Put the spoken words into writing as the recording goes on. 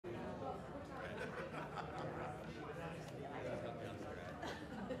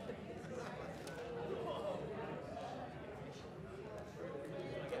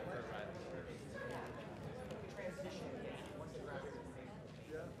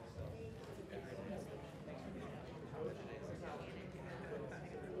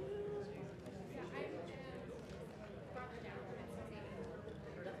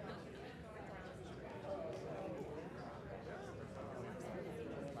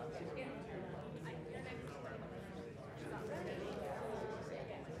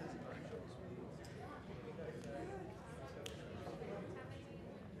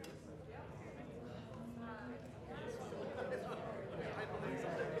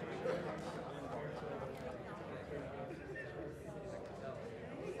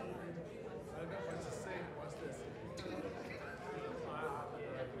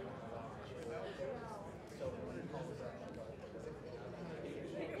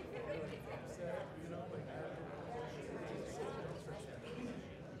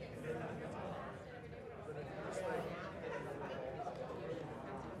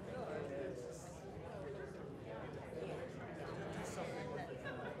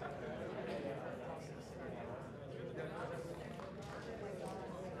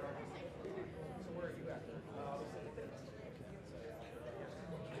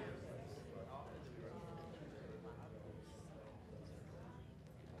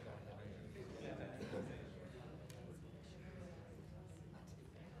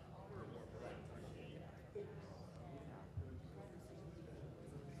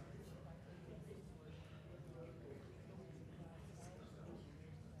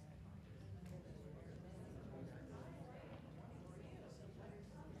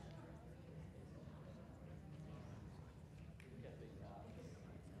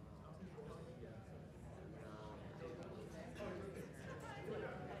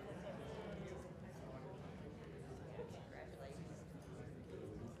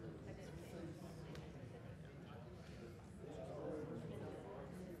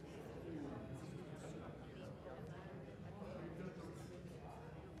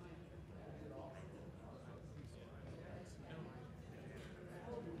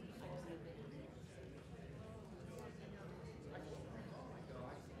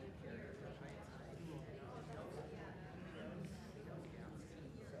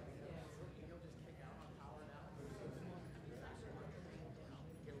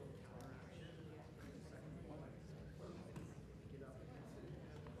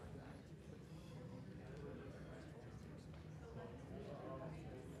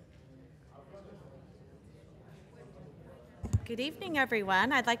Good evening,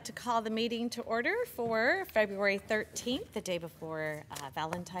 everyone. I'd like to call the meeting to order for February 13th, the day before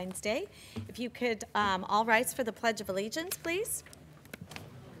Valentine's Day. If you could all rise for the Pledge of Allegiance, please.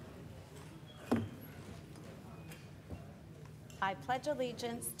 I pledge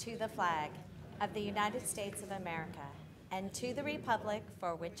allegiance to the flag of the United States of America and to the republic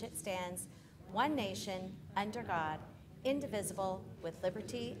for which it stands, one nation, under God, indivisible, with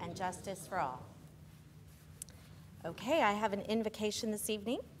liberty and justice for all. Okay, I have an invocation this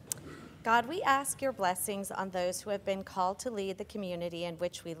evening. God, we ask your blessings on those who have been called to lead the community in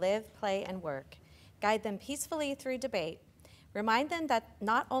which we live, play, and work. Guide them peacefully through debate. Remind them that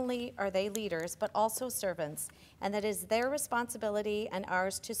not only are they leaders, but also servants, and that it is their responsibility and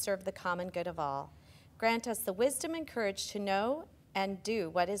ours to serve the common good of all. Grant us the wisdom and courage to know and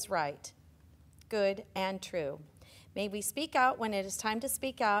do what is right, good, and true. May we speak out when it is time to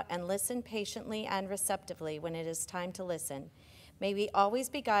speak out and listen patiently and receptively when it is time to listen. May we always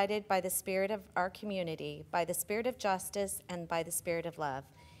be guided by the spirit of our community, by the spirit of justice, and by the spirit of love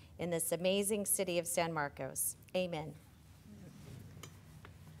in this amazing city of San Marcos. Amen.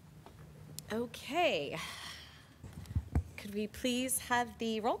 Okay. Could we please have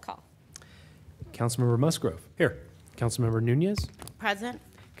the roll call? Councilmember Musgrove. Here. Councilmember Nunez. Present.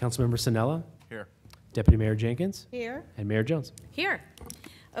 Councilmember Sinella. Here. Deputy Mayor Jenkins. Here. And Mayor Jones. Here.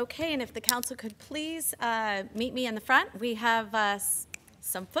 Okay, and if the council could please meet me in the front. We have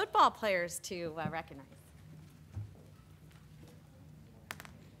some football players to recognize.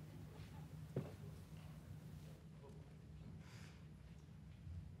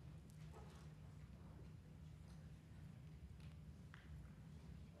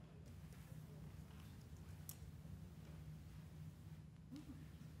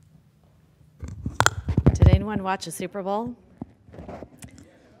 Did anyone watch the Super Bowl?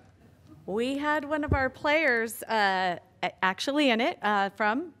 We had one of our players actually in it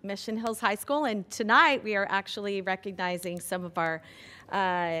from Mission Hills High School, and tonight we are actually recognizing some of our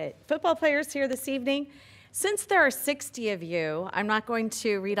football players here this evening. Since there are 60 of you, I'm not going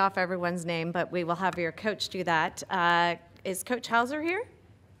to read off everyone's name, but we will have your coach do that. Is Coach Hauser here?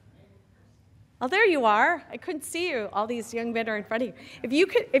 Oh, there you are. I couldn't see you. All these young men are in front of you.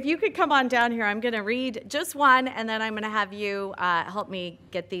 If you could come on down here, I'm going to read just one, and then I'm going to have you help me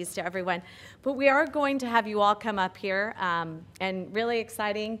get these to everyone. But we are going to have you all come up here, and really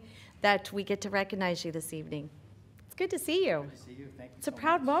exciting that we get to recognize you this evening. It's good to see you. Good to see you. Thank you. It's a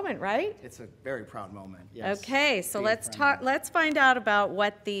proud moment, right? It's a very proud moment. Yes. Okay, so let's talk. Let's find out about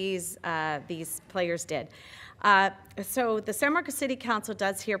what these players did. So the San Marcos City Council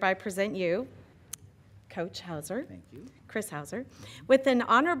does hereby present you, Coach Hauser, Thank you. Chris Hauser, with an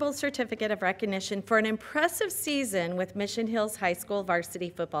honorable certificate of recognition for an impressive season with Mission Hills High School varsity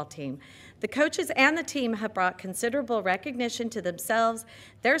football team. The coaches and the team have brought considerable recognition to themselves,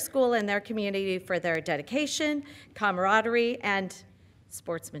 their school, and their community for their dedication, camaraderie, and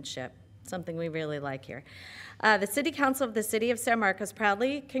sportsmanship, something we really like here. The City Council of the City of San Marcos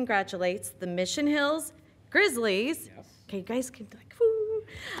proudly congratulates the Mission Hills Grizzlies. Yes. Okay, you guys can like, whoo.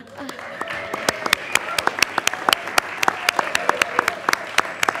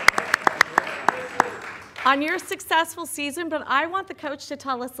 On your successful season, but I want the coach to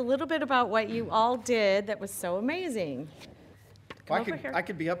tell us a little bit about what you all did that was so amazing. Well, I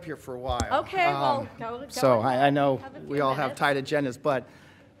could be up here for a while. Okay, well, go. So I know we all have minutes. tight agendas, but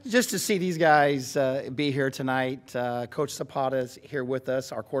just to see these guys be here tonight, Coach Zapata's here with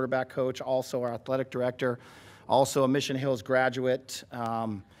us, our quarterback coach, also our athletic director, also a Mission Hills graduate.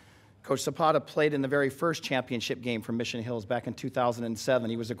 Coach Zapata played in the very first championship game for Mission Hills back in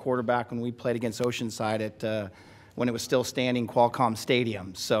 2007. He was a quarterback when we played against Oceanside at when it was still standing Qualcomm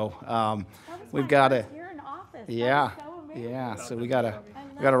Stadium. So we've got a so we got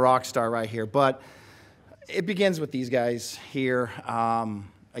a rock star right here. But it begins with these guys here.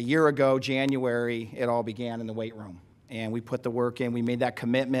 A year ago, January, it all began in the weight room, and we put the work in. We made that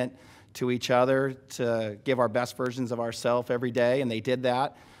commitment to each other to give our best versions of ourselves every day, and they did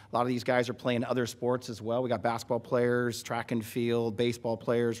that. A lot of these guys are playing other sports as well. We got basketball players, track and field, baseball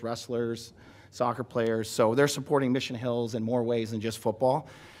players, wrestlers, soccer players. So they're supporting Mission Hills in more ways than just football.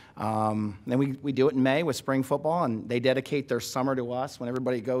 Then we do it in May with spring football, and they dedicate their summer to us. When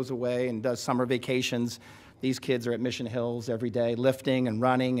everybody goes away and does summer vacations, these kids are at Mission Hills every day, lifting and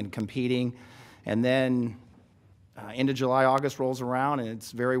running and competing. And then end of July, August rolls around, and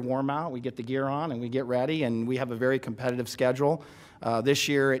it's very warm out. We get the gear on, and we get ready, and we have a very competitive schedule. This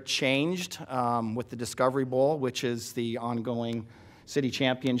year it changed with the Discovery Bowl, which is the ongoing city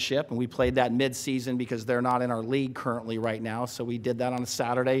championship, and we played that mid-season because they're not in our league currently right now. So we did that on a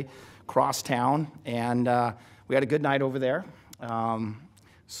Saturday, cross town, and we had a good night over there.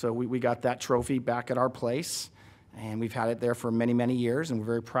 So we got that trophy back at our place, and we've had it there for many, many years, and we're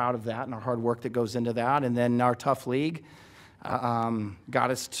very proud of that and our hard work that goes into that. And then our tough league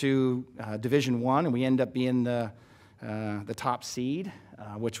got us to Division I, and we ended up being the top seed,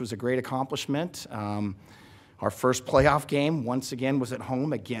 which was a great accomplishment. Our first playoff game, once again, was at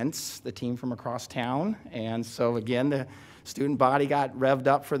home against the team from across town. And so, again, the student body got revved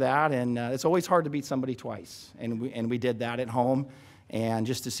up for that. And it's always hard to beat somebody twice. And we did that at home. And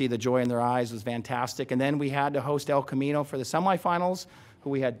just to see the joy in their eyes was fantastic. And then we had to host El Camino for the semifinals, who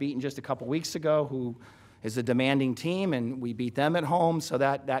we had beaten just a couple weeks ago, who is a demanding team. And we beat them at home. So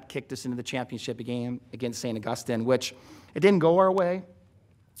that kicked us into the championship game against St. Augustine, which it didn't go our way.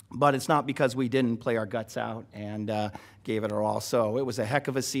 But it's not because we didn't play our guts out and gave it our all. So it was a heck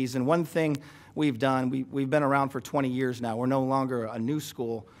of a season. One thing we've done, we've been around for 20 years now. We're no longer a new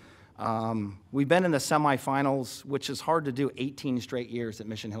school. We've been in the semifinals, which is hard to do 18 straight years at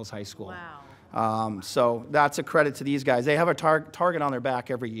Mission Hills High School. Wow. So that's a credit to these guys. They have a target on their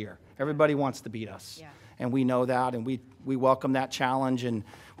back every year. Everybody wants to beat us. Yeah. And we know that, and we welcome that challenge. And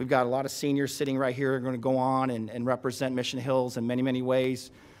we've got a lot of seniors sitting right here who are going to go on and represent Mission Hills in many, many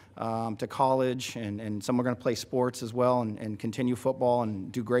ways. To college, and some are going to play sports as well and continue football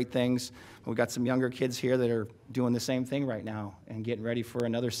and do great things. We've got some younger kids here that are doing the same thing right now and getting ready for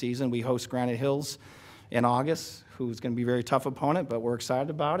another season. We host Granite Hills in August, who's going to be a very tough opponent, but we're excited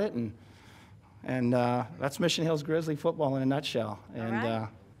about it. And that's Mission Hills Grizzly football in a nutshell. And Well,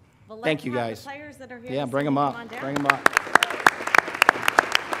 let's thank you have guys. The players that are here Yeah, this bring them evening up. come on down. Bring them up.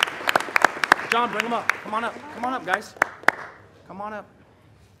 John, bring them up. Come on up. Come on up, guys. Come on up.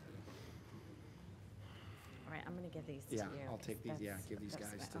 All right, I'm going to give these to Yeah, you. I'll take these. Yeah, give these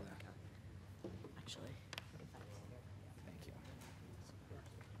That's guys to fine. that. Actually, Thank you.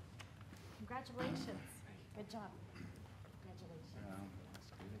 congratulations. Good job. Congratulations.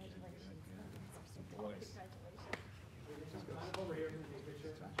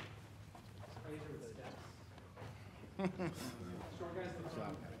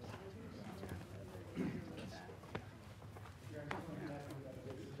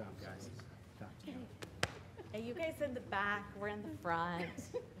 Good job, guys. Hey, you guys in the back, we're in the front.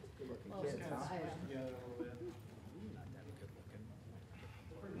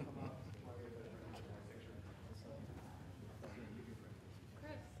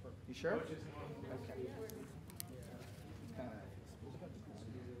 You sure? Okay.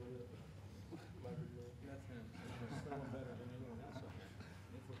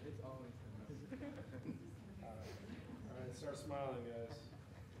 All right, start smiling, guys.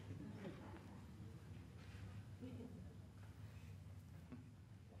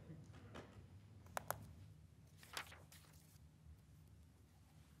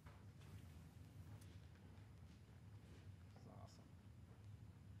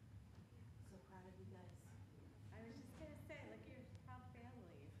 So proud of you guys. I was just going to say, look at your proud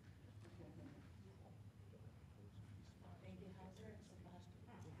families. Thank you. How's yours?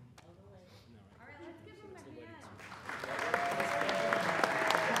 All right, let's give them a hand.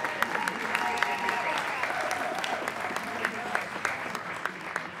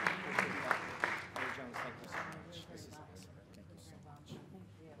 Mary Jones, thank you so much. This is awesome. Thank you so much. Thank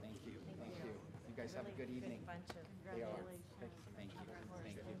you. Thank you. You guys have a good evening. Big bunch of They are. congratulations. Thank you. Thank you.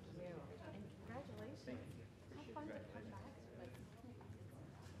 And congratulations. How fun to come back with.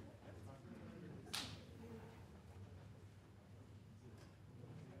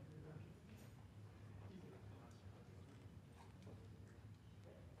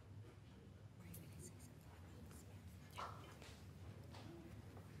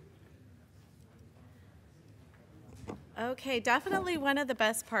 Okay, definitely one of the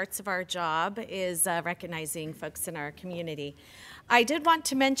best parts of our job is recognizing folks in our community. I did want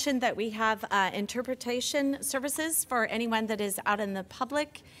to mention that we have interpretation services for anyone that is out in the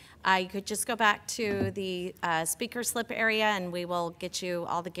public. You could just go back to the speaker slip area and we will get you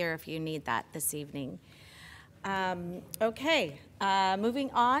all the gear if you need that this evening. Okay,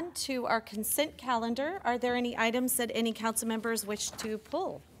 moving on to our consent calendar. Are there any items that any council members wish to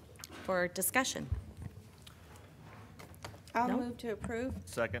pull for discussion? I'll No? move to approve.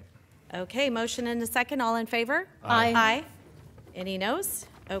 Second. Okay, motion and a second. All in favor? Aye. Aye. Any noes?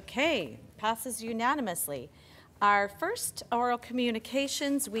 Okay, passes unanimously. Our first oral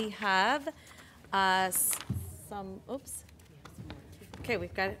communications, we have some, oops. Okay,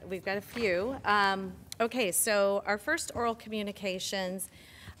 we've got a few. Okay, so our first oral communications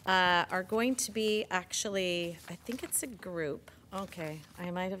are going to be actually, I think it's a group. Okay,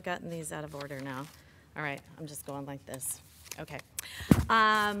 I might have gotten these out of order now. All right, I'm just going like this. Okay.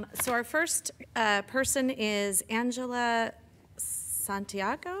 So our first person is Angela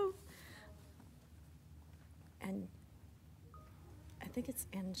Santiago. And I think it's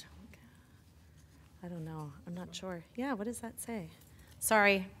Angelica. I don't know. I'm not sure. Yeah, what does that say?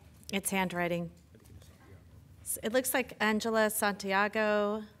 Sorry, it's handwriting. It looks like Angela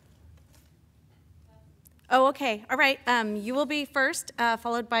Santiago. Oh, okay. All right. You will be first,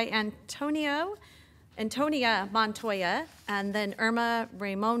 followed by Antonia Montoya, and then Irma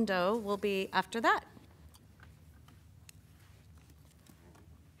Raimondo will be after that.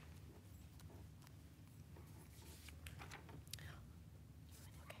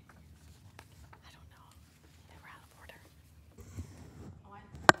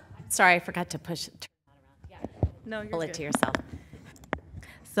 Sorry, I forgot to push it. No, you're Pull it good. to yourself.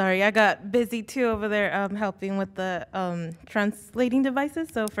 Sorry, I got busy too over there helping with the translating devices.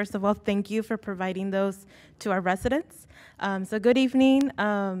 So first of all, thank you for providing those to our residents. So good evening,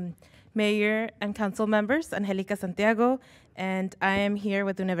 Mayor and Council members, Angelica Santiago, and I am here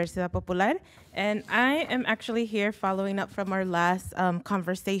with Universidad Popular. And I am actually here following up from our last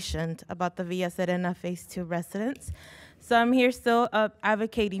conversation about the Villa Serena Phase 2 residents. So I'm here still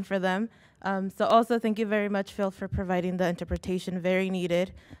advocating for them. So also thank you very much, Phil, for providing the interpretation, very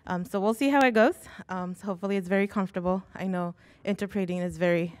needed. So we'll see how it goes. So hopefully it's very comfortable. I know interpreting is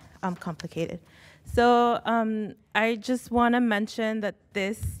very complicated. So I just want to mention that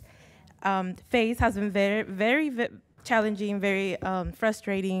this phase has been very challenging, very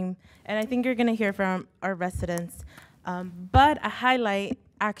frustrating, and I think you're going to hear from our residents. But a highlight,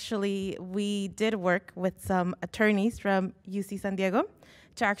 actually, we did work with some attorneys from UC San Diego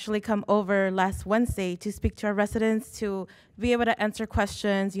to actually come over last Wednesday to speak to our residents, to be able to answer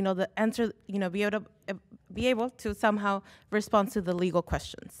questions, be able to somehow respond to the legal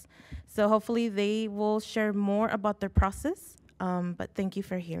questions. So hopefully they will share more about their process, but thank you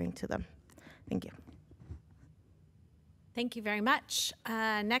for hearing to them. Thank you. Thank you very much.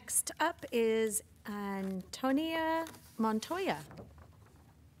 Next up is Antonia Montoya.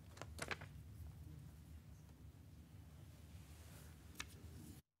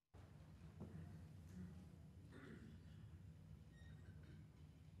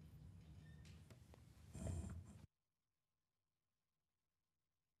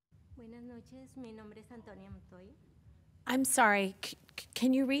 Buenas noches, mi nombre es Antonia Montoya. I'm sorry,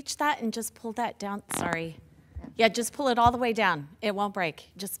 can you reach that and just pull that down? Sorry. Yeah, just pull it all the way down. It won't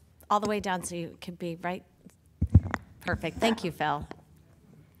break. Just all the way down so you can be right. Perfect. Thank you, Phil.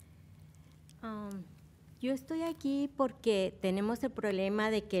 Yo estoy aquí porque tenemos el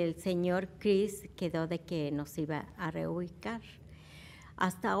problema de que el señor Chris quedó de que nos iba a reubicar.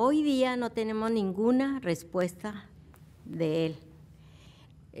 Hasta hoy día no tenemos ninguna respuesta de él.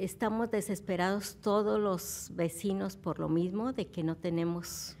 Estamos desesperados todos los vecinos por lo mismo, de que no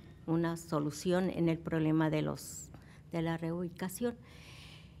tenemos una solución en el problema de la reubicación.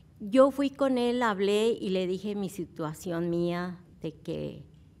 Yo fui con él, hablé y le dije mi situación mía, de que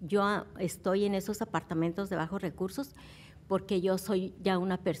yo estoy en esos apartamentos de bajos recursos porque yo soy ya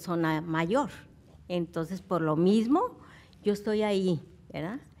una persona mayor. Entonces, por lo mismo, yo estoy ahí,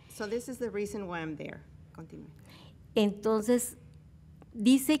 ¿verdad? So this is the reason why I'm there. Continue. Entonces,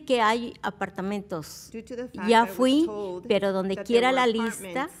 dice que hay apartamentos. Due to the fact Ya I was fui, told pero donde that quiera there la were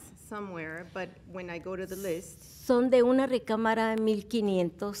lista apartments somewhere, but when I go to the list, son de una recámara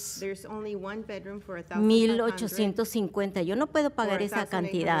 1,500, there's only one bedroom for 1,500 1,850. Yo no puedo or pagar esa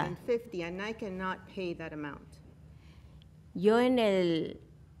cantidad. 1,850, and I cannot pay that amount. Yo en el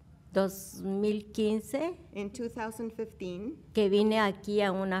 2015, In 2015, que vine aquí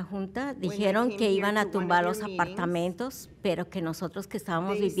a una junta, I dijeron came que here iban to a one tumbar of los your meetings, apartamentos, pero que nosotros que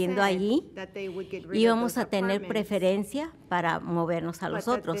estábamos they viviendo said allí that they would get rid of íbamos those a tener apartments, preferencia para movernos a but los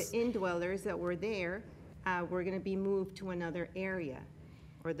that otros. the indwellers that were there were going to be moved to another area,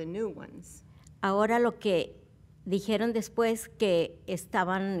 or the new ones. Ahora lo que dijeron después que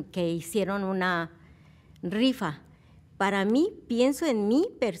hicieron una rifa. Para mí, pienso en mi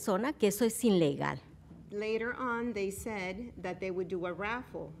persona que eso es ilegal. Later on, they said that they would do a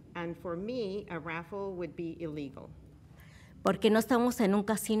raffle, and for me, a raffle would be illegal. Porque no estamos en un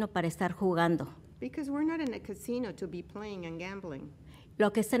casino para estar jugando. Because we're not in a casino to be playing and gambling.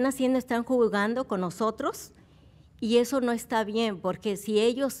 Lo que están haciendo, están jugando con nosotros y eso no está bien, porque si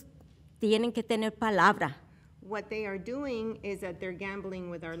ellos tienen que tener palabra. What they are doing is that they're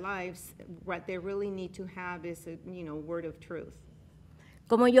gambling with our lives. What they really need to have is a, word of truth.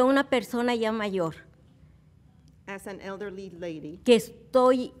 Como yo, una persona ya mayor, As an elderly lady, que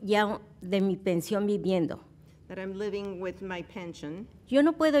estoy ya de mi pensión viviendo, that I'm living with my pension, yo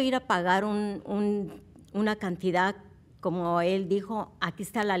no puedo ir a pagar una cantidad, como él dijo, aquí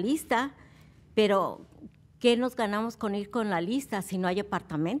está la lista, pero ¿Qué nos ganamos con ir con la lista si no hay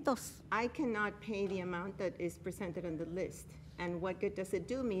apartamentos? I cannot pay the amount that is presented on the list. And what good does it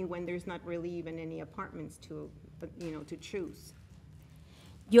do me when there's not really even any apartments to choose?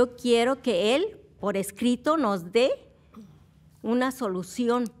 Yo quiero que él, por escrito, nos dé una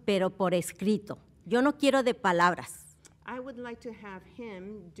solución, pero por escrito. Yo no quiero de palabras. I would like to have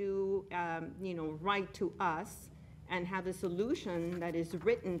him do, write to us and have a solution that is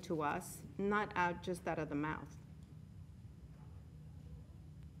written to us, not just out of the mouth.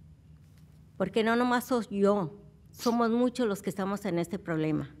 Porque no nomás soy yo, somos muchos los que estamos en este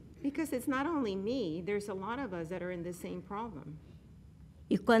problema. Because it's not only me, there's a lot of us that are in the same problem.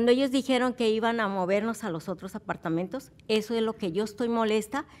 Y cuando ellos dijeron que iban a movernos a los otros apartamentos, eso es lo que yo estoy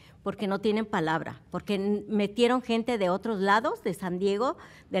molesta, porque no tienen palabra, porque metieron gente de otros lados, de San Diego,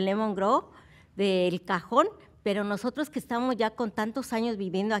 de Lemon Grove, del Cajón, pero nosotros que estamos ya con tantos años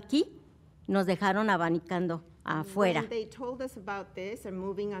viviendo aquí, nos dejaron abanicando afuera. When they told us about this and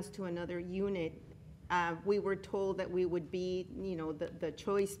moving us to another unit, we were told that we would be, the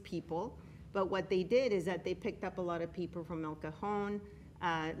choice people. But what they did is that they picked up a lot of people from El Cajon,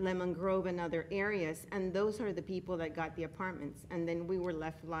 Lemon Grove, and other areas, and those are the people that got the apartments, and then we were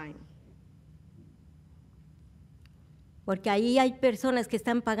left lying. Porque ahí hay personas que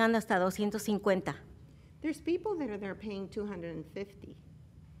están pagando hasta 250. There's people that are there paying 250.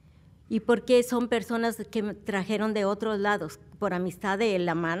 ¿Y por qué son personas que trajeron de otros lados? ¿Por amistad de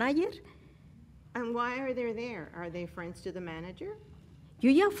la manager? And why are they there? Are they friends to the manager?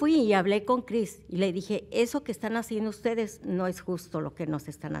 Yo ya fui y hablé con Chris y le dije, eso que están haciendo ustedes no es justo lo que nos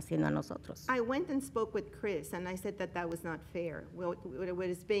están haciendo a nosotros. I went and spoke with Chris, and I said that was not fair. What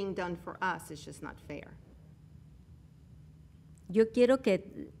is being done for us is just not fair. Yo quiero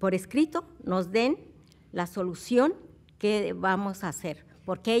que por escrito nos den la solución que vamos a hacer,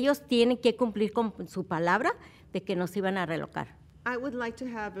 porque ellos tienen que cumplir con su palabra de que nos iban a relocar. I would like to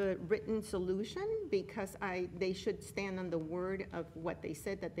have a written solution because they should stand on the word of what they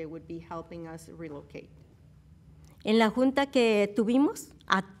said, that they would be helping us relocate. En la junta que tuvimos,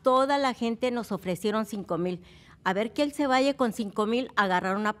 a toda la gente nos ofrecieron 5,000. A ver que él se vaya con 5,000 a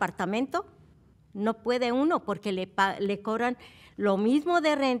agarrar un apartamento. No puede uno porque le cobran lo mismo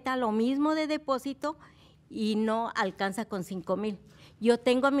de renta, lo mismo de depósito y no alcanza con 5,000. Yo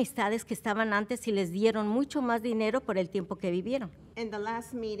tengo amistades que estaban antes y les dieron mucho más dinero por el tiempo que vivieron. In the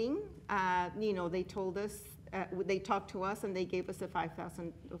last meeting, they told us, they talked to us and they gave us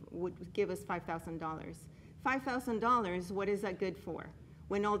would give us $5,000. $5,000, what is that good for?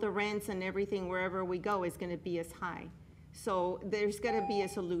 When all the rents and everything, wherever we go, is going to be as high. So there's going to be a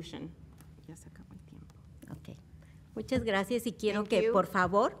solution. Ya se acabó el tiempo. Okay. Muchas gracias y quiero Thank que, you. por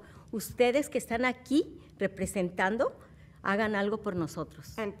favor, ustedes que están aquí representando, hagan algo por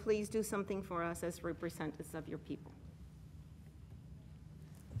nosotros. And please do something for us as representatives of your people.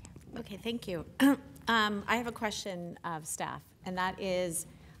 Okay, thank you. I have a question of staff, and that is,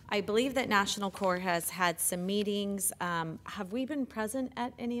 I believe that National Corps has had some meetings. Have we been present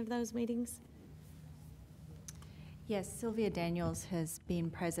at any of those meetings? Yes, Sylvia Daniels has been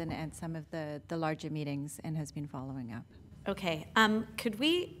present at some of the larger meetings and has been following up. Okay, could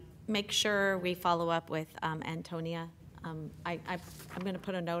we make sure we follow up with Antonia? I'm going to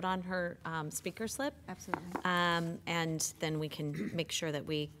put a note on her speaker slip. Absolutely. And then we can make sure that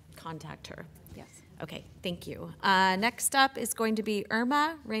we contact her. Yes. Okay, thank you. Next up is going to be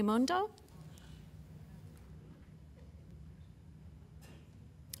Irma Raimundo.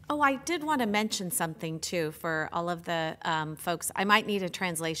 Oh, I did want to mention something too for all of the folks. I might need a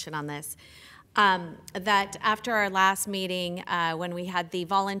translation on this. That after our last meeting, when we had the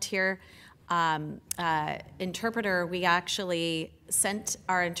volunteer interpreter, we actually sent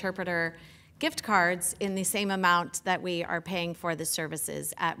our interpreter gift cards in the same amount that we are paying for the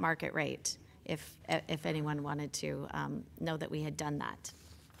services at market rate, if anyone wanted to know that we had done that.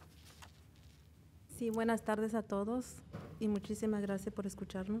 Sí, buenas tardes a todos y muchísimas gracias por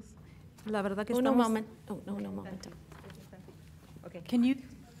escucharnos. La verdad que Un estamos... moment. Oh, no, momento. Okay. Can you,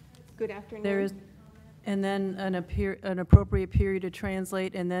 Good afternoon. there is, and then an appropriate period to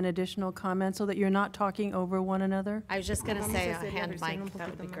translate and then additional comments so that you're not talking over one another? I was just going to say a Vamos a hacer la hand versión un mic. That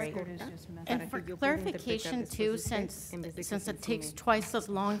would be poquito más great. corta. And for Para que yo pueda clarification interpretar too, después de usted, en vez de que since se it takes sume. twice as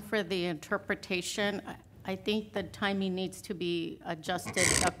long for the interpretation, I think the timing needs to be adjusted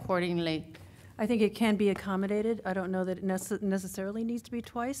accordingly. I think it can be accommodated. I don't know that it necessarily needs to be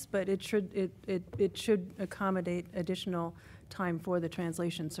twice, but it should accommodate additional time for the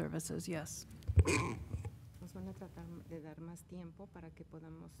translation services, yes. Nos van a tratar de dar más tiempo para que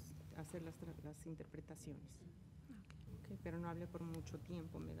podamos hacer las interpretaciones. Okay, pero no hable por mucho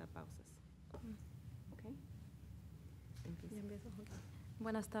tiempo, me da pausas. Okay. Ya empiezo. Ok.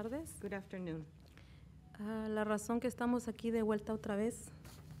 Buenas tardes. Good afternoon. La razón que estamos aquí de vuelta otra vez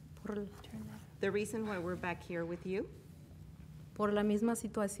The reason why we're back here with you por la misma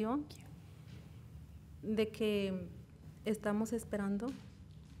situación de que estamos esperando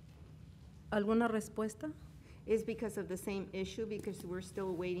alguna respuesta is because of the same issue, because we're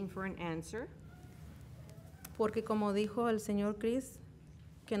still waiting for an answer. porque como dijo el señor Chris,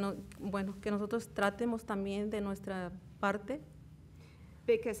 que nosotros tratemos también de nuestra parte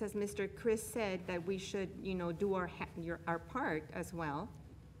Because as Mr. Chris said, that we should, do our part as well.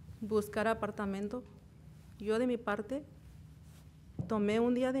 buscar apartamento. Yo de mi parte tomé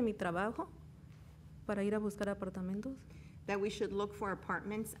un día de mi trabajo para ir a buscar apartamentos That we should look for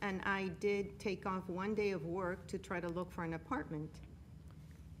apartments, and I did take off one day of work to try to look for an apartment.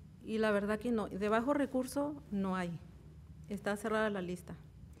 y la verdad que no, de bajo recurso no hay. Está cerrada la lista.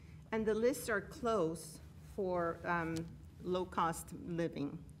 And the lists are closed for low-cost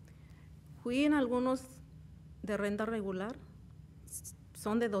living. Fui en algunos de renta regular,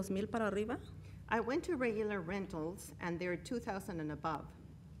 son de 2,000 para arriba, I went to regular rentals, and they're 2,000 and above.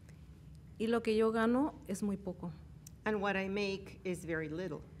 y lo que yo gano es muy poco. And what I make is very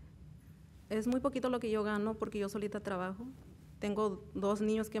little. Es muy poquito lo que yo gano porque yo solita trabajo. Tengo 2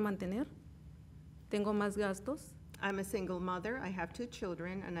 niños que mantener, tengo más gastos. I'm a single mother, I have 2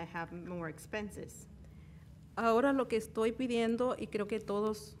 children, and I have more expenses. Ahora lo que estoy pidiendo, y creo que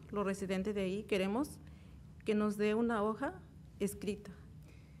todos los residentes de ahí queremos, que nos dé una hoja escrita.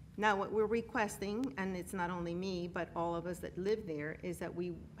 Now, what we're requesting, and it's not only me, but all of us that live there, is that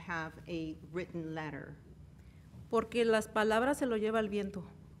we have a written letter. Porque las palabras se lo lleva el viento.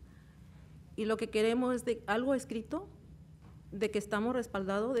 Y lo que queremos es de algo escrito, de que estamos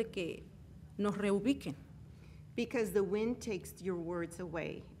respaldados, de que nos reubiquen. Because the wind takes your words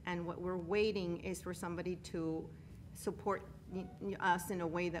away, and what we're waiting is for somebody to support us in a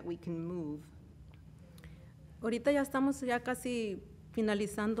way that we can move. Ahorita ya estamos ya casi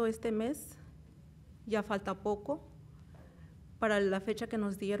finalizando este mes, ya falta poco para la fecha que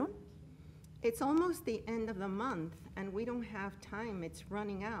nos dieron. It's almost the end of the month, and we don't have time, it's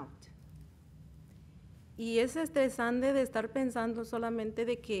running out. Y es estresante de estar pensando solamente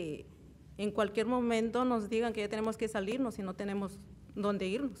de que en cualquier momento nos digan que ya tenemos que salirnos y no tenemos dónde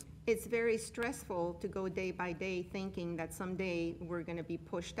irnos. It's very stressful to go day by day thinking that someday we're going to be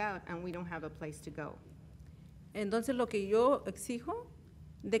pushed out and we don't have a place to go. Entonces lo que yo exijo,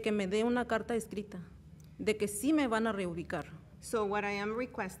 de que me dé una carta escrita, de que sí me van a reubicar. So what I am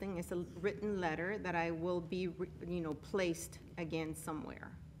requesting is a written letter that I will be, placed again somewhere.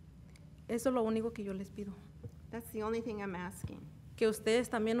 Eso es lo único que yo les pido. That's the only thing I'm asking. Que ustedes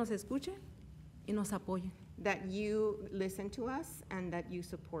también nos escuchen y nos apoyen. That you listen to us and that you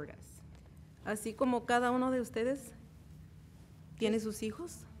support us. Así como cada uno de ustedes tiene sus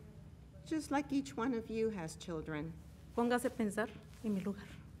hijos, Just like each one of you has children, póngase a pensar en mi lugar.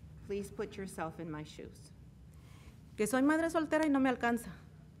 please put yourself in my shoes. Que soy madre soltera y no me alcanza.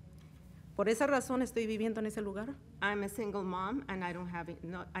 Por esa razón estoy viviendo en ese lugar. I'm a single mom and I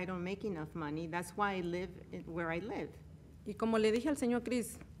don't make enough money. That's why I live where I live. Y como le dije al señor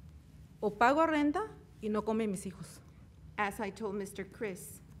Chris, o pago renta y no comen mis hijos. As I told Mr.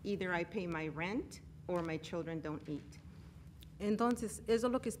 Chris, either I pay my rent or my children don't eat. Entonces, eso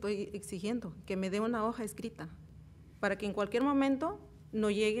es lo que estoy exigiendo, que me dé una hoja escrita, para que en cualquier momento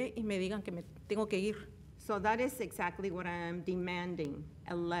no llegue y me digan que me tengo que ir. So that is exactly what I am demanding,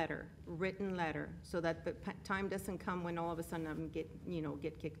 a letter, written letter, so that the time doesn't come when all of a sudden I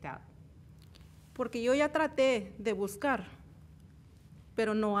get kicked out. Porque yo ya traté de buscar,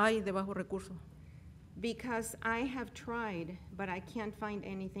 pero no hay de bajo recurso. Because I have tried, but I can't find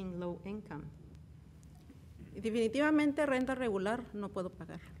anything low income. Definitivamente renta regular no puedo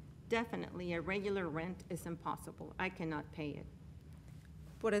pagar. Definitely, a regular rent is impossible. I cannot pay it.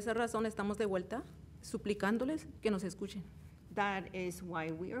 Por esa razón estamos de vuelta, suplicándoles que nos escuchen. That is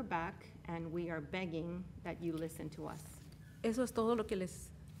why we are back, and we are begging that you listen to us. Eso es todo lo que les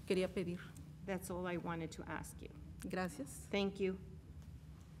quería pedir. That's all I wanted to ask you. Gracias. Thank you.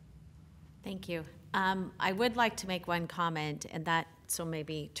 Thank you. I would like to make one comment, and that, so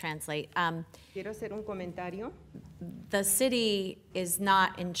maybe translate. Quiero hacer un comentario. The city is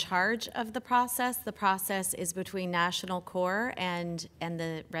not in charge of the process. The process is between National Corps and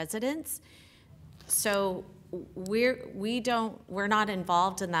the residents. So we're not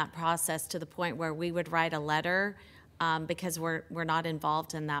involved in that process to the point where we would write a letter because we're not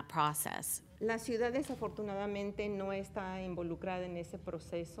involved in that process. La ciudad desafortunadamente no está involucrada en ese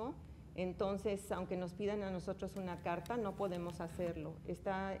proceso Entonces, aunque nos pidan a nosotros una carta, no podemos hacerlo.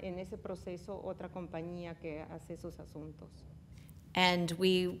 Está en ese proceso otra compañía que hace esos asuntos. And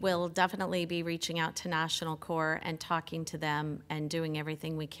we will definitely be reaching out to National Corps and talking to them and doing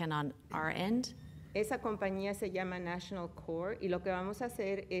everything we can on our end. Esa compañía se llama National Corps y lo que vamos a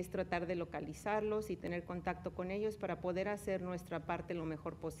hacer es tratar de localizarlos y tener contacto con ellos para poder hacer nuestra parte lo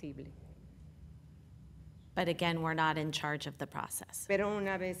mejor posible. But again, we're not in charge of the process. Pero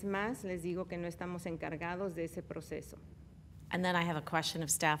una vez más, les digo que no estamos encargados de ese proceso. And then I have a question of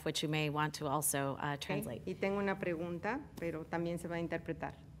staff, which you may want to also translate. Y tengo una pregunta, pero también se va a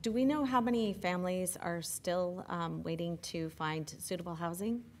interpretar. Do we know how many families are still waiting to find suitable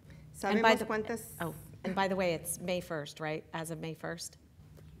housing? And by ¿Sabemos the- cuántas? And by the way, it's May 1st, right? As of May 1st?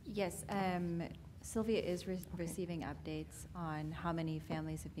 Yes, Sylvia is receiving updates on how many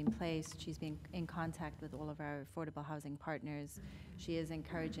families have been placed. She's been in contact with all of our affordable housing partners. She is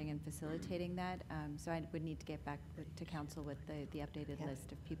encouraging and facilitating that. So I would need to get back to council with the updated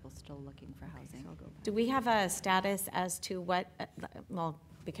list of people still looking for housing. Do we have a status as to what, well,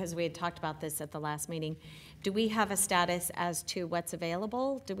 because we had talked about this at the last meeting, do we have a status as to what's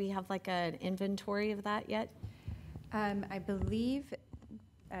available? Do we have like an inventory of that yet? I believe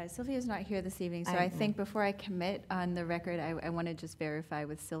Sylvia is not here this evening, so I think before I commit on the record, I want to just verify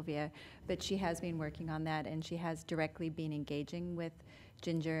with Sylvia. But she has been working on that, and she has directly been engaging with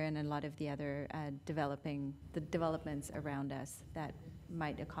Ginger and a lot of the other developments around us that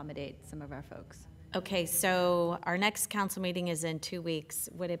might accommodate some of our folks. Okay, so our next council meeting is in 2 weeks.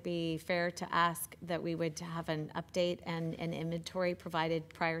 Would it be fair to ask that we would have an update and an inventory provided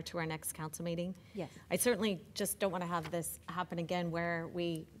prior to our next council meeting? Yes. I certainly just don't want to have this happen again where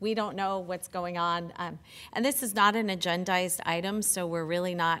we don't know what's going on. And this is not an agendized item, so we're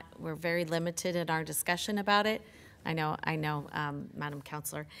very limited in our discussion about it. I know, Madam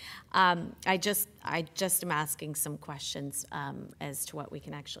Councilor. I just am asking some questions as to what we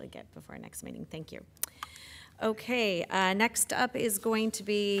can actually get before our next meeting. Thank you. Okay, next up is going to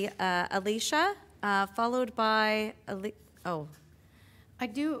be Alicia, followed by I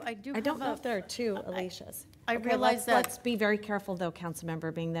do I don't know if there are two Alicias. I Okay, realize that. Let's be very careful, though,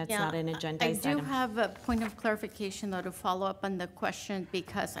 Councilmember, being that's not an agendized I item. do have a point of clarification, though, to follow up on the question,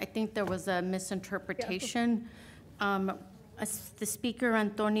 because I think there was a misinterpretation. As the speaker,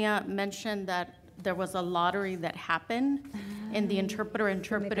 Antonia, mentioned that there was a lottery that happened, and the interpreter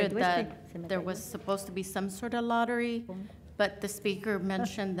interpreted that there was supposed to be some sort of lottery, but the speaker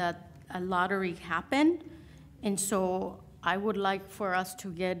mentioned that a lottery happened, and so I would like for us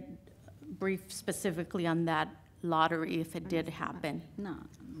to get brief specifically on that lottery if it did happen. No,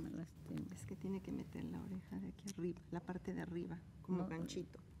 es que tiene que meter la oreja de aquí arriba, la parte de arriba, como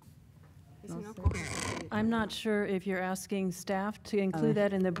ganchito. I'm not sure if you're asking staff to include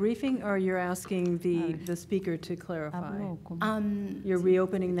that in the briefing, or you're asking the speaker to clarify. You're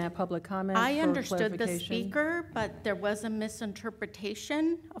reopening that public comment I for understood the clarification? speaker, but there was a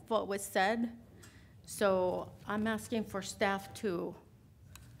misinterpretation of what was said. So I'm asking for staff to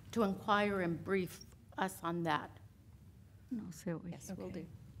inquire and brief us on that. No sé, Yes, will do.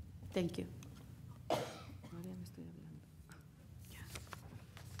 Thank you. Are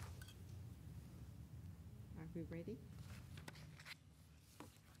we ready?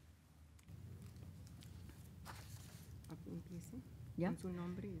 Empiece. Ya. Con su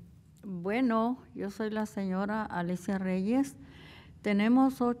nombre. Bueno, yo soy la señora Alicia Reyes.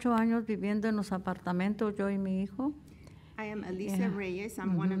 Tenemos 8 años viviendo en los apartamentos, yo y mi hijo. I am Alicia Reyes.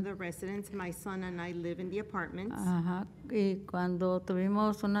 I'm one of the residents. My son and I live in the apartments. Ajá. Y cuando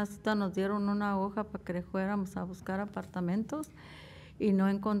tuvimos una cita nos dieron una hoja para que fuéramos a buscar apartamentos y no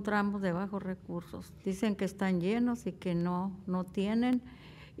encontramos de bajos recursos. Dicen que están llenos y que no tienen,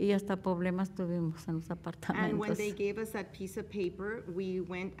 y hasta problemas tuvimos en los And when apartamentos. they gave us that piece of paper, we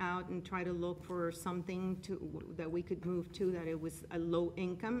went out and tried to look for something that we could move to, that it was a low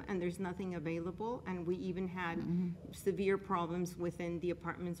income, and there's nothing available. And we even had severe problems within the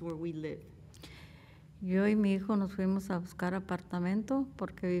apartments where we live. Yo y mi hijo nos fuimos a buscar apartamento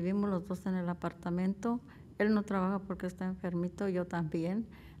porque vivimos los dos en el apartamento. Él no trabaja porque está enfermito, yo también.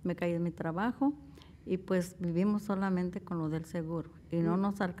 Me caí de mi trabajo y pues vivimos solamente con lo del seguro y no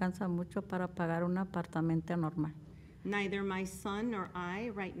nos alcanza mucho para pagar un apartamento normal. Neither my son nor I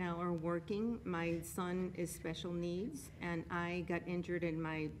right now are working. My son is special needs, and I got injured in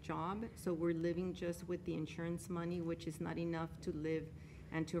my job, so we're living just with the insurance money, which is not enough to live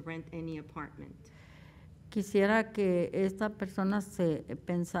and to rent any apartment. Quisiera que esta persona se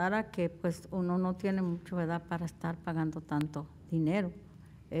pensara que pues uno no tiene mucha edad para estar pagando tanto dinero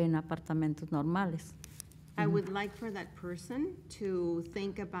en apartamentos normales. I would like for that person to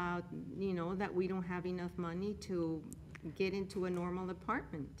think about, you know, that we don't have enough money to get into a normal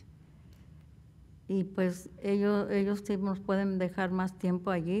apartment. Y pues ellos sí nos pueden dejar más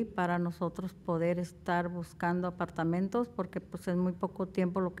tiempo allí para nosotros poder estar buscando apartamentos, porque pues es muy poco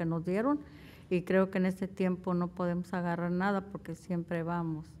tiempo lo que nos dieron y creo que en este tiempo no podemos agarrar nada porque siempre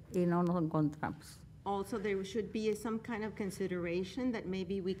vamos y no nos encontramos. Also, there should be some kind of consideration that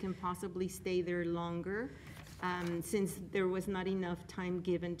maybe we can possibly stay there longer, since there was not enough time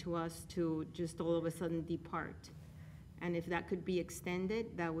given to us to just all of a sudden depart. And if that could be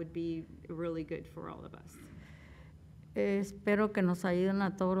extended, that would be really good for all of us. Espero que nos ayuden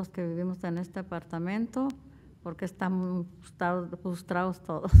a todos los que vivimos en este apartamento porque estamos frustrados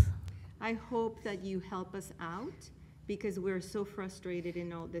todos. I hope that you help us out because we're so frustrated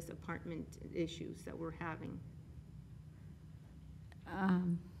in all this apartment issues that we're having.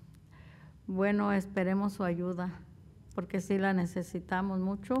 Bueno, esperemos su ayuda porque sí la necesitamos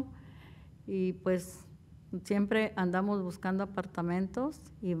mucho y pues siempre andamos buscando apartamentos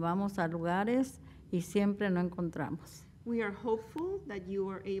y vamos a lugares y siempre no encontramos. We are hopeful that you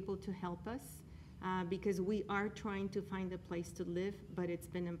are able to help us because we are trying to find a place to live, but it's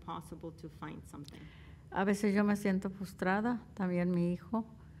been impossible to find something. A veces yo me siento frustrada, también mi hijo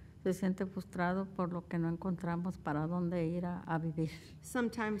se siente frustrado por lo que no encontramos para dónde ir a vivir.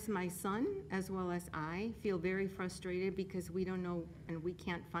 Sometimes my son, as well as I, feel very frustrated because we don't know and we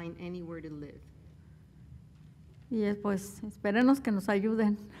can't find anywhere to live. Y pues esperemos que nos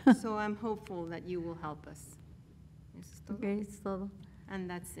ayuden. So I'm hopeful that you will help us. Eso es todo. Okay, es todo. And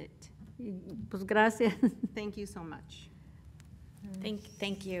that's it. Y pues gracias. Thank you so much.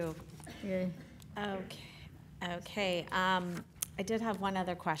 Thank you. Yeah. Okay. I did have one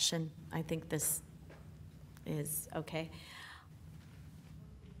other question. I think this is okay.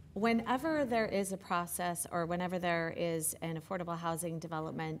 Whenever there is a process or whenever there is an affordable housing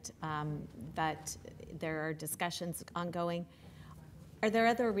development that there are discussions ongoing, are there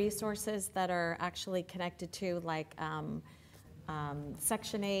other resources that are actually connected to, like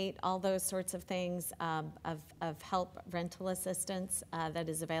Section 8, all those sorts of things of help rental assistance that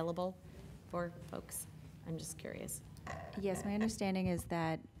is available for folks? I'm just curious. Yes, my understanding is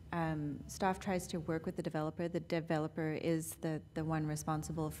that staff tries to work with the developer. The developer is the one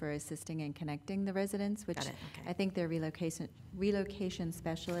responsible for assisting and connecting the residents, which Okay. I think their relocation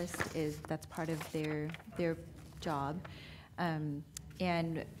specialist that's part of their job.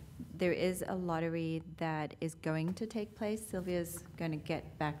 And there is a lottery that is going to take place. Sylvia's going to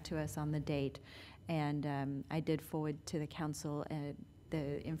get back to us on the date. And I did forward to the council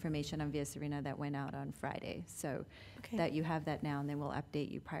the information on Via Serena that went out on Friday. So Okay. that you have that now, and then we'll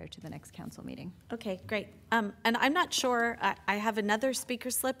update you prior to the next council meeting. Okay, great. And I'm not sure, I have another speaker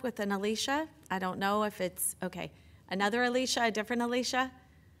slip with an Alicia. I don't know if it's, okay. Another Alicia, a different Alicia?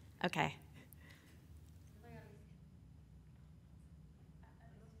 Okay.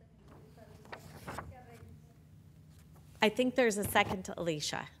 I think there's a second to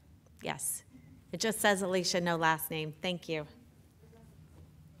Alicia. Yes. It just says Alicia, no last name. Thank you.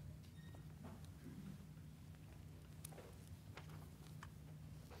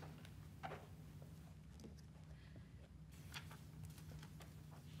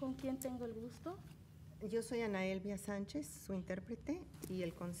 ¿Con quién tengo el gusto? Yo soy Ana Elvia Sánchez, su intérprete, y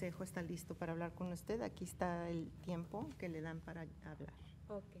el consejo está listo para hablar con usted. Aquí está el tiempo que le dan para hablar.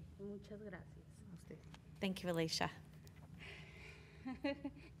 Ok, muchas gracias. A usted. Thank you, Alicia.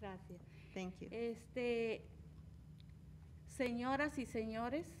 Gracias. Thank you. Señoras y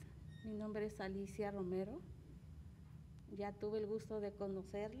señores, mi nombre es Alicia Romero. Ya tuve el gusto de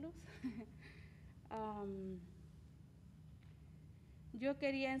conocerlos. Yo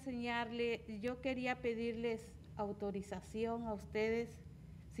quería pedirles autorización a ustedes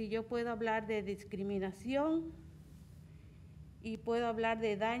si yo puedo hablar de discriminación y puedo hablar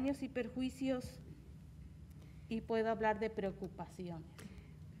de daños y perjuicios y puedo hablar de preocupaciones.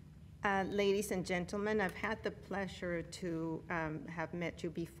 Ladies and gentlemen, I've had the pleasure to have met you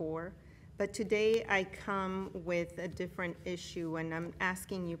before, but today I come with a different issue, and I'm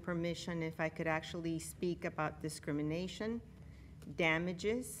asking you permission if I could actually speak about discrimination,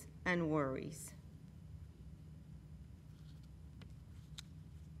 damages, and worries.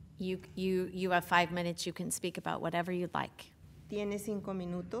 You have 5 minutes. You can speak about whatever you'd like. Tiene 5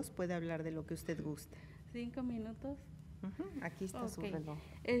 minutos, puede hablar de lo que usted guste. 5 minutos. Aquí está su Ok. reloj.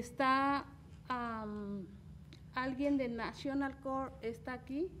 ¿Está alguien de National Core está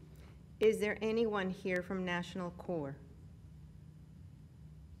aquí? Is there anyone here from National Core?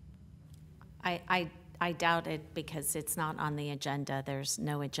 I I doubt it because it's not on the agenda. There's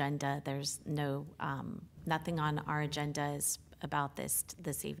no agenda. There's no, nothing on our agenda is about this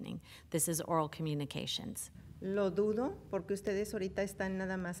evening. This is oral communications. Lo dudo porque ustedes ahorita están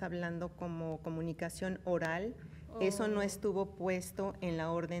nada más hablando como comunicación oral. Eso no estuvo puesto en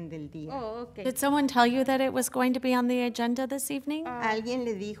la orden del día. Oh, okay. Did someone tell you that it was going to be on the agenda this evening? ¿Alguien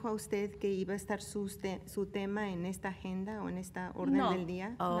le dijo a usted que iba a estar su tema en esta agenda o en esta orden No. del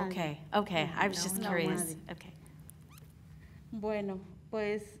día? Oh, okay, okay. I was just curious. Okay. Bueno,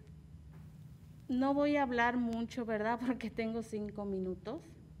 pues no voy a hablar mucho, ¿verdad? Porque tengo 5 minutos.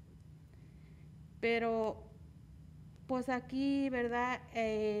 Pero, pues aquí, ¿verdad?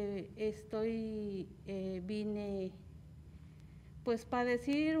 Vine, pues para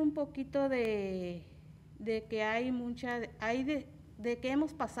decir un poquito de que hay de que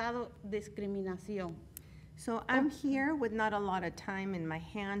hemos pasado discriminación. So I'm here with not a lot of time in my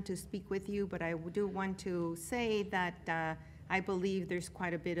hand to speak with you, but I do want to say that I believe there's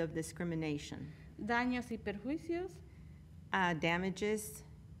quite a bit of discrimination. Daños y perjuicios. Damages.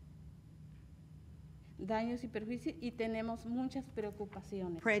 Daños y perjuicios y tenemos muchas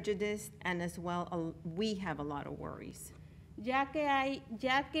preocupaciones. Prejudice, and as well, we have a lot of worries. Ya que hay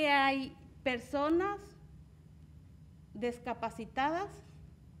personas discapacitadas,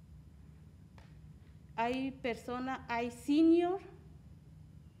 hay senior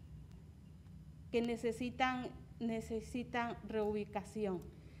que necesitan reubicación.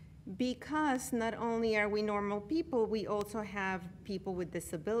 Because not only are we normal people, we also have people with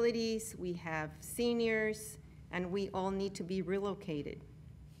disabilities, we have seniors, and we all need to be relocated.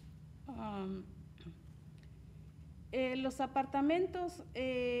 Los apartamentos,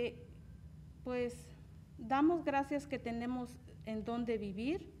 pues damos gracias que tenemos en donde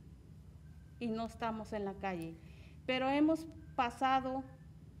vivir y no estamos en la calle. Pero hemos pasado,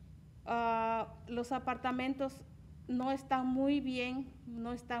 los apartamentos no están muy bien,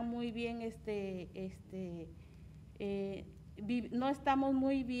 no estamos muy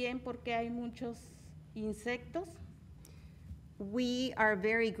bien porque hay muchos insectos. We are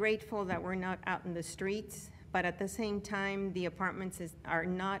very grateful that we're not out in the streets, but at the same time, the apartments are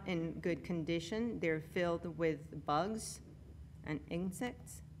not in good condition. They're filled with bugs and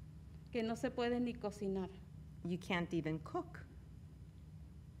insects. Que no se puede ni cocinar. You can't even cook.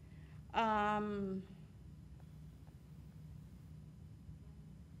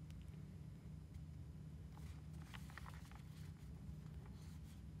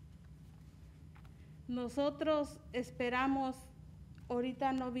 Nosotros esperamos,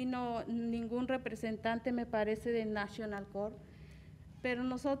 ahorita no vino ningún representante, me parece, de National Corp, pero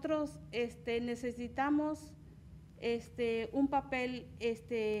nosotros necesitamos un papel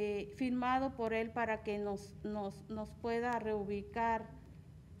firmado por él para que nos pueda reubicar,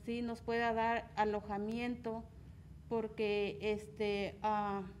 ¿sí? Nos pueda dar alojamiento, porque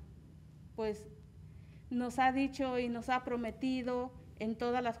pues nos ha dicho y nos ha prometido en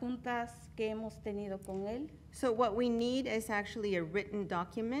todas las juntas que hemos tenido con él. So what we need is actually a written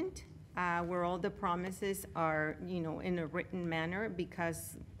document where all the promises are, in a written manner,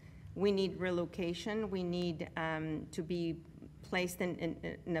 because we need relocation. We need to be placed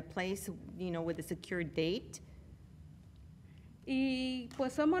in a place, with a secure date. Y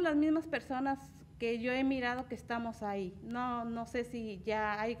pues somos las mismas personas que yo he mirado que estamos ahí. No sé si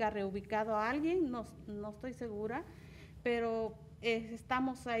ya haya reubicado a alguien, no estoy segura, pero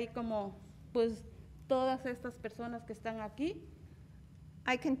estamos ahí como, pues, todas estas personas que están aquí.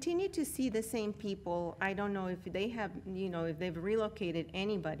 I continue to see the same people. I don't know if they have, if they've relocated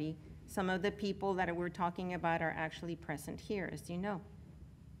anybody. Some of the people that we're talking about are actually present here, as you know.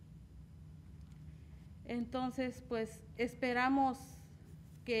 Entonces, pues, esperamos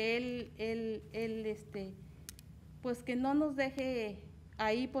que él, pues, que no nos deje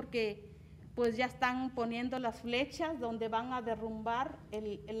ahí porque pues ya están poniendo las flechas donde van a derrumbar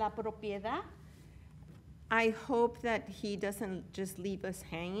la propiedad. I hope that he doesn't just leave us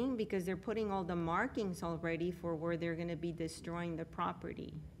hanging, because they're putting all the markings already for where they're going to be destroying the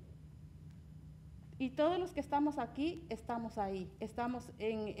property. Y todos los que estamos aquí, estamos ahí. Estamos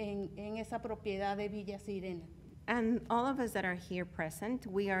en esa propiedad de Villa Sirena. And all of us that are here present,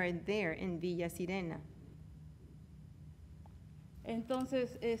 we are there in Villa Sirena.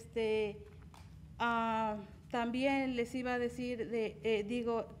 Entonces, también les iba a decir,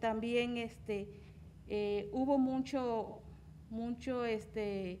 también hubo mucho,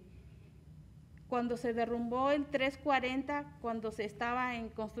 cuando se derrumbó el 340, cuando se estaba en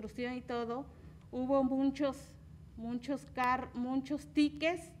construcción y todo, hubo muchos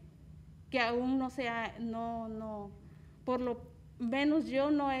tickets que aún por lo menos yo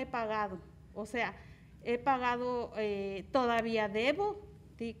no he pagado. O sea, he pagado, todavía debo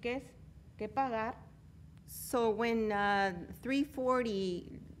tickets que pagar. So when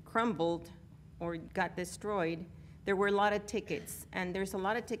 340 crumbled or got destroyed, there were a lot of tickets, and there's a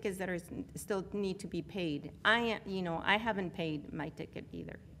lot of tickets that are still need to be paid. I haven't paid my ticket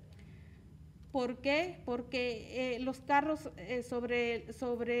either. ¿Por qué? Porque los carros sobre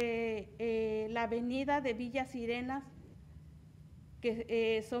la avenida de Villa Sirenas,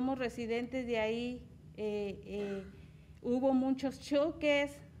 que somos residentes de ahí, hubo muchos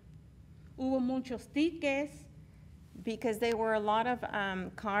choques, hubo muchos tickets. Because there were a lot of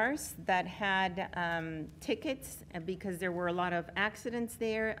cars that had tickets, because there were a lot of accidents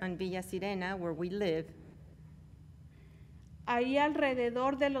there on Villa Sirena, where we live. Ahí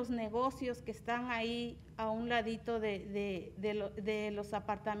alrededor de los negocios que están ahí a un ladito de los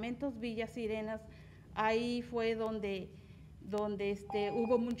apartamentos Villa Sirenas, ahí fue donde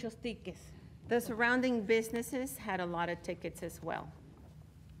hubo muchos tickets. The surrounding businesses had a lot of tickets as well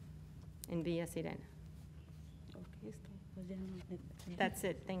in Villa Sirena. That's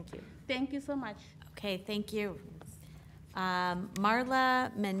it, thank you. Thank you so much. Okay, thank you.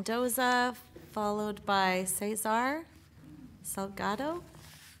 Marla Mendoza, followed by Cesar Salgado.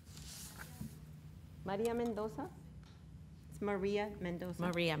 Maria Mendoza? It's Maria Mendoza.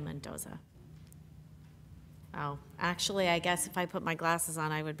 Maria Mendoza. Oh, actually, I guess if I put my glasses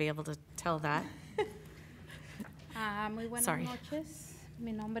on, I would be able to tell that. Muy buenas Sorry. noches.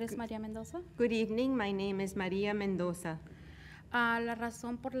 Mi nombre es María Mendoza. Good evening, my name is Maria Mendoza. La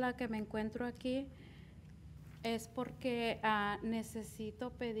razón por la que me encuentro aquí es porque necesito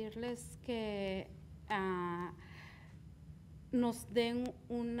pedirles que nos den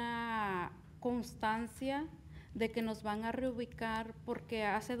una constancia de que nos van a reubicar, porque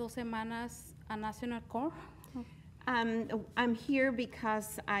hace 2 semanas a National Court. I'm here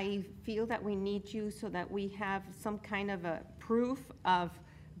because I feel that we need you so that we have some kind of a proof of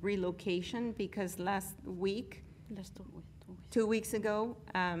relocation, because last week, 2 weeks ago,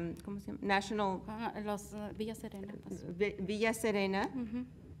 ¿cómo se llama? National Villa Serena. Villa Serena.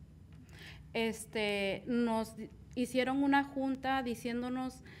 Nos hicieron una junta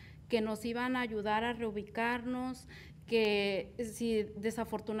diciéndonos que nos iban a ayudar a reubicarnos, que si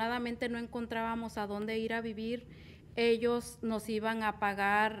desafortunadamente no encontrábamos a dónde ir a vivir, ellos nos iban a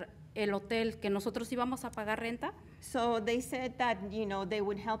pagar el hotel, que nosotros íbamos a pagar renta. So they said that, they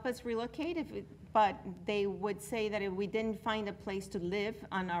would help us relocate, but they would say that if we didn't find a place to live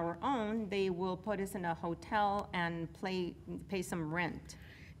on our own, they will put us in a hotel and pay some rent.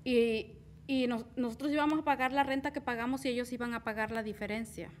 Nosotros íbamos a pagar la renta que pagamos y ellos iban a pagar la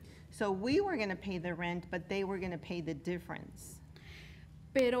diferencia. So we were going to pay the rent, but they were going to pay the difference.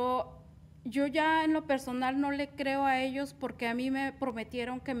 Pero yo ya en lo personal no le creo a ellos, porque a mí me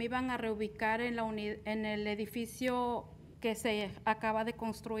prometieron que me iban a reubicar en el edificio que se acaba de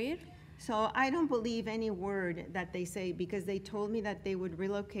construir. So I don't believe any word that they say, because they told me that they would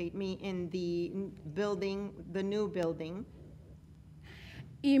relocate me in the building, the new building.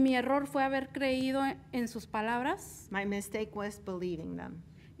 Y mi error fue haber creído en sus palabras. My mistake was believing them.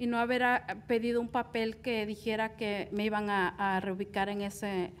 Y no haber pedido un papel que dijera que me iban a reubicar en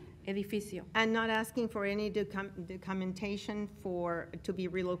ese edificio. And not asking for any documentation to be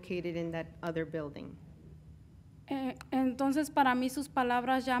relocated in that other building. Entonces, para mí sus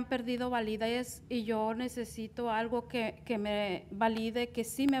palabras ya han perdido validez, y yo necesito algo que me valide que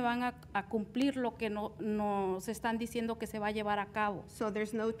sí me van a cumplir lo que nos están diciendo que se va a llevar a cabo. So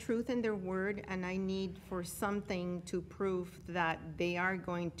there's no truth in their word, and I need for something to prove that they are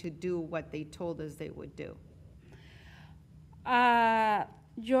going to do what they told us they would do.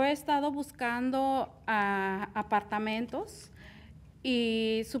 Yo he estado buscando apartamentos,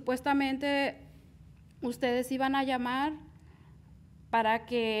 y supuestamente ustedes iban a llamar para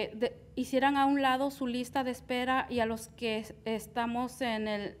que hicieran a un lado su lista de espera, y a los que estamos en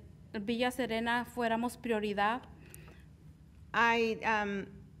el Villa Serena fuéramos prioridad.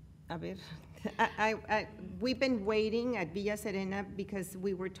 We've been waiting at Villa Serena because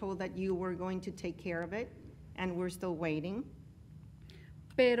we were told that you were going to take care of it, and we're still waiting.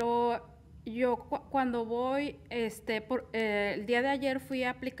 Pero yo cuando voy, el día de ayer fui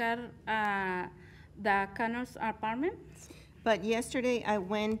a aplicar a the Connors Apartment. But yesterday I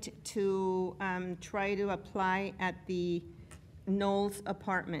went to try to apply at the Knowles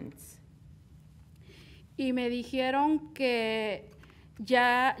Apartments. Y me dijeron que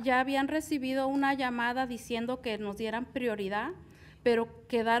ya habían recibido una llamada diciendo que nos dieran prioridad, pero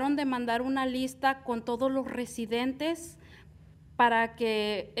quedaron de mandar una lista con todos los residentes para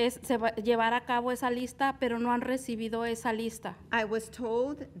que llevara a cabo esa lista, pero no han recibido esa lista. I was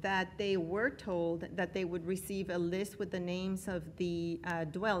told that they would receive a list with the names of the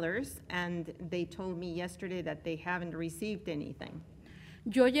dwellers, and they told me yesterday that they haven't received anything.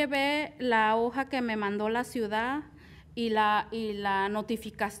 Yo llevé la hoja que me mandó la ciudad y la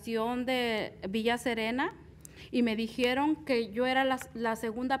notificación de Villa Serena, y me dijeron que yo era la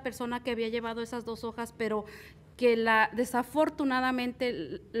segunda persona que había llevado esas dos hojas, pero que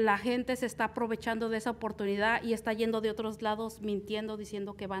desafortunadamente la gente se está aprovechando de esa oportunidad y está yendo de otros lados mintiendo,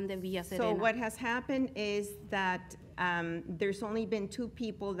 diciendo que van de Villa Serena. So what has happened is that there's only been 2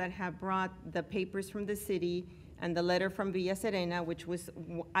 people that have brought the papers from the city and the letter from Villa Serena,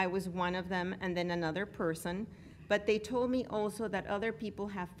 I was one of them, and then another person. But they told me also that other people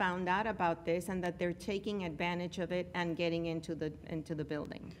have found out about this and that they're taking advantage of it and getting into the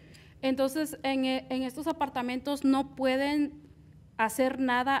building. Entonces, en estos apartamentos no pueden hacer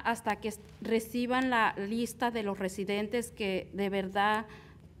nada hasta que reciban la lista de los residentes que de verdad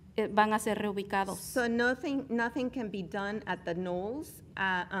van a ser reubicados. So nothing can be done at the Knolls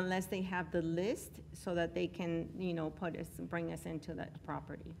unless they have the list so that they can, bring us into that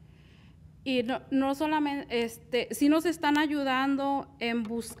property. Y no solamente, sí nos están ayudando en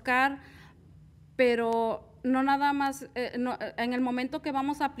buscar, pero no nada más, en el momento que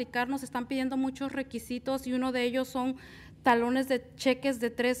vamos a aplicar nos están pidiendo muchos requisitos y uno de ellos son talones de cheques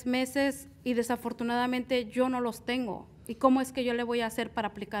de 3 meses y desafortunadamente yo no los tengo. ¿Y cómo es que yo le voy a hacer para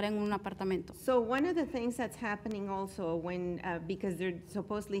aplicar en un apartamento? So one of the things that's happening also because they're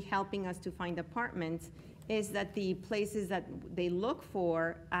supposedly helping us to find apartments is that the places that they look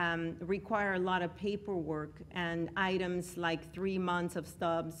for require a lot of paperwork and items like 3 months of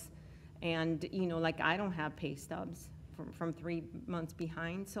stubs. And, like I don't have pay stubs from 3 months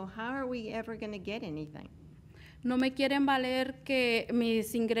behind. So how are we ever going to get anything? No me quieren valer que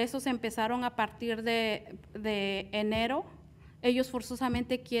mis ingresos empezaron a partir de enero. Ellos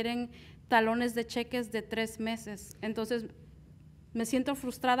forzosamente quieren talones de cheques de 3 meses. Entonces, me siento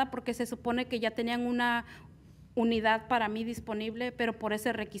frustrada porque se supone que ya tenían una unidad para mí disponible, pero por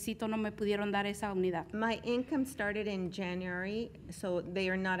ese requisito no me pudieron dar esa unidad. My income started in January, so they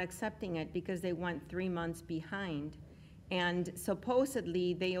are not accepting it because they want 3 months behind. And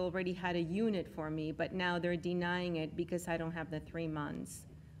supposedly they already had a unit for me, but now they're denying it because I don't have the 3 months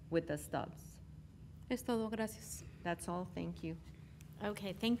with the stubs. Es todo, gracias. That's all, thank you.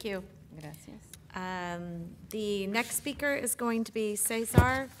 Okay, thank you. Gracias. The next speaker is going to be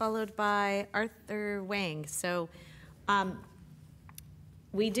Cesar, followed by Arthur Wang. So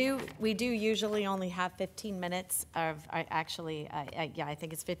we do usually only have 15 minutes of, I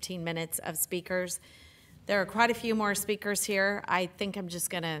think it's 15 minutes of speakers. There are quite a few more speakers here. I think I'm just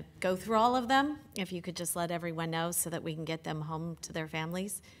going to go through all of them, if you could just let everyone know so that we can get them home to their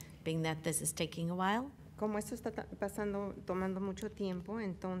families, being that this is taking a while. Como esto está tomando mucho tiempo,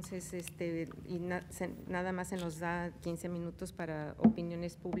 entonces nada más se nos da 15 minutos para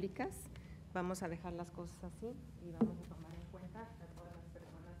opiniones públicas. Vamos a dejar las cosas así y vamos a tomar en cuenta a todas las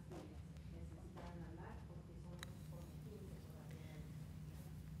personas que necesitan hablar porque son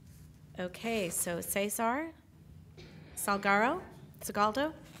por Okay, so Cesar Salgado.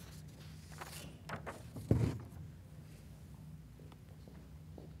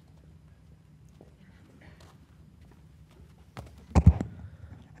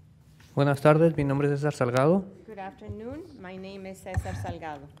 Buenas tardes, mi nombre es César Salgado. Good afternoon, my name is César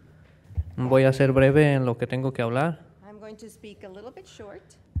Salgado. Voy a ser breve en lo que tengo que hablar. I'm going to speak a little bit short.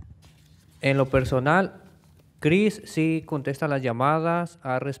 En lo personal, Chris sí contesta las llamadas,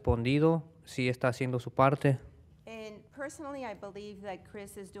 ha respondido, sí está haciendo su parte. And personally, I believe that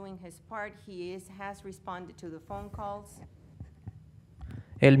Chris is doing his part. He has responded to the phone calls.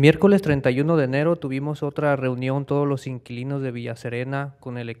 El miércoles 31 de enero tuvimos otra reunión todos los inquilinos de Villa Serena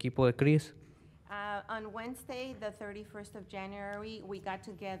con el equipo de Chris. On Wednesday, the 31st of January, we got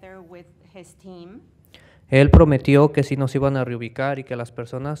together with his team. Él prometió que sí nos iban a reubicar y que las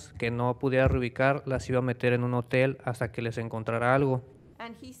personas que no pudiera reubicar las iba a meter en un hotel hasta que les encontrara algo.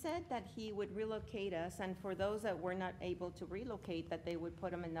 And he said that he would relocate us, and for those that were not able to relocate, that they would put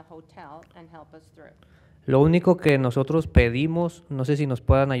them in the hotel and help us through. Lo único que nosotros pedimos, no sé si nos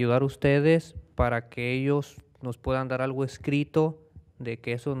puedan ayudar ustedes para que ellos nos puedan dar algo escrito de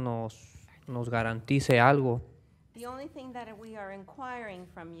que eso nos garantice algo. The only thing that we are inquiring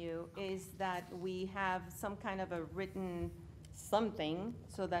from you is that we have some kind of a written something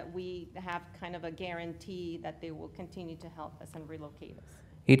so that we have kind of a guarantee that they will continue to help us and relocate us.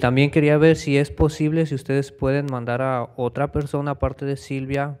 Y también quería ver si es posible, si ustedes pueden mandar a otra persona aparte de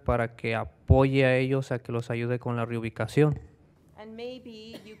Silvia para que apoye a ellos a que los ayude con la reubicación. And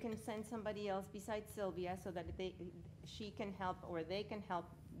maybe you can send somebody else besides Sylvia so that she can help or they can help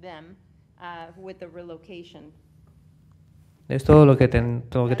them with the relocation. Es todo lo que, lo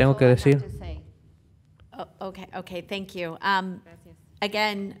que That's tengo all que I have decir. to say. Oh, okay, thank you. Gracias.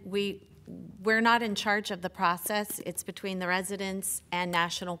 Again, we're not in charge of the process. It's between the residents and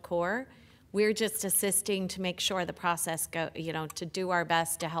National Corps. We're just assisting to make sure the process to do our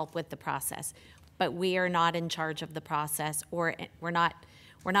best to help with the process. But we are not in charge of the process, or we're not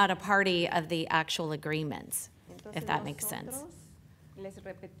a party of the actual agreements, if that makes sense. Les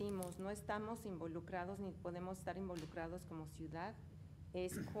repetimos, no estamos involucrados ni podemos estar involucrados como ciudad.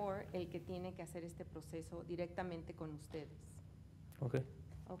 Es CORE el que tiene que hacer este proceso directamente con ustedes. Okay.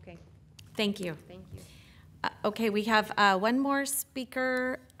 Okay. Thank you. Thank you. Okay, we have one more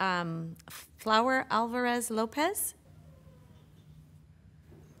speaker, Flower Alvarez Lopez.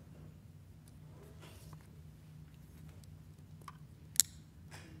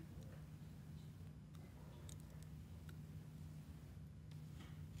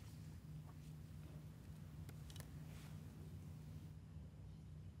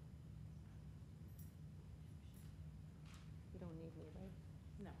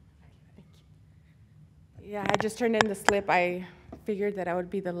 Yeah, I just turned in the slip. I figured that I would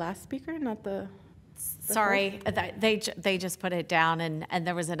be the last speaker, not the Sorry, they just put it down, and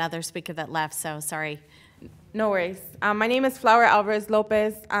there was another speaker that left, so sorry. No worries. My name is Flower Alvarez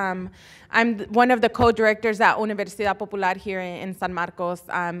Lopez. I'm one of the co-directors at Universidad Popular here in San Marcos.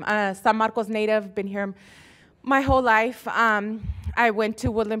 I'm a San Marcos native, been here my whole life. I went to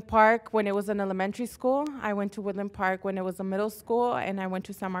Woodland Park when it was an elementary school. I went to Woodland Park when it was a middle school, and I went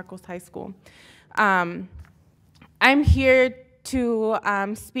to San Marcos High School. I'm here to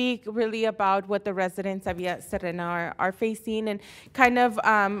speak really about what the residents of Villa Serena are facing and kind of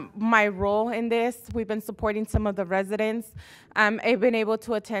my role in this. We've been supporting some of the residents. I've been able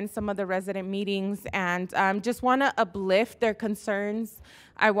to attend some of the resident meetings and just want to uplift their concerns.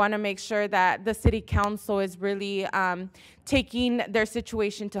 I want to make sure that the city council is really taking their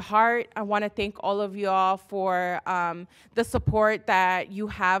situation to heart. I want to thank all of you all for the support that you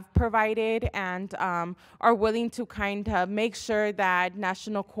have provided and are willing to kind of make sure that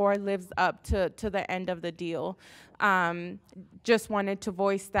National Corps lives up to the end of the deal. Just wanted to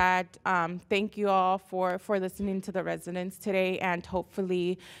voice that. Thank you all for listening to the residents today, and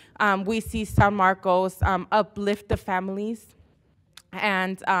hopefully we see San Marcos uplift the families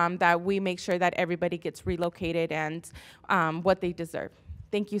and that we make sure that everybody gets relocated and what they deserve.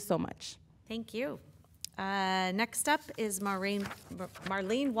 Thank you so much. Thank you. Next up is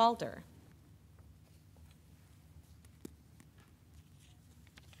Marlene Walder.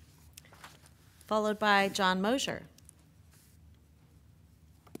 Followed by John Mosier.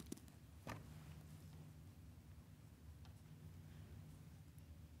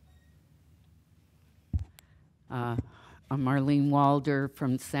 I'm Marlene Walder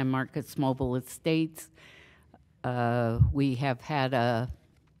from San Marcos Mobile Estates. We have had a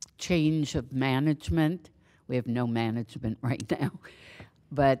change of management. We have no management right now,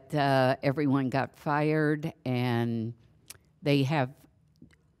 but everyone got fired, and they have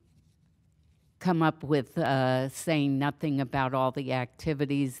come up with saying nothing about all the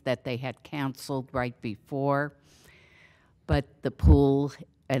activities that they had canceled right before. But the pool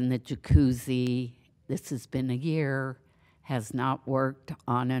and the jacuzzi, this has been a year, has not worked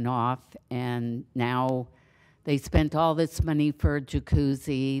on and off, and now they spent all this money for a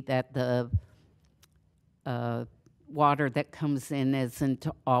jacuzzi that the water that comes in isn't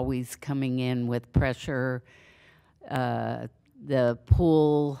always coming in with pressure. The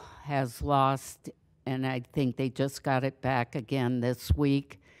pool has lost, and I think they just got it back again this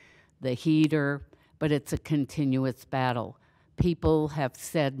week, the heater, but it's a continuous battle. People have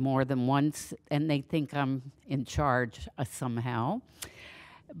said more than once, and they think I'm in charge somehow,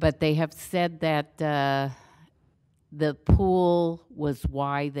 but they have said that the pool was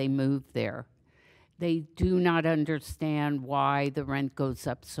why they moved there. They do not understand why the rent goes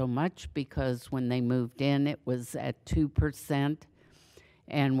up so much, because when they moved in, it was at 2%,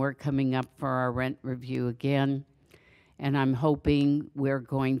 and we're coming up for our rent review again. And I'm hoping we're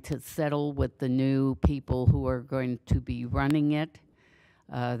going to settle with the new people who are going to be running it.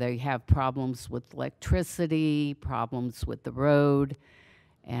 They have problems with electricity, problems with the road.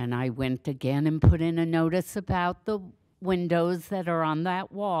 And I went again and put in a notice about the windows that are on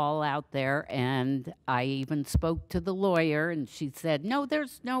that wall out there. And I even spoke to the lawyer, and she said, no,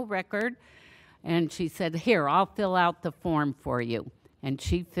 there's no record. And she said, here, I'll fill out the form for you. And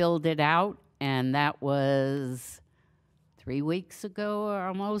she filled it out, and that was 3 weeks ago or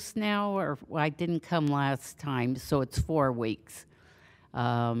almost now, or well, I didn't come last time, so it's 4 weeks.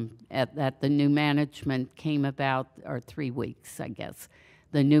 That the new management came about, or 3 weeks, I guess.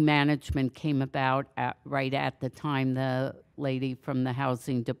 The new management came about right at the time the lady from the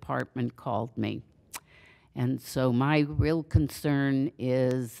housing department called me. And so my real concern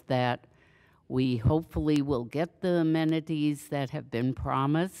is that we hopefully will get the amenities that have been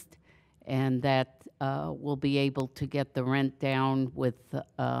promised, and that we'll be able to get the rent down with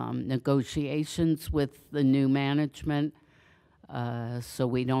negotiations with the new management, so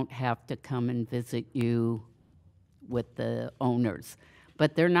we don't have to come and visit you with the owners.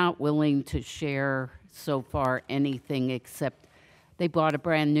 But they're not willing to share so far anything except they bought a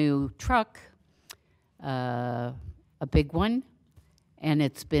brand new truck, a big one, and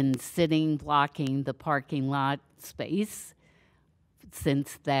it's been sitting blocking the parking lot space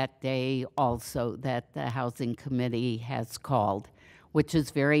since that day also that the housing committee has called, which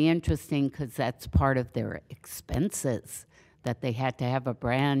is very interesting because that's part of their expenses, that they had to have a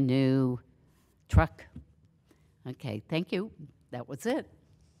brand new truck. Okay, thank you. That was it.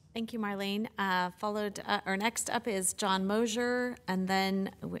 Thank you, Marlene. Or next up is John Mosier, and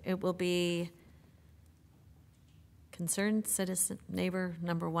then it will be concerned citizen neighbor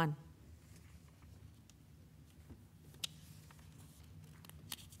number 1.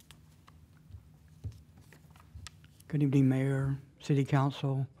 Good evening, Mayor, City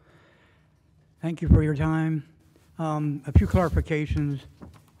Council. Thank you for your time. A few clarifications.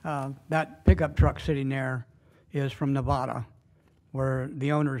 That pickup truck sitting there is from Nevada, where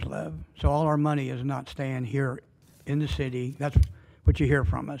the owners live. So all our money is not staying here in the city. That's what you hear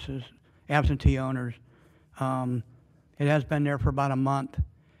from us, is absentee owners. It has been there for about a month.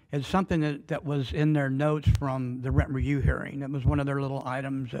 It's something that was in their notes from the rent review hearing. It was one of their little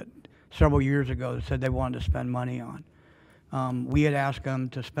items that several years ago that said they wanted to spend money on. We had asked them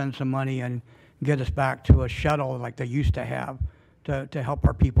to spend some money and get us back to a shuttle like they used to have to help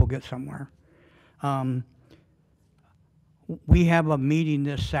our people get somewhere. We have a meeting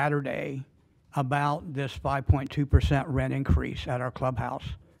this Saturday about this 5.2% rent increase at our clubhouse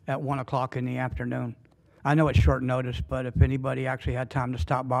at 1 o'clock in the afternoon. I know it's short notice, but if anybody actually had time to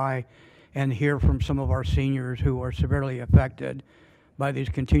stop by and hear from some of our seniors who are severely affected by these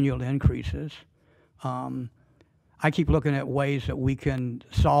continual increases, I keep looking at ways that we can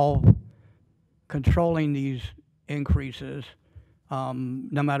solve controlling these increases,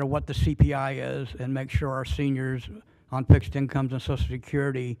 no matter what the CPI is, and make sure our seniors on fixed incomes and Social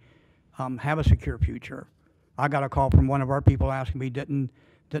Security have a secure future. I got a call from one of our people asking me, didn't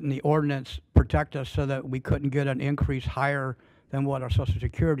the ordinance protect us so that we couldn't get an increase higher than what our Social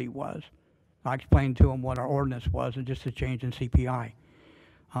Security was? I explained to him what our ordinance was and just a change in CPI.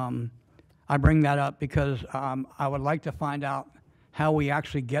 I bring that up because I would like to find out how we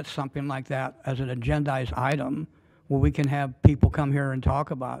actually get something like that as an agendized item where we can have people come here and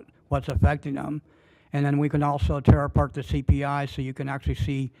talk about what's affecting them. And then we can also tear apart the CPI so you can actually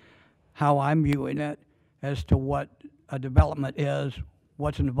see how I'm viewing it as to what a development is,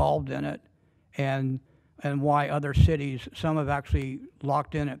 what's involved in it, and why other cities, some have actually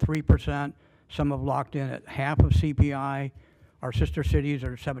locked in at 3%, some have locked in at half of CPI. Our sister cities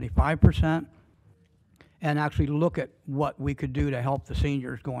are 75%, and actually look at what we could do to help the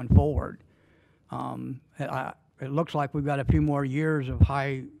seniors going forward. It looks like we've got a few more years of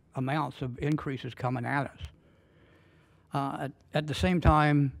high amounts of increases coming at us. At the same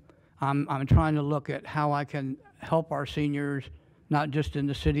time, I'm trying to look at how I can help our seniors, not just in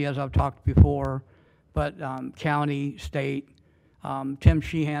the city as I've talked before, but county, state. Tim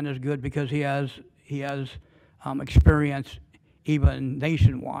Sheehan is good because he has experience even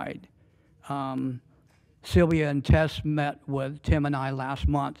nationwide. Sylvia and Tess met with Tim and I last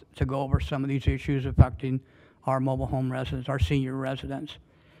month to go over some of these issues affecting our mobile home residents, our senior residents.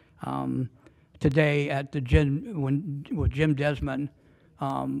 Today at the gym, when Jim Desmond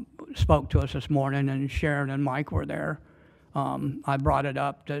spoke to us this morning, and Sharon and Mike were there, I brought it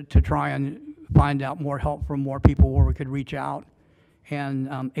up to try and find out more help from more people where we could reach out.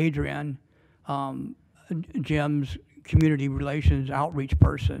 And Adrienne, Jim's community relations outreach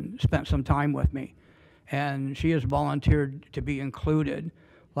person, spent some time with me. And she has volunteered to be included,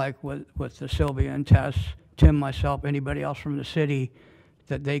 like with the Sylvia and Tess, Tim, myself, anybody else from the city,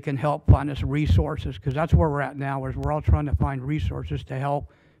 that they can help find us resources, because that's where we're at now, is we're all trying to find resources to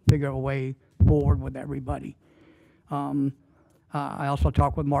help figure a way forward with everybody. I also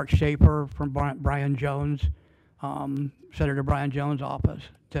talked with Mark Schaefer from Brian Jones, Senator Brian Jones' office,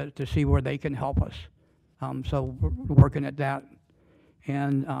 to see where they can help us. So we're working at that.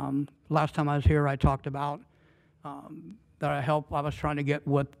 And last time I was here, I talked about that help I was trying to get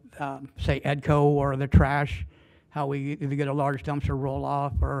with, say, EDCO or the trash how we either get a large dumpster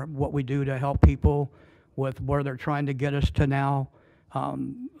roll-off or what we do to help people with where they're trying to get us to now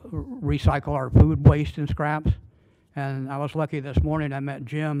recycle our food waste and scraps. And I was lucky this morning, I met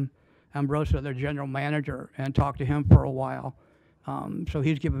Jim Ambrosa, their general manager, and talked to him for a while. So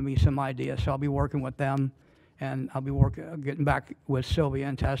he's given me some ideas, so I'll be working with them, and I'll be getting back with Sylvia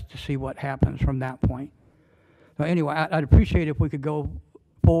and Tess to see what happens from that point. So anyway, I'd appreciate if we could go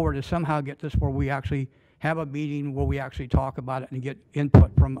forward and somehow get this where we actually have a meeting where we actually talk about it and get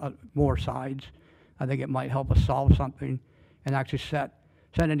input from more sides. I think it might help us solve something and actually set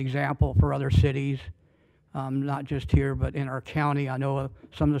an example for other cities, not just here, but in our county. I know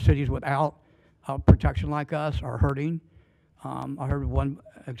some of the cities without protection like us are hurting. I heard one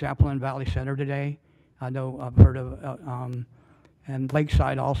example in Valley Center today. I know I've heard of, and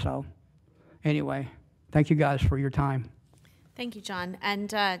Lakeside also. Anyway, thank you guys for your time. Thank you, John. And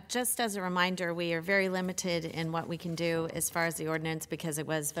just as a reminder, we are very limited in what we can do as far as the ordinance because it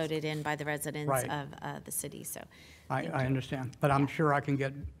was voted in by the residents Right. of the city. So I understand, but I'm sure I can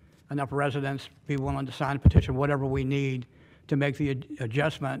get enough residents be willing to sign a petition, whatever we need to make the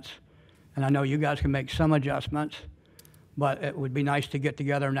adjustments. And I know you guys can make some adjustments, but it would be nice to get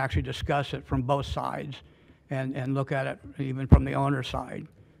together and actually discuss it from both sides and look at it even from the owner's side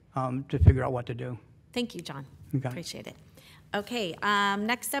to figure out what to do. thank you, John. Okay. Appreciate it. Okay,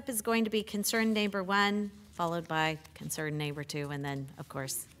 next up is going to be concerned neighbor 1, followed by concerned neighbor 2, and then, of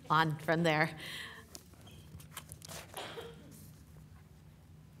course, on from there.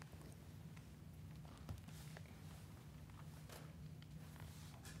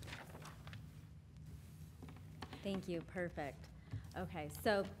 Thank you, perfect. Okay,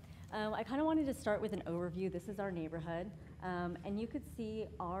 so I kind of wanted to start with an overview. This is our neighborhood, and you could see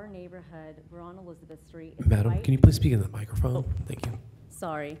our neighborhood. We're on Elizabeth Street. It's Madam, right- can you please speak in the microphone? Oh. Thank you.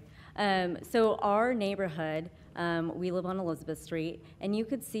 Sorry. So our neighborhood, we live on Elizabeth Street, and you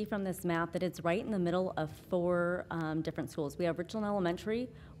could see from this map that it's right in the middle of 4 different schools. We have Richland Elementary,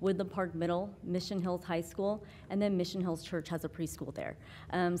 Woodland Park Middle, Mission Hills High School, and then Mission Hills Church has a preschool there.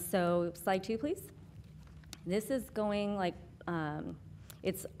 So slide 2, please. This is going like,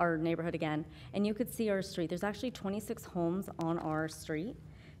 it's our neighborhood again, and you could see our street. There's actually 26 homes on our street.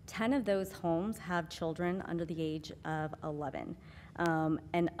 10 of those homes have children under the age of 11.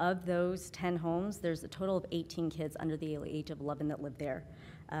 And of those 10 homes, there's a total of 18 kids under the age of 11 that live there.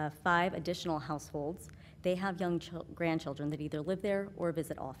 5 additional households, they have young grandchildren that either live there or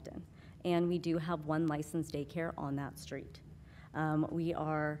visit often. And we do have 1 licensed daycare on that street. We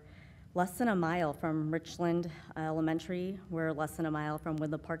are less than a mile from Richland Elementary. We're less than a mile from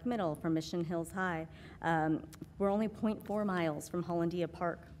Woodland Park Middle, from Mission Hills High. We're only 0.4 miles from Hollandia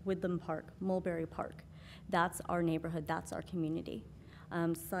Park, Woodland Park, Mulberry Park. That's our neighborhood, that's our community.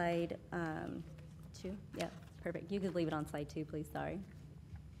 Slide 2, yeah, perfect. You could leave it on slide 2, please, sorry.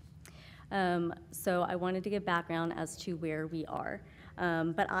 So I wanted to give background as to where we are.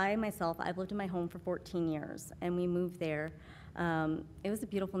 But I myself, I've lived in my home for 14 years, and we moved there. It was a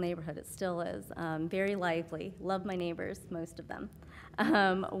beautiful neighborhood, it still is, very lively, love my neighbors, most of them.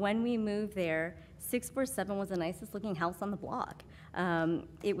 When we moved there, 647 was the nicest looking house on the block.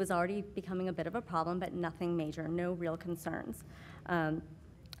 It was already becoming a bit of a problem, but nothing major, no real concerns.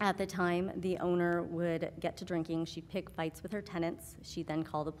 At the time, the owner would get to drinking, she'd pick fights with her tenants, she'd then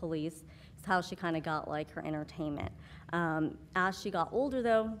call the police. It's how she kind of got like her entertainment. As she got older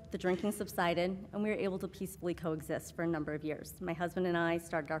though, the drinking subsided and we were able to peacefully coexist for a number of years. My husband and I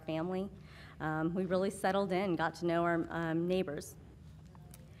started our family. We really settled in, got to know our neighbors.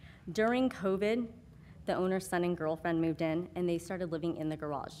 During COVID, the owner's son and girlfriend moved in and they started living in the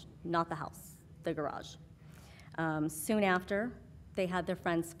garage, not the house, the garage. Soon after, they had their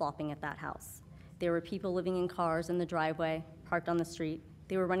friends flopping at that house. There were people living in cars in the driveway, parked on the street.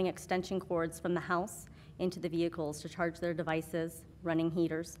 They were running extension cords from the house into the vehicles to charge their devices, running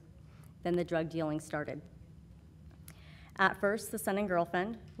heaters. Then the drug dealing started. At first, the son and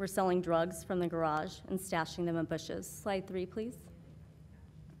girlfriend were selling drugs from the garage and stashing them in bushes. Slide 3, please.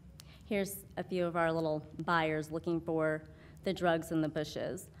 Here's a few of our little buyers looking for the drugs in the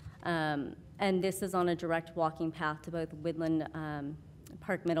bushes. And this is on a direct walking path to both Woodland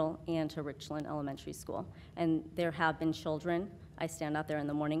Park Middle and to Richland Elementary School. And there have been children, I stand out there in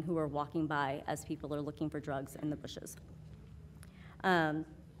the morning, who are walking by as people are looking for drugs in the bushes.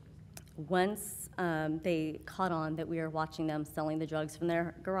 Once they caught on that we were watching them selling the drugs from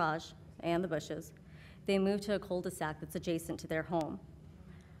their garage and the bushes, they moved to a cul-de-sac that's adjacent to their home.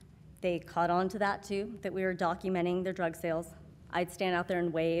 They caught on to that too, that we were documenting their drug sales. I'd stand out there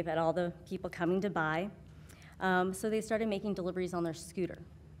and wave at all the people coming to buy. So they started making deliveries on their scooter,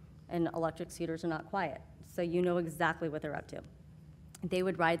 and electric scooters are not quiet. so you know exactly what they're up to. They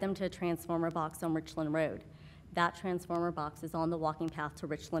would ride them to a transformer box on Richland Road. That transformer box is on the walking path to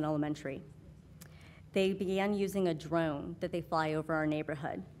Richland Elementary. They began using a drone that they fly over our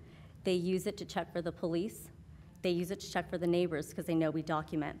neighborhood. They use it to check for the police. They use it to check for the neighbors because they know we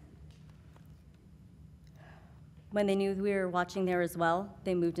document. When they knew we were watching there as well,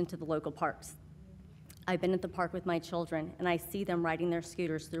 they moved into the local parks. I've been at the park with my children, and I see them riding their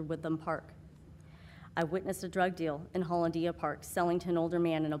scooters through Woodland Park. I witnessed a drug deal in Hollandia Park, selling to an older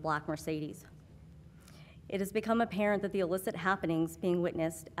man in a black Mercedes. It has become apparent that the illicit happenings being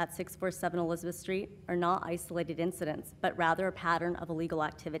witnessed at 647 Elizabeth Street are not isolated incidents, but rather a pattern of illegal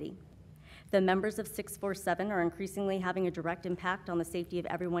activity. The members of 647 are increasingly having a direct impact on the safety of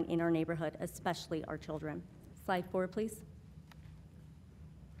everyone in our neighborhood, especially our children. Slide 4, please.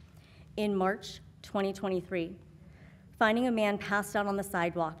 In March 2023, finding a man passed out on the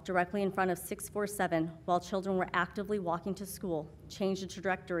sidewalk directly in front of 647 while children were actively walking to school changed the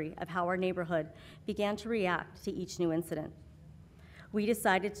trajectory of how our neighborhood began to react to each new incident. We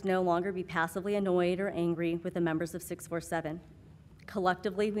decided to no longer be passively annoyed or angry with the members of 647.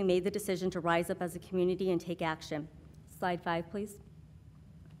 Collectively, we made the decision to rise up as a community and take action. Slide 5, please.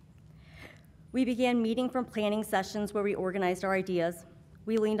 We began meeting from planning sessions where we organized our ideas.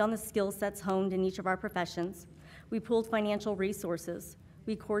 We leaned on the skill sets honed in each of our professions. We pooled financial resources.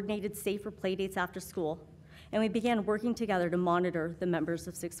 We coordinated safer play dates after school. And we began working together to monitor the members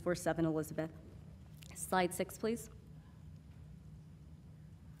of 647 Elizabeth. Slide 6, please.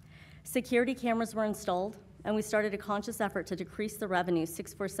 Security cameras were installed, and we started a conscious effort to decrease the revenue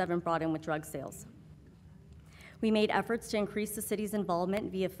 647 brought in with drug sales. We made efforts to increase the city's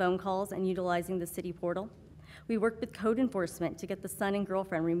involvement via phone calls and utilizing the city portal. We worked with code enforcement to get the son and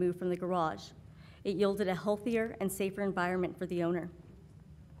girlfriend removed from the garage. It yielded a healthier and safer environment for the owner.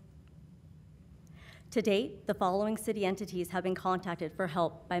 To date, the following city entities have been contacted for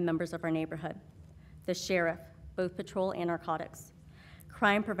help by members of our neighborhood: the sheriff, both patrol and narcotics;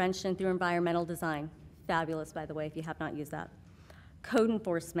 crime prevention through environmental design, fabulous, by the way, if you have not used that; code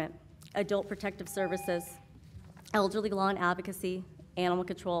enforcement, adult protective services, elderly law and advocacy, animal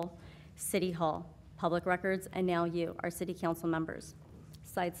control, city hall, public records, and now you, our city council members.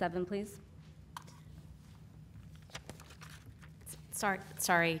 Slide 7, please.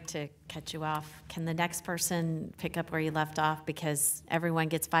 Sorry to cut you off. Can the next person pick up where you left off? Because everyone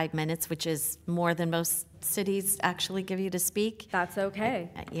gets 5 minutes, which is more than most cities actually give you to speak. That's okay.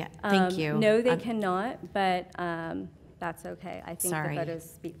 Yeah, thank you. No, they cannot, but that's okay. I think Sorry. the photos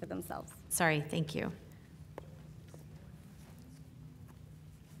speak for themselves. Sorry, thank you.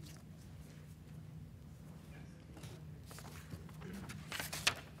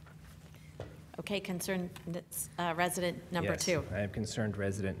 Okay, concerned resident number 2. Yes, I am concerned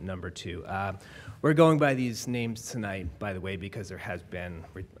resident number 2. We're going by these names tonight, by the way, because there has been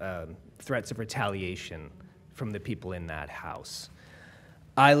threats of retaliation from the people in that house.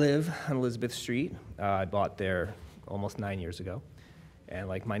 I live on Elizabeth Street. I bought there almost 9 years ago. And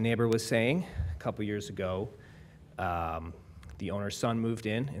like my neighbor was saying, a couple years ago, the owner's son moved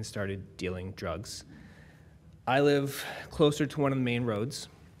in and started dealing drugs. I live closer to one of the main roads.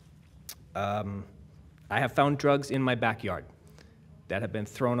 I have found drugs in my backyard that have been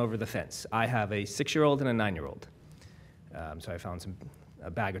thrown over the fence. I have a 6-year-old and a 9-year-old. So I found a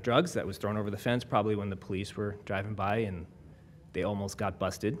bag of drugs that was thrown over the fence, probably when the police were driving by, and they almost got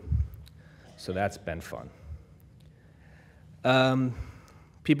busted. So that's been fun.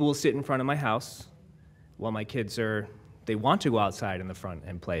 People will sit in front of my house while my kids they want to go outside in the front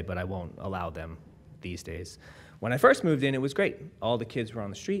and play, but I won't allow them these days. When I first moved in, it was great. All the kids were on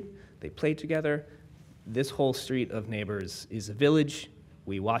the street. They played together. This whole street of neighbors is a village.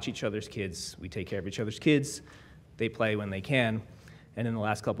 We watch each other's kids. We take care of each other's kids. They play when they can. And in the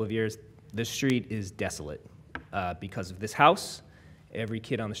last couple of years, the street is desolate because of this house. Every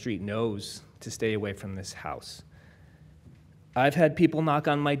kid on the street knows to stay away from this house. I've had people knock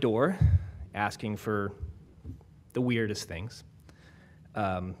on my door asking for the weirdest things.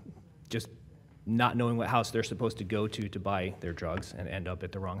 Just not knowing what house they're supposed to go to buy their drugs and end up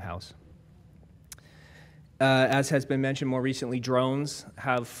at the wrong house. As has been mentioned more recently, drones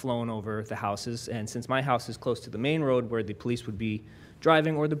have flown over the houses, and since my house is close to the main road where the police would be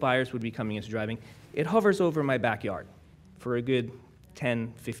driving or the buyers would be coming into driving, it hovers over my backyard for a good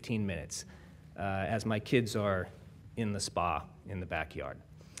 10, 15 minutes as my kids are in the spa in the backyard,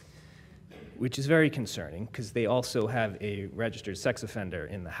 which is very concerning because they also have a registered sex offender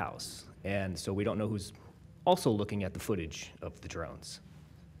in the house. And so we don't know who's also looking at the footage of the drones.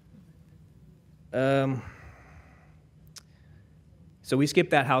 So we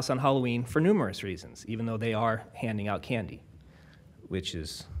skipped that house on Halloween for numerous reasons, even though they are handing out candy, which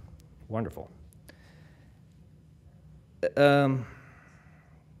is wonderful. As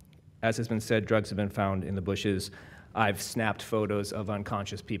has been said, drugs have been found in the bushes. I've snapped photos of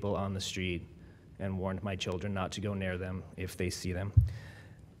unconscious people on the street and warned my children not to go near them if they see them.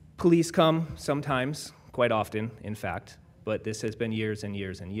 Police come sometimes, quite often, in fact, but this has been years and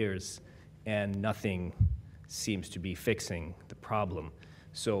years and years, and nothing seems to be fixing the problem.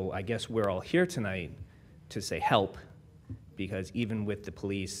 So I guess we're all here tonight to say help, because even with the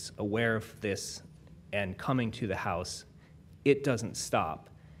police aware of this and coming to the house, it doesn't stop,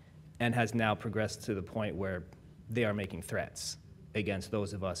 and has now progressed to the point where they are making threats against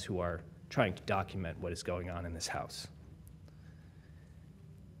those of us who are trying to document what is going on in this house.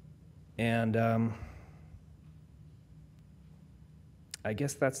 And I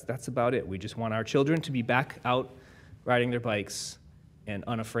guess that's about it. We just want our children to be back out riding their bikes and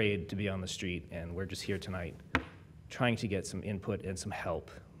unafraid to be on the street, and we're just here tonight trying to get some input and some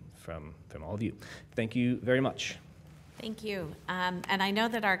help from all of you. Thank you very much. Thank you. And I know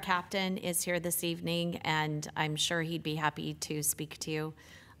that our captain is here this evening, and I'm sure he'd be happy to speak to you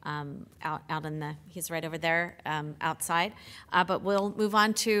out in the, he's right over there outside. But we'll move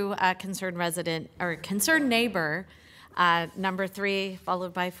on to concerned resident, or concerned neighbor, number 3,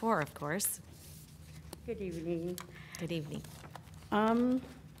 followed by 4, of course. Good evening. Good evening.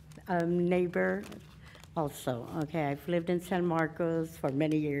 A neighbor also. Okay, I've lived in San Marcos for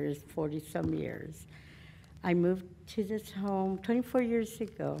many years, 40-some years. I moved to this home 24 years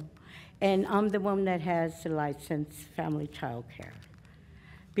ago, and I'm the one that has the licensed family child care.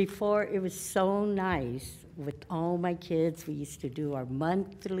 Before, it was so nice with all my kids. We used to do our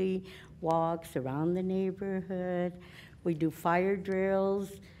monthly walks around the neighborhood. We do fire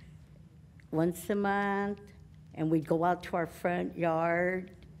drills once a month, and we'd go out to our front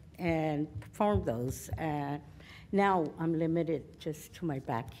yard and perform those. Now I'm limited just to my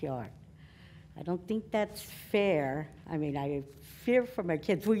backyard. I don't think that's fair. I mean, I fear for my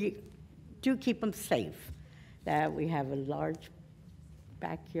kids. We do keep them safe, that we have a large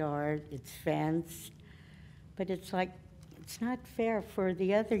backyard, it's fenced, but it's like, it's not fair for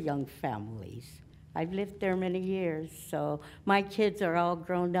the other young families. I've lived there many years, so my kids are all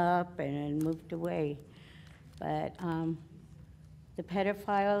grown up and moved away. But the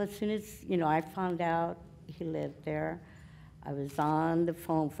pedophile, as soon as, I found out he lived there, I was on the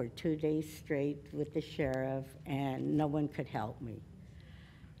phone for 2 days straight with the sheriff, and no one could help me.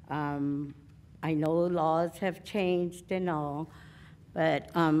 I know laws have changed and all,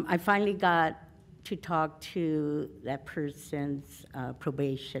 but I finally got to talk to that person's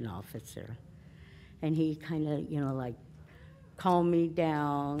probation officer. And he kind of, like, calmed me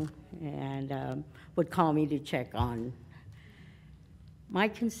down and would call me to check on. My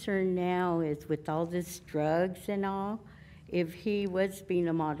concern now is with all this drugs and all, if he was being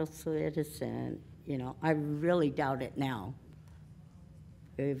a model citizen, I really doubt it now.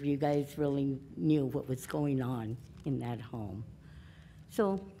 If you guys really knew what was going on in that home.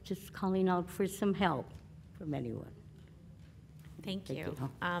 So just calling out for some help from anyone. Thank you.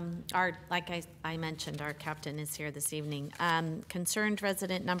 Like I mentioned, our captain is here this evening. Concerned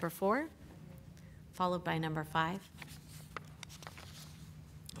resident number 4, followed by number 5,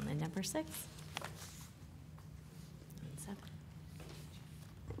 and then number 6. And 7.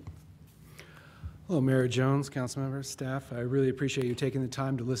 Hello, Mayor Jones, council members, staff. I really appreciate you taking the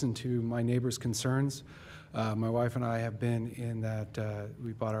time to listen to my neighbors' concerns. My wife and I have been in that,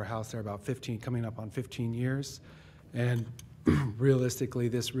 we bought our house there about coming up on 15 years. And realistically,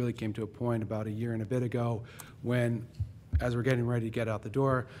 this really came to a point about a year and a bit ago when, as we're getting ready to get out the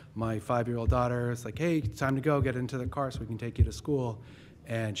door, my 5-year-old daughter is like, hey, it's time to go, get into the car so we can take you to school.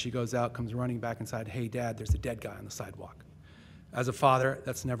 And she goes out, comes running back inside, hey, Dad, there's a dead guy on the sidewalk. As a father,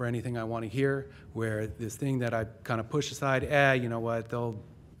 that's never anything I want to hear, where this thing that I kind of push aside, you know what,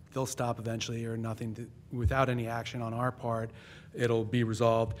 they'll stop eventually or nothing, without any action on our part, it'll be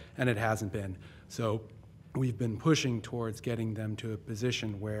resolved, and it hasn't been. So we've been pushing towards getting them to a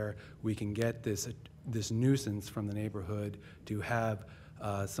position where we can get this nuisance from the neighborhood to have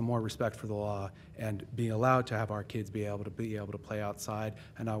some more respect for the law and be allowed to have our kids be able to play outside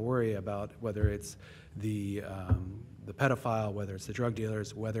and not worry about whether it's the pedophile, whether it's the drug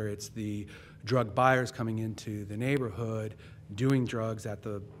dealers, whether it's the drug buyers coming into the neighborhood, doing drugs at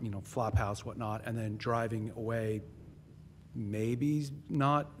the flop house, whatnot, and then driving away, maybe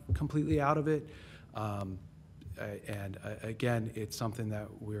not completely out of it. Again, it's something that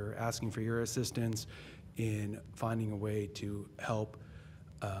we're asking for your assistance in finding a way to help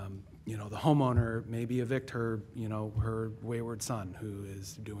you know, the homeowner maybe evict her, you know, her wayward son who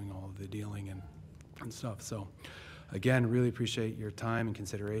is doing all of the dealing and stuff. So again, really appreciate your time and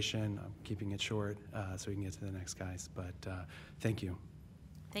consideration. I'm keeping it short so we can get to the next guys, but thank you.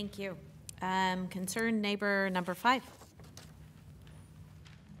 Thank you. Concerned neighbor number 5.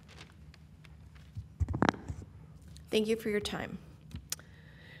 Thank you for your time.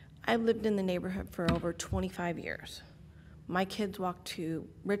 I've lived in the neighborhood for over 25 years. My kids walk to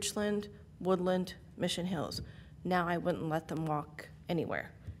Richland, Woodland, Mission Hills. Now I wouldn't let them walk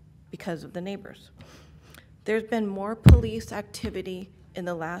anywhere because of the neighbors. There's been more police activity in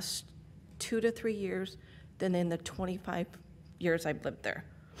the last 2 to 3 years than in the 25 years I've lived there.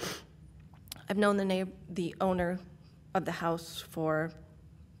 I've known the owner of the house for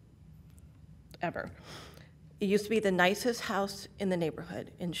ever. It used to be the nicest house in the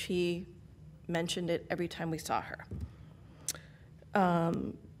neighborhood, and she mentioned it every time we saw her.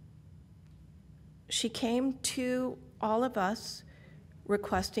 She came to all of us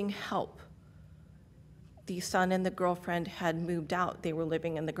requesting help. The son and the girlfriend had moved out. They were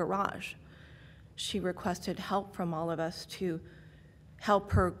living in the garage. She requested help from all of us to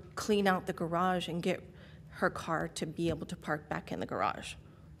help her clean out the garage and get her car to be able to park back in the garage.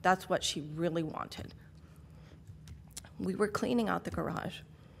 That's what she really wanted. We were cleaning out the garage,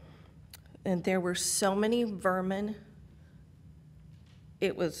 and there were so many vermin.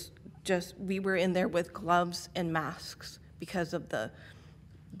 It was just, we were in there with gloves and masks because of the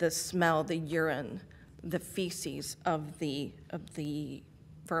smell, the urine, the feces of the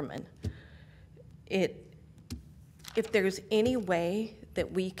vermin. If there's any way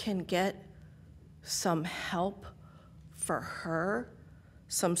that we can get some help for her,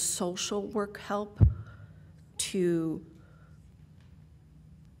 some social work help to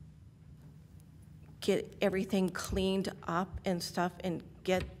get everything cleaned up and stuff and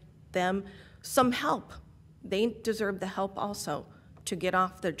get them some help. They deserve the help also to get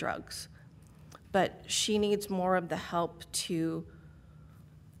off the drugs. But she needs more of the help to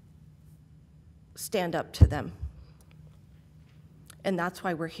stand up to them. And that's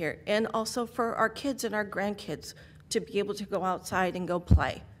why we're here. And also for our kids and our grandkids to be able to go outside and go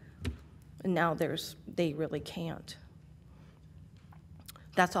play. And now they really can't.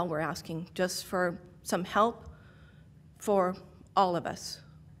 That's all we're asking, just for some help for all of us,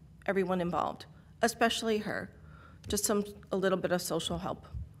 everyone involved, especially her. Just a little bit of social help.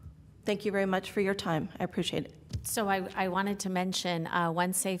 Thank you very much for your time. I appreciate it. So I wanted to mention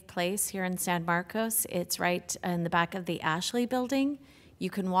One Safe Place here in San Marcos. It's right in the back of the Ashley building. You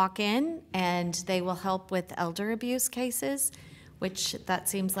can walk in and they will help with elder abuse cases, which that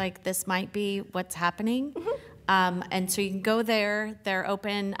seems like this might be what's happening. And so you can go there. They're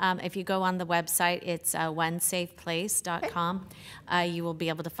open. If you go on the website, it's onesafeplace.com. You will be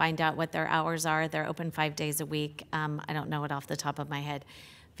able to find out what their hours are. They're open 5 days a week. I don't know it off the top of my head.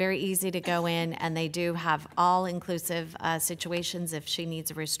 Very easy to go in, and they do have all-inclusive situations if she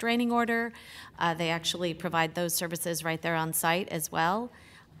needs a restraining order. They actually provide those services right there on site as well.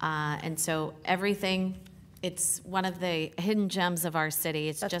 And so everything, it's one of the hidden gems of our city.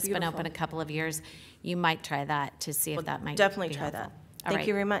 It's That's just beautiful. been open a couple of years. You might try that to see if that might definitely be try helpful. that. All Thank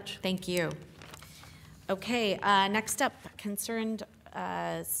you very much. Thank you. Okay, next up, concerned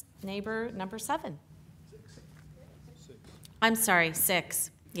neighbor number 7. I'm sorry,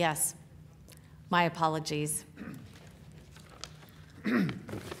 6. Yes. My apologies.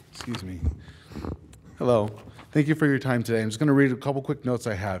 Excuse me. Hello. Thank you for your time today. I'm just going to read a couple quick notes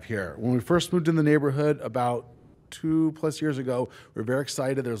I have here. When we first moved in the neighborhood about 2+ years ago, we were very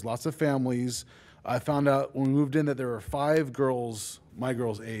excited. There's lots of families. I found out when we moved in that there were 5 girls, my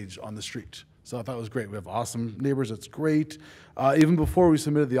girl's age, on the street. So I thought it was great. We have awesome neighbors. It's great. Even before we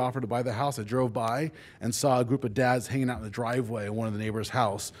submitted the offer to buy the house, I drove by and saw a group of dads hanging out in the driveway of one of the neighbors'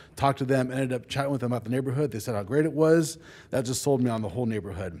 house. Talked to them, ended up chatting with them about the neighborhood. They said how great it was. That just sold me on the whole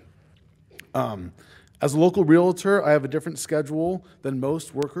neighborhood. As a local realtor, I have a different schedule than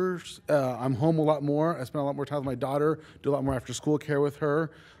most workers. I'm home a lot more. I spend a lot more time with my daughter, do a lot more after-school care with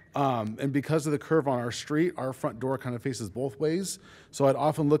her. And because of the curve on our street, our front door kind of faces both ways. So I'd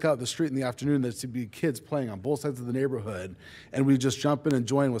often look out the street in the afternoon, there'd be kids playing on both sides of the neighborhood, and we'd just jump in and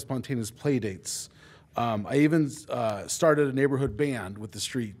join with spontaneous play dates. I even started a neighborhood band with the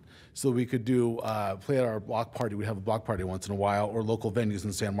street so we could do play at our block party. We'd have a block party once in a while, or local venues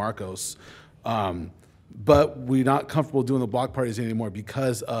in San Marcos. But we're not comfortable doing the block parties anymore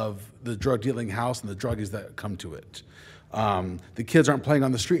because of the drug dealing house and the druggies that come to it. The kids aren't playing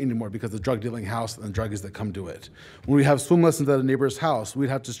on the street anymore because of the drug dealing house and the druggies that come to it. When we have swim lessons at a neighbor's house, we'd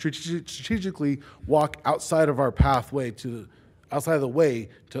have to strategically walk outside of our pathway to outside of the way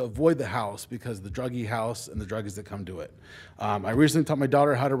to avoid the house because of the druggie house and the druggies that come to it. I recently taught my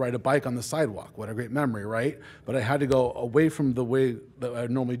daughter how to ride a bike on the sidewalk. What a great memory, right? But I had to go away from the way that I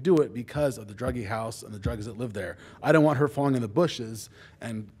normally do it because of the druggie house and the druggies that live there. I don't want her falling in the bushes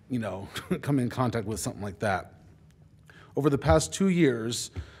and, you know, coming in contact with something like that. Over the past 2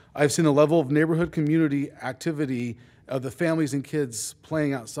 years, I've seen the level of neighborhood community activity of the families and kids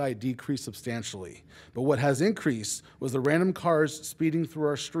playing outside decrease substantially. But what has increased was the random cars speeding through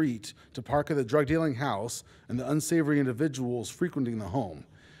our street to park at the drug dealing house and the unsavory individuals frequenting the home,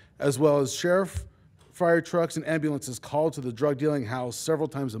 as well as sheriff, fire trucks, and ambulances called to the drug dealing house several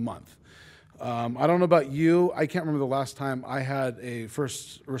times a month. I don't know about you, I can't remember the last time I had a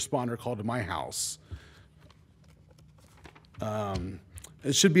first responder called to my house.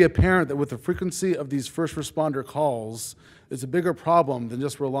 It should be apparent that with the frequency of these first responder calls, it's a bigger problem than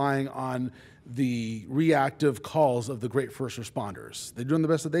just relying on the reactive calls of the great first responders. They're doing the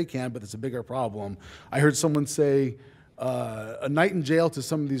best that they can, but it's a bigger problem. I heard someone say a night in jail to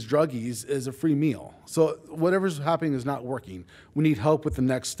some of these druggies is a free meal. So whatever's happening is not working. We need help with the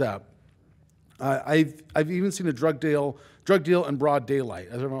next step. I've even seen a drug deal in broad daylight,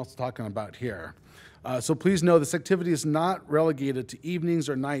 as everyone else is talking about here. So please know this activity is not relegated to evenings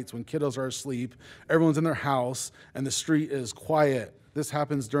or nights when kiddos are asleep, everyone's in their house, and the street is quiet. This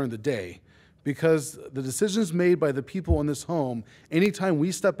happens during the day. Because the decisions made by the people in this home, anytime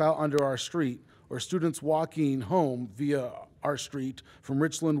we step out onto our street or students walking home via our street from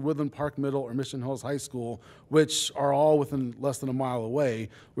Richland, Woodland Park Middle, or Mission Hills High School, which are all within less than a mile away,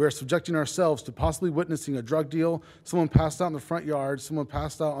 we are subjecting ourselves to possibly witnessing a drug deal, someone passed out in the front yard, someone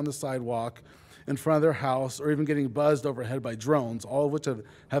passed out on the sidewalk, in front of their house, or even getting buzzed overhead by drones, all of which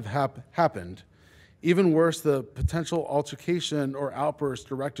have happened. Even worse, the potential altercation or outburst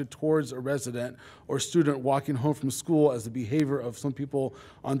directed towards a resident or student walking home from school, as the behavior of some people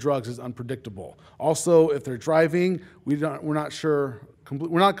on drugs is unpredictable. Also, if they're driving, we're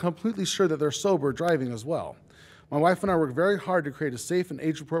not completely sure that they're sober driving as well. My wife and I work very hard to create a safe and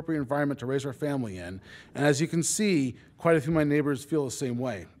age-appropriate environment to raise our family in, and as you can see, quite a few of my neighbors feel the same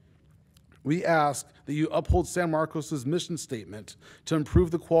way. We ask that you uphold San Marcos's mission statement to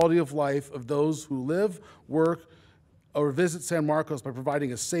improve the quality of life of those who live, work, or visit San Marcos by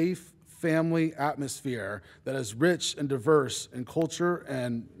providing a safe family atmosphere that is rich and diverse in culture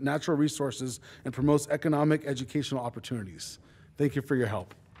and natural resources and promotes economic educational opportunities. Thank you for your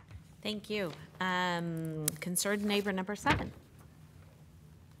help. Thank you. Concerned neighbor number 7.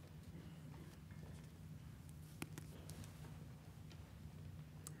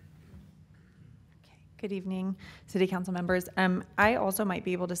 Good evening, City Council members. I also might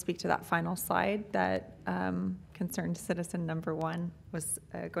be able to speak to that final slide that concerned citizen number 1 was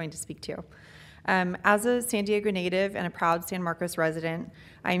going to speak to. As a San Diego native and a proud San Marcos resident,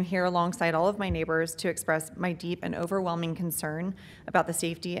 I am here alongside all of my neighbors to express my deep and overwhelming concern about the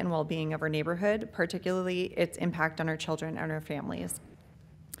safety and well-being of our neighborhood, particularly its impact on our children and our families.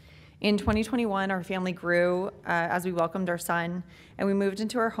 In 2021, our family grew as we welcomed our son, and we moved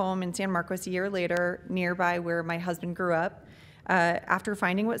into our home in San Marcos a year later, nearby where my husband grew up, after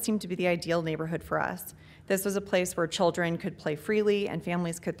finding what seemed to be the ideal neighborhood for us. This was a place where children could play freely and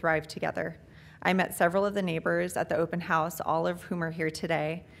families could thrive together. I met several of the neighbors at the open house, all of whom are here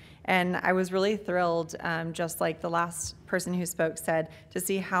today, and I was really thrilled, just like the last person who spoke said, to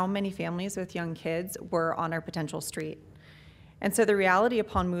see how many families with young kids were on our potential street. And so the reality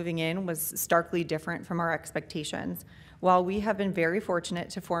upon moving in was starkly different from our expectations. While we have been very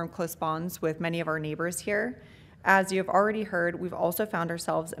fortunate to form close bonds with many of our neighbors here, as you have already heard, we've also found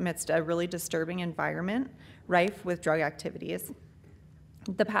ourselves amidst a really disturbing environment rife with drug activities.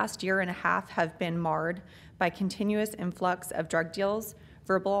 The past year and a half have been marred by continuous influx of drug deals,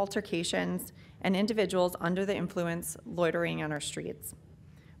 verbal altercations, and individuals under the influence loitering on our streets.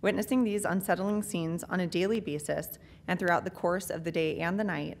 Witnessing these unsettling scenes on a daily basis and throughout the course of the day and the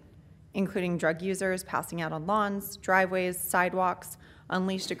night, including drug users passing out on lawns, driveways, sidewalks,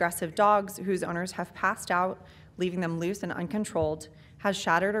 unleashed aggressive dogs whose owners have passed out, leaving them loose and uncontrolled, has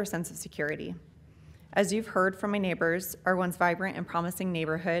shattered our sense of security. As you've heard from my neighbors, our once vibrant and promising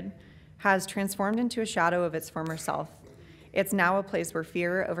neighborhood has transformed into a shadow of its former self. It's now a place where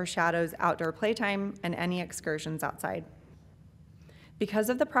fear overshadows outdoor playtime and any excursions outside. Because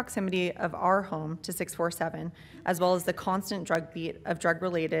of the proximity of our home to 647, as well as the constant drumbeat of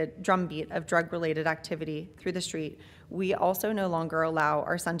drug-related activity through the street, we also no longer allow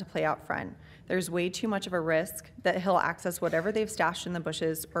our son to play out front. There's way too much of a risk that he'll access whatever they've stashed in the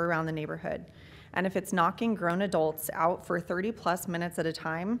bushes or around the neighborhood. And if it's knocking grown adults out for 30+ minutes at a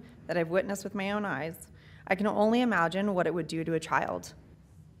time that I've witnessed with my own eyes, I can only imagine what it would do to a child.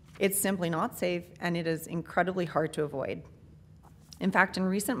 It's simply not safe, and it is incredibly hard to avoid. In fact, in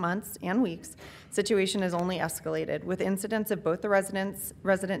recent months and weeks, the situation has only escalated, with incidents of both the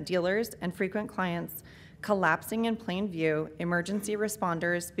resident dealers and frequent clients collapsing in plain view, emergency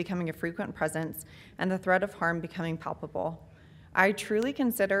responders becoming a frequent presence, and the threat of harm becoming palpable. I truly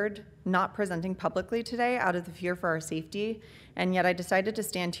considered not presenting publicly today out of the fear for our safety, and yet I decided to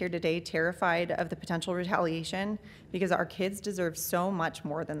stand here today terrified of the potential retaliation because our kids deserve so much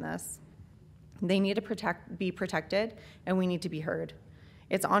more than this. They need to be protected, and we need to be heard.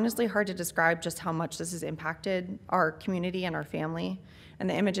 It's honestly hard to describe just how much this has impacted our community and our family, and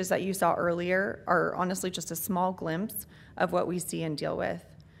the images that you saw earlier are honestly just a small glimpse of what we see and deal with.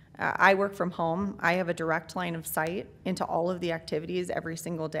 I work from home. I have a direct line of sight into all of the activities every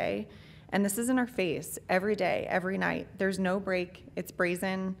single day, and this is in our face every day, every night. There's no break. It's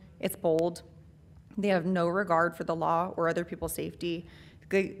brazen. It's bold. They have no regard for the law or other people's safety.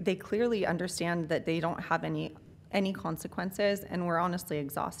 They clearly understand that they don't have any consequences, and we're honestly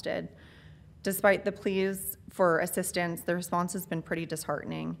exhausted. Despite the pleas for assistance, the response has been pretty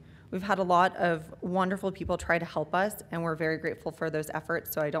disheartening. We've had a lot of wonderful people try to help us, and we're very grateful for those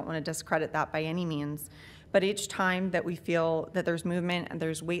efforts, so I don't want to discredit that by any means. But each time that we feel that there's movement and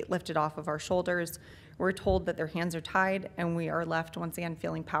there's weight lifted off of our shoulders, we're told that their hands are tied, and we are left once again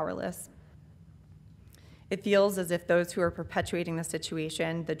feeling powerless. It feels as if those who are perpetuating the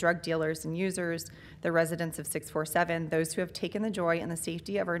situation, the drug dealers and users, the residents of 647, those who have taken the joy and the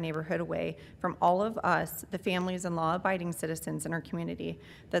safety of our neighborhood away from all of us, the families and law-abiding citizens in our community,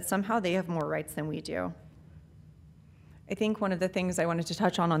 that somehow they have more rights than we do. I think one of the things I wanted to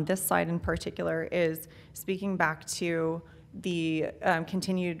touch on this slide in particular is speaking back to the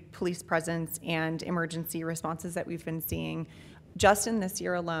continued police presence and emergency responses that we've been seeing. Just in this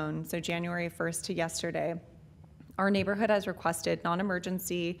year alone, so January 1st to yesterday, our neighborhood has requested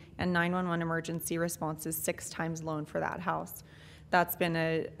non-emergency and 911 emergency responses 6 times alone for that house. That's been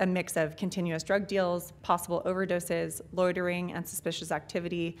a mix of continuous drug deals, possible overdoses, loitering, and suspicious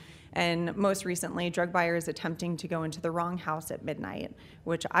activity, and most recently, drug buyers attempting to go into the wrong house at midnight,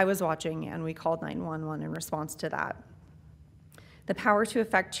 which I was watching, and we called 911 in response to that. The power to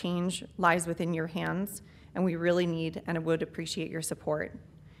affect change lies within your hands, and we really need and would appreciate your support.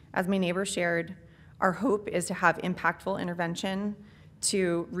 As my neighbor shared, our hope is to have impactful intervention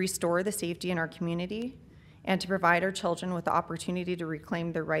to restore the safety in our community and to provide our children with the opportunity to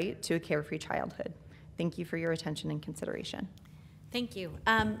reclaim their right to a carefree childhood. Thank you for your attention and consideration. Thank you.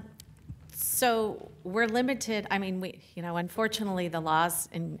 So we're limited. I mean, unfortunately, the laws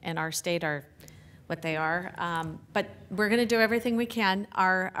in our state are what they are, but we're going to do everything we can.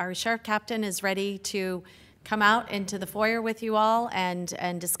 Our sheriff captain is ready to come out into the foyer with you all and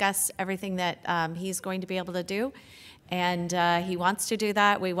discuss everything that he's going to be able to do, and he wants to do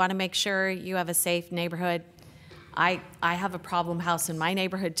that. We want to make sure you have a safe neighborhood. I have a problem house in my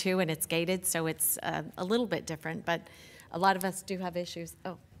neighborhood too, and it's gated, so it's a little bit different, but a lot of us do have issues.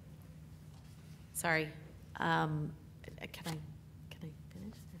 Oh, sorry. Can I finish?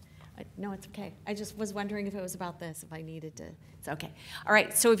 No, it's okay. I just was wondering if it was about this, if I needed to. It's okay. All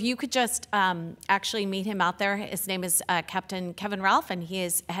right, so if you could just actually meet him out there. His name is Captain Kevin Ralph, and he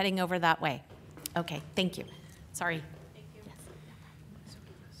is heading over that way. Okay, thank you. Sorry. Thank you. Yes.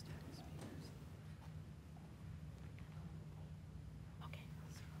 Okay.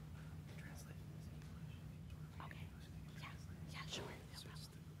 Okay. Yeah, sure. No problem.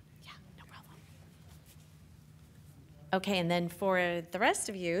 Yeah, no problem. Okay, and then for the rest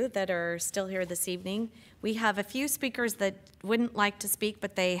of you that are still here this evening, we have a few speakers that wouldn't like to speak,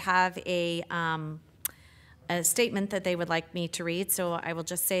 but they have a statement that they would like me to read. So I will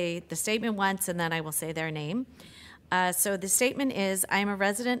just say the statement once, and then I will say their name. So the statement is, I am a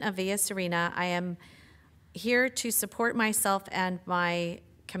resident of Villa Serena. I am here to support myself and my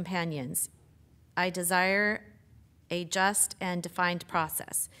companions. I desire a just and defined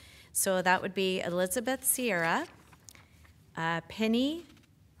process. So that would be Elizabeth Sierra, Penny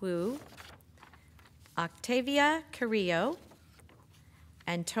Wu, Octavia Carrillo,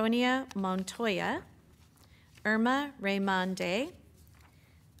 Antonia Montoya, Irma Raymonde,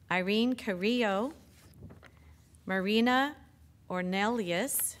 Irene Carrillo, Marina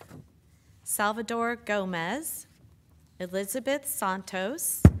Ornelius, Salvador Gomez, Elizabeth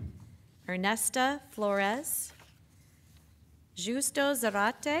Santos, Ernesta Flores, Justo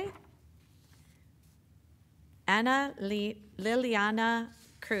Zarate, Ana Liliana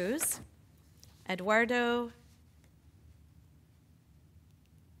Cruz, Eduardo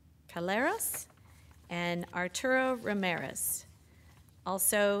Caleros, and Arturo Ramirez.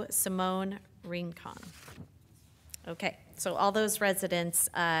 Also, Simone Rincon. Okay, so all those residents,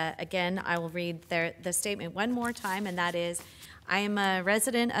 again, I will read the statement one more time, and that is, I am a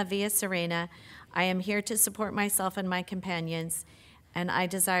resident of Villa Serena. I am here to support myself and my companions, and I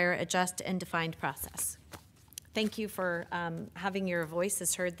desire a just and defined process. Thank you for having your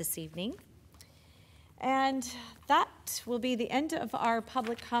voices heard this evening. And that will be the end of our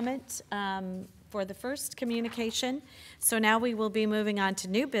public comment for the first communication. So now we will be moving on to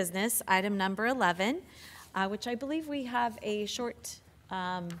new business, item number 11, which I believe we have a short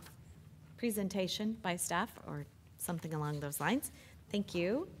presentation by staff or something along those lines. Thank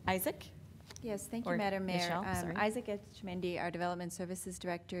you. Isaac? Yes, thank you, Or Madam Mayor. Michelle, sorry. Isaac Etchmendi, our Development Services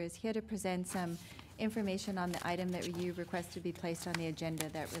Director, is here to present some information on the item that you request to be placed on the agenda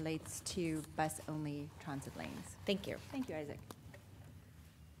that relates to bus-only transit lanes. Thank you. Thank you, Isaac.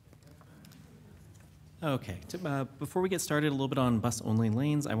 Okay, before we get started, a little bit on bus-only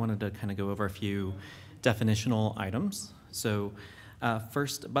lanes, I wanted to kind of go over a few definitional items. So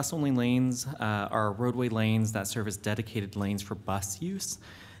first, bus-only lanes are roadway lanes that serve as dedicated lanes for bus use.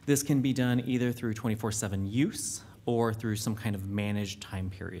 This can be done either through 24/7 use or through some kind of managed time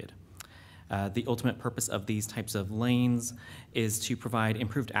period. The ultimate purpose of these types of lanes is to provide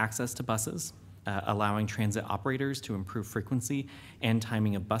improved access to buses, allowing transit operators to improve frequency and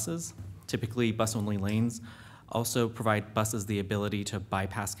timing of buses. Typically, bus-only lanes also provide buses the ability to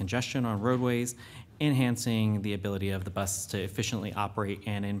bypass congestion on roadways, enhancing the ability of the bus to efficiently operate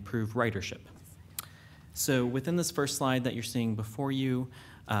and improve ridership. So within this first slide that you're seeing before you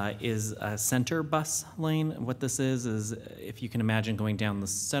is a center bus lane. What this is if you can imagine going down the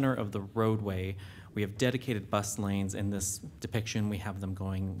center of the roadway, we have dedicated bus lanes. In this depiction, we have them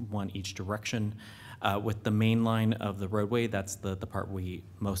going one each direction. With the main line of the roadway, that's the part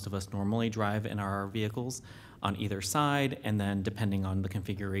most of us normally drive in our vehicles, on either side, and then depending on the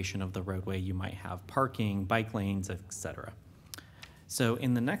configuration of the roadway, you might have parking, bike lanes, etc. So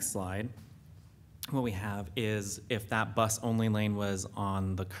in the next slide, what we have is if that bus-only lane was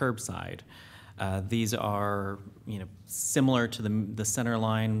on the curb side. These are similar to the center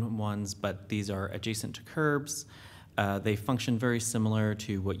line ones, but these are adjacent to curbs. They function very similar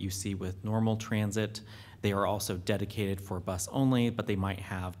to what you see with normal transit. They are also dedicated for bus only, but they might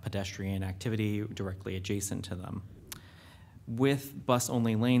have pedestrian activity directly adjacent to them. With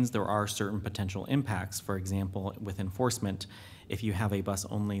bus-only lanes, there are certain potential impacts. For example, with enforcement, if you have a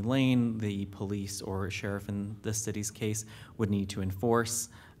bus-only lane, the police or sheriff in the city's case would need to enforce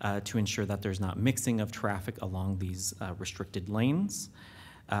to ensure that there's not mixing of traffic along these restricted lanes.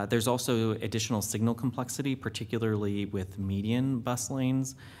 There's also additional signal complexity, particularly with median bus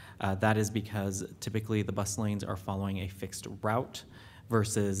lanes. That is because typically the bus lanes are following a fixed route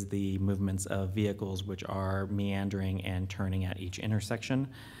versus the movements of vehicles which are meandering and turning at each intersection.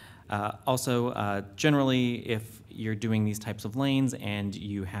 Generally, if you're doing these types of lanes and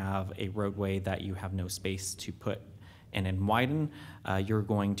you have a roadway that you have no space to put in and widen, you're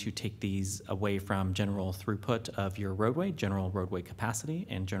going to take these away from general throughput of your roadway, general roadway capacity,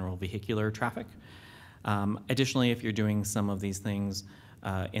 and general vehicular traffic. Additionally, if you're doing some of these things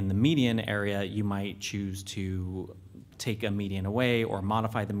in the median area, you might choose to take a median away or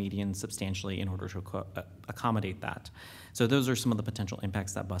modify the median substantially in order to accommodate that. So those are some of the potential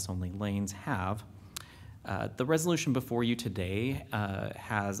impacts that bus-only lanes have. The resolution before you today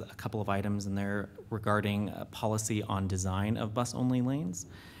has a couple of items in there regarding a policy on design of bus-only lanes.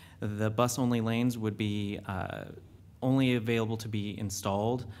 The bus-only lanes would be only available to be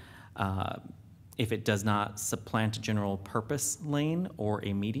installed if it does not supplant a general purpose lane or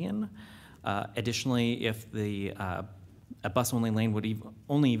a median. Additionally, if a bus-only lane would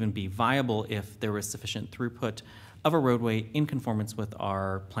only even be viable if there was sufficient throughput of a roadway in conformance with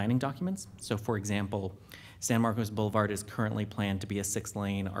our planning documents. So for example, San Marcos Boulevard is currently planned to be a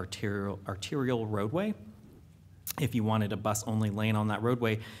 6-lane arterial roadway. If you wanted a bus-only lane on that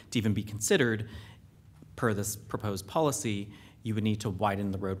roadway to even be considered per this proposed policy, you would need to widen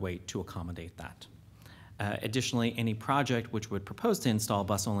the roadway to accommodate that. Additionally, any project which would propose to install a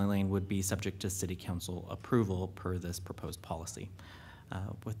bus-only lane would be subject to City Council approval per this proposed policy.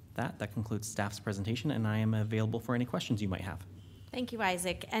 With that concludes staff's presentation, and I am available for any questions you might have. Thank you,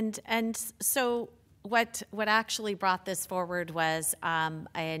 Isaac. And so what actually brought this forward was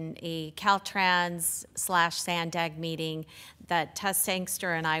in a Caltrans / Sandag meeting that Tess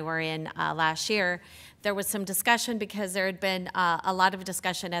Sangster and I were in last year. There was some discussion because there had been a lot of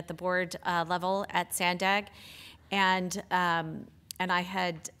discussion at the board level at Sandag, and I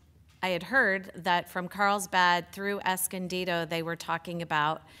had heard that from Carlsbad through Escondido they were talking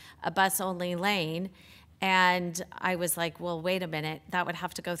about a bus-only lane, And I was like, well, wait a minute, that would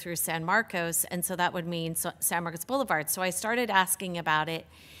have to go through San Marcos, and so that would mean San Marcos Boulevard. So I started asking about it,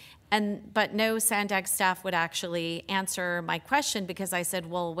 but no Sandag staff would actually answer my question, because I said,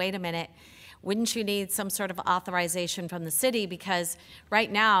 well, wait a minute, wouldn't you need some sort of authorization from the city? Because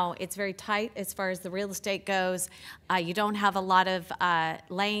right now it's very tight as far as the real estate goes. You don't have a lot of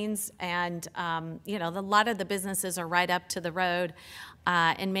lanes, and you know, a lot of the businesses are right up to the road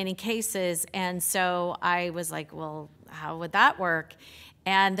in many cases. And so I was like, well, how would that work?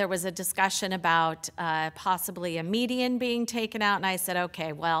 And there was a discussion about possibly a median being taken out, and I said,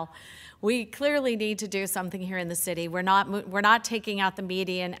 okay, well, we clearly need to do something here in the city. We're not taking out the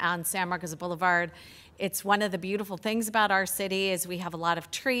median on San Marcos Boulevard. It's one of the beautiful things about our city is we have a lot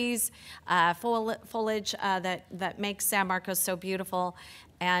of trees, foliage that makes San Marcos so beautiful,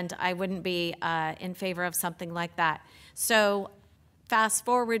 and I wouldn't be in favor of something like that. So fast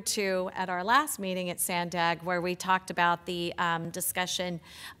forward to at our last meeting at Sandag, where we talked about the discussion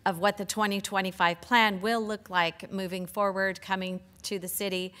of what the 2025 plan will look like moving forward, coming to the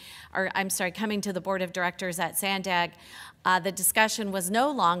city, or I'm sorry, coming to the board of directors at Sandag. The discussion was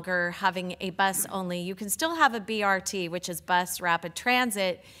no longer having a bus only. You can still have a BRT, which is bus rapid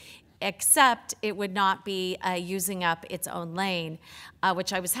transit, except it would not be using up its own lane,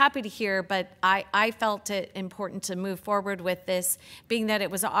 which I was happy to hear, but I felt it important to move forward with this, being that it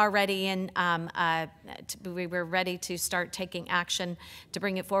was already in, we were ready to start taking action to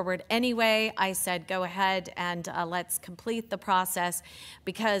bring it forward. Anyway, I said, go ahead and let's complete the process,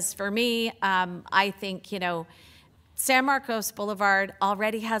 because for me, I think, you know, San Marcos Boulevard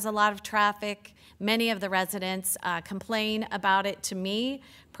already has a lot of traffic. Many of the residents complain about it to me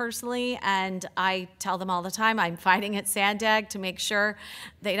personally, and I tell them all the time I'm fighting at Sandag to make sure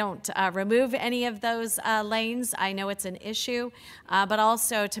they don't remove any of those lanes. I know it's an issue, but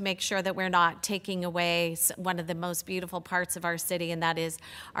also to make sure that we're not taking away one of the most beautiful parts of our city, and that is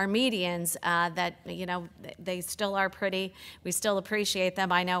our medians, that, you know, they still are pretty. We still appreciate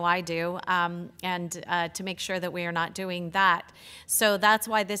them. I know I do, and to make sure that we are not doing that. So that's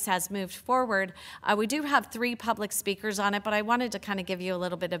why this has moved forward. We do have 3 public speakers on it, but I wanted to kind of give you a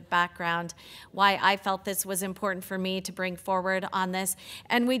little bit of background why I felt this was important for me to bring forward on this.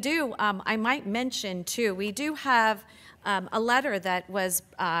 And we do, I might mention too, we do have a letter that was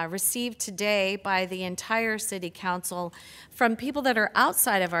received today by the entire city council from people that are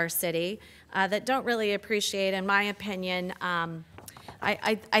outside of our city that don't really appreciate, in my opinion,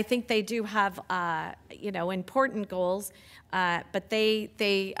 I think they do have, you know, important goals, but they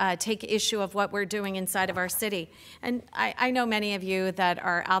take issue of what we're doing inside of our city. And I know many of you that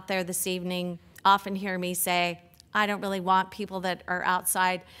are out there this evening often hear me say, I don't really want people that are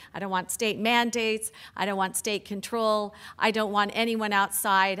outside. I don't want state mandates. I don't want state control. I don't want anyone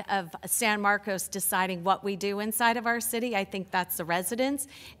outside of San Marcos deciding what we do inside of our city. I think that's the residents,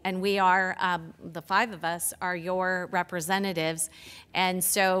 and we are, the 5 of us are your representatives. And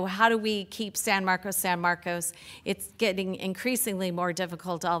so how do we keep San Marcos, San Marcos? It's getting increasingly more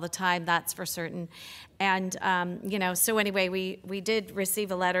difficult all the time, that's for certain. And, you know, so anyway, we did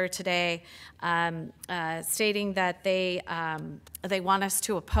receive a letter today stating that they want us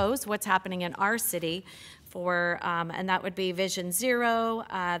to oppose what's happening in our city for, and that would be Vision Zero,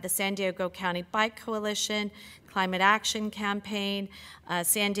 the San Diego County Bike Coalition, Climate Action Campaign,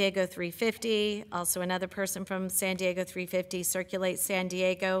 San Diego 350, also another person from San Diego 350, Circulate San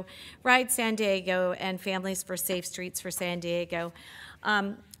Diego, Ride San Diego, and Families for Safe Streets for San Diego.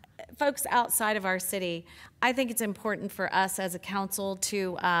 Folks outside of our city, I think it's important for us as a council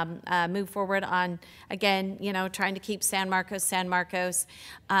to move forward on, again, you know, trying to keep San Marcos, San Marcos.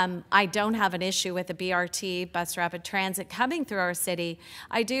 I don't have an issue with the BRT, bus rapid transit, coming through our city.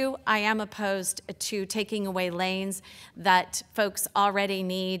 I am opposed to taking away lanes that folks already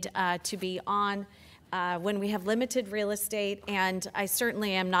need to be on when we have limited real estate, and I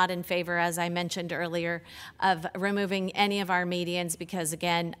certainly am not in favor, as I mentioned earlier, of removing any of our medians, because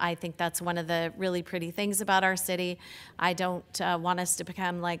again, I think that's one of the really pretty things about our city. I don't want us to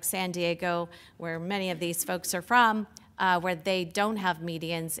become like San Diego, where many of these folks are from, where they don't have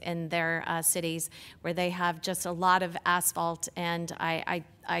medians in their cities, where they have just a lot of asphalt, and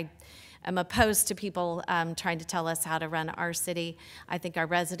I'm opposed to people trying to tell us how to run our city. I think our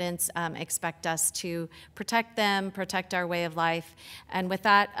residents expect us to protect them, protect our way of life. And with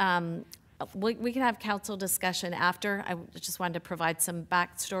that, we can have council discussion after. I just wanted to provide some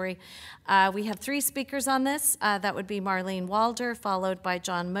backstory. We have 3 speakers on this. That would be Marlene Walder, followed by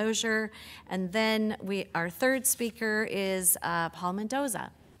John Mosier. And then our 3rd speaker is Paul Mendoza.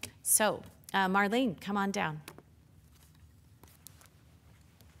 So Marlene, come on down.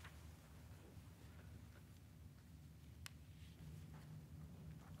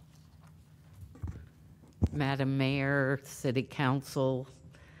 Madam Mayor, City Council,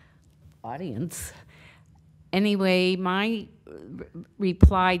 audience. Anyway, my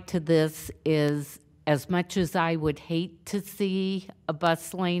reply to this is, as much as I would hate to see a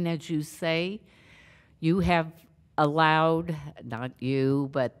bus lane, as you say, you have allowed, not you,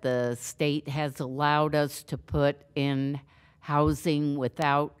 but the state has allowed us to put in housing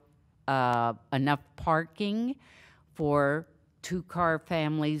without enough parking for 2-car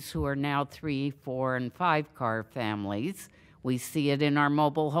families who are now 3, 4, and 5-car families. We see it in our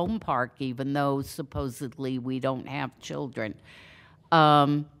mobile home park, even though supposedly we don't have children.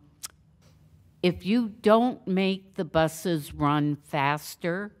 If you don't make the buses run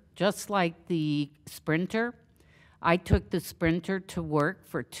faster, just like the Sprinter, I took the Sprinter to work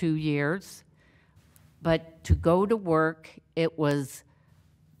for 2 years, but to go to work, it was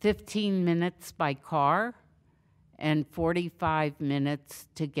 15 minutes by car and 45 minutes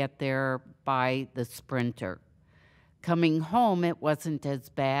to get there by the Sprinter. Coming home, it wasn't as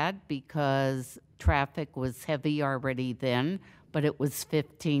bad because traffic was heavy already then, but it was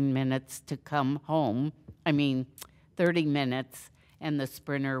 15 minutes to come home. 30 minutes, and the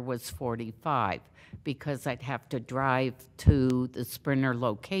Sprinter was 45 because I'd have to drive to the Sprinter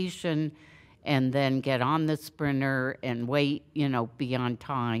location and then get on the Sprinter and wait, be on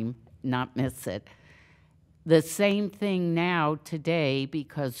time, not miss it. The same thing now today,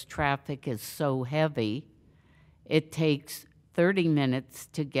 because traffic is so heavy, it takes 30 minutes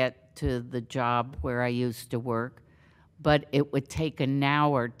to get to the job where I used to work, but it would take an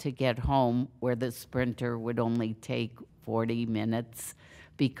hour to get home, where the Sprinter would only take 40 minutes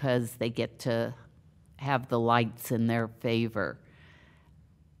because they get to have the lights in their favor.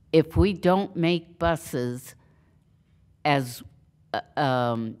 If we don't make buses as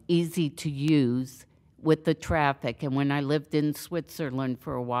easy to use with the traffic, and when I lived in Switzerland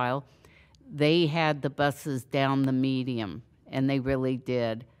for a while, they had the buses down the medium, and they really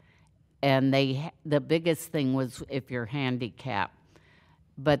did. And the biggest thing was if you're handicapped.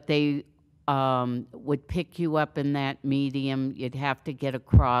 But they would pick you up in that medium, you'd have to get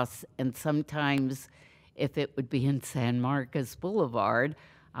across, and sometimes if it would be in San Marcos Boulevard,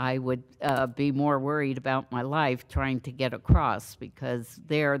 I would be more worried about my life trying to get across, because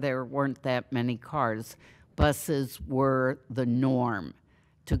there weren't that many cars. Buses were the norm.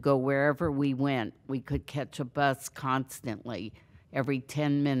 To go wherever we went, we could catch a bus constantly. Every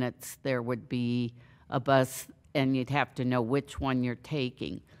 10 minutes there would be a bus, and you'd have to know which one you're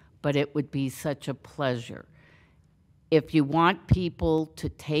taking. But it would be such a pleasure. If you want people to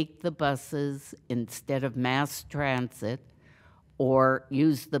take the buses instead of mass transit, or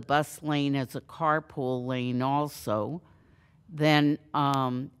use the bus lane as a carpool lane also, then,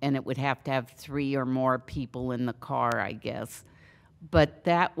 and it would have to have 3 or more people in the car, I guess. But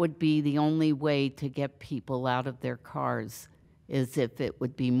that would be the only way to get people out of their cars, is if it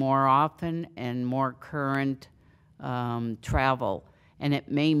would be more often and more current travel. And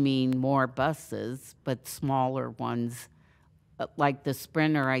it may mean more buses, but smaller ones. Like the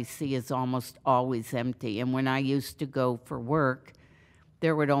Sprinter I see is almost always empty. And when I used to go for work,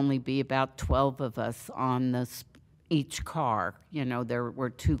 there would only be about 12 of us on each car. There were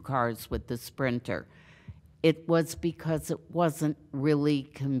 2 cars with the Sprinter. It was because it wasn't really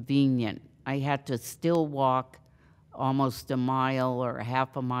convenient. I had to still walk almost a mile or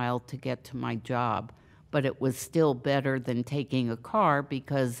half a mile to get to my job, but it was still better than taking a car,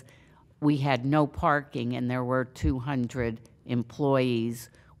 because we had no parking and there were 200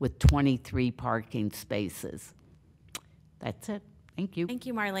 employees with 23 parking spaces. That's it. Thank you. Thank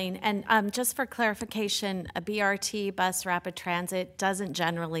you, Marlene. And just for clarification, a BRT, bus rapid transit, doesn't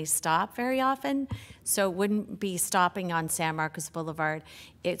generally stop very often, so it wouldn't be stopping on San Marcos Boulevard.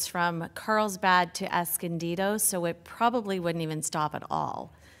 It's from Carlsbad to Escondido, so it probably wouldn't even stop at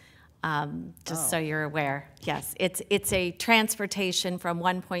all. So you're aware. Yes, it's a transportation from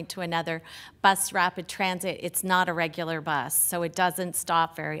one point to another. Bus rapid transit, it's not a regular bus, so it doesn't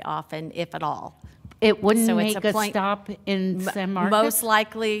stop very often, if at all. It wouldn't make a stop in San Marcos? Most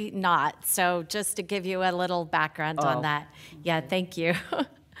likely not. So just to give you a little background on that. Yeah, thank you.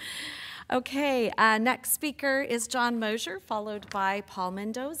 Okay, next speaker is John Mosier, followed by Paul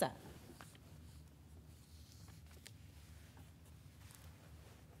Mendoza.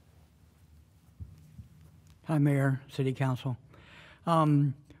 Hi, Mayor, City Council.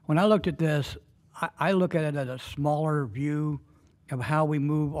 When I looked at this, I look at it at a smaller view of how we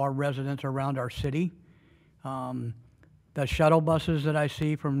move our residents around our city. The shuttle buses that I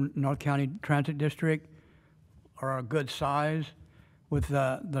see from North County Transit District are a good size, with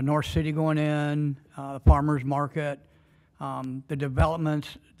the North City going in, the farmers market, the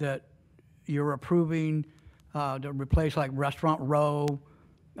developments that you're approving to replace like Restaurant Row,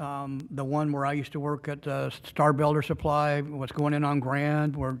 the one where I used to work at Star Builder Supply, what's going in on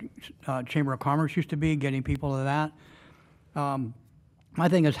Grand, where Chamber of Commerce used to be, getting people to that. My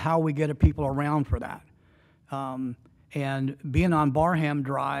thing is how we get people around for that. And being on Barham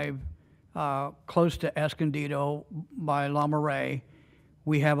Drive, close to Escondido by La Marais,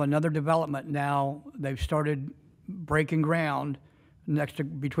 we have another development now. They've started breaking ground next to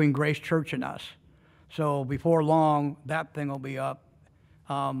between Grace Church and us. So before long, that thing will be up.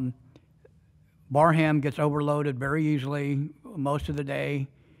 Barham gets overloaded very easily most of the day.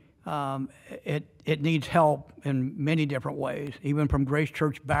 It needs help in many different ways, even from Grace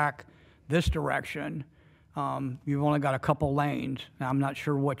Church back this direction. You've only got a couple lanes. Now, I'm not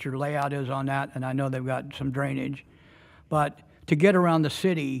sure what your layout is on that, and I know they've got some drainage. But to get around the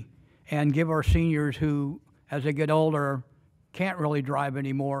city and give our seniors who, as they get older, can't really drive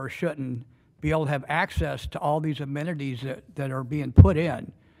anymore or shouldn't, be able to have access to all these amenities that are being put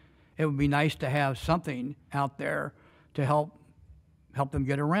in, it would be nice to have something out there to help them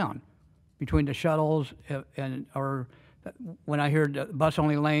get around. Between the shuttles or when I hear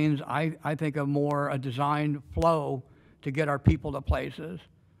bus-only lanes, I think of more a designed flow to get our people to places.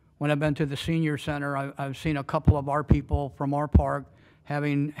 When I've been to the senior center, I've seen a couple of our people from our park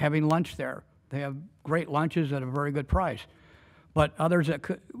having lunch there. They have great lunches at a very good price. But others that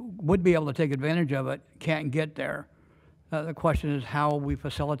would be able to take advantage of it can't get there. The question is how we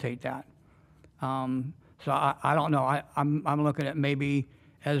facilitate that. So I don't know. I'm looking at maybe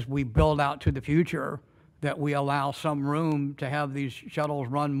as we build out to the future that we allow some room to have these shuttles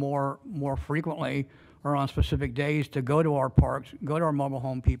run more frequently or on specific days to go to our parks, go to our mobile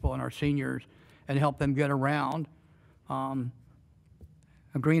home people and our seniors and help them get around. A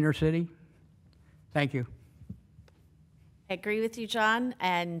greener city. Thank you. I agree with you, John,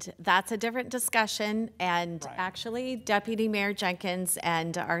 and that's a different discussion. And actually, Deputy Mayor Jenkins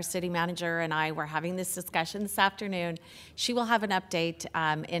and our city manager and I were having this discussion this afternoon. She will have an update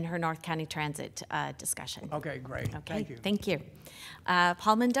in her North County Transit discussion. Okay, great. Okay, Thank you. Thank you.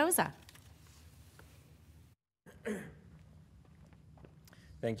 Paul Mendoza.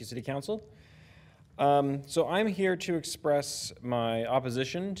 Thank you, City Council. So I'm here to express my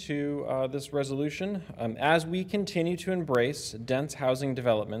opposition to this resolution. As we continue to embrace dense housing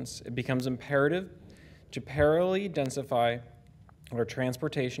developments, it becomes imperative to parallelly densify our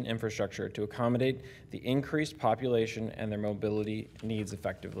transportation infrastructure to accommodate the increased population and their mobility needs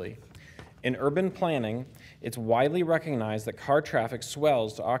effectively. In urban planning, it's widely recognized that car traffic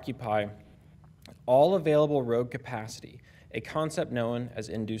swells to occupy all available road capacity, a concept known as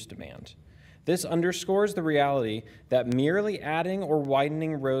induced demand. This underscores the reality that merely adding or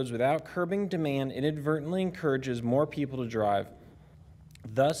widening roads without curbing demand inadvertently encourages more people to drive,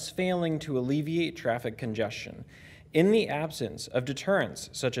 thus failing to alleviate traffic congestion. In the absence of deterrents,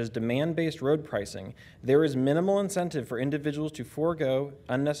 such as demand-based road pricing, there is minimal incentive for individuals to forego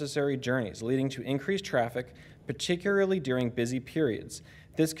unnecessary journeys, leading to increased traffic, particularly during busy periods.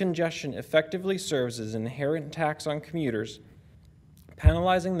 This congestion effectively serves as an inherent tax on commuters,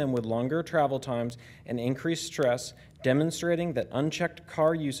 penalizing them with longer travel times and increased stress, demonstrating that unchecked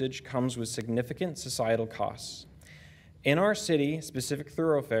car usage comes with significant societal costs. In our city, specific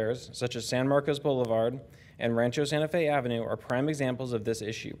thoroughfares, such as San Marcos Boulevard and Rancho Santa Fe Avenue, are prime examples of this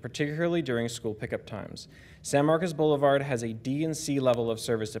issue, particularly during school pickup times. San Marcos Boulevard has a D and C level of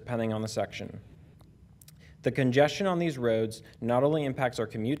service depending on the section. The congestion on these roads not only impacts our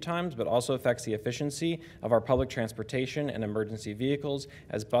commute times, but also affects the efficiency of our public transportation and emergency vehicles,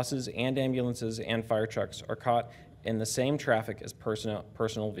 as buses and ambulances and fire trucks are caught in the same traffic as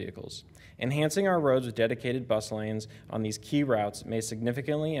personal vehicles. Enhancing our roads with dedicated bus lanes on these key routes may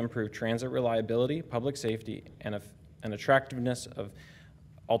significantly improve transit reliability, public safety, and attractiveness of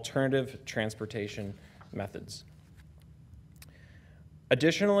alternative transportation methods.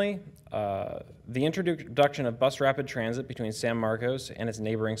 Additionally, the introduction of bus rapid transit between San Marcos and its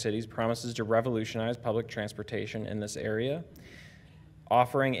neighboring cities promises to revolutionize public transportation in this area,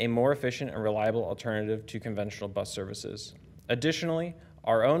 offering a more efficient and reliable alternative to conventional bus services. Additionally,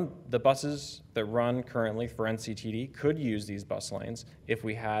 the buses that run currently for NCTD could use these bus lanes if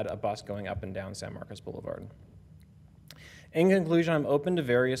we had a bus going up and down San Marcos Boulevard. In conclusion, I'm open to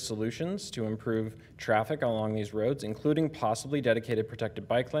various solutions to improve traffic along these roads, including possibly dedicated protected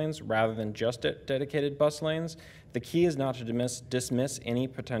bike lanes rather than just dedicated bus lanes. The key is not to dismiss any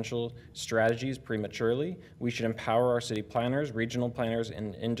potential strategies prematurely. We should empower our city planners, regional planners,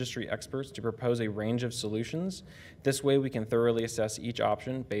 and industry experts to propose a range of solutions. This way we can thoroughly assess each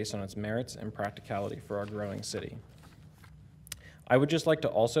option based on its merits and practicality for our growing city. I would just like to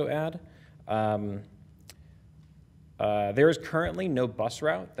also add, There is currently no bus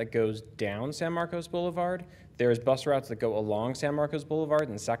route that goes down San Marcos Boulevard. There's bus routes that go along San Marcos Boulevard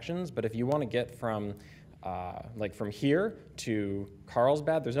in sections, but if you want to get from like from here to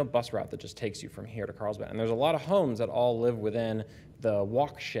Carlsbad, there's no bus route that just takes you from here to Carlsbad. And there's a lot of homes that all live within the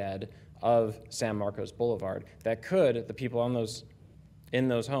walk shed of San Marcos Boulevard that could, the people on those, in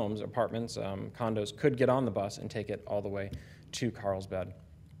those homes, apartments, condos, could get on the bus and take it all the way to Carlsbad.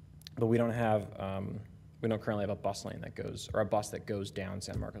 But we don't have, we don't currently have a bus lane that goes, or a bus that goes down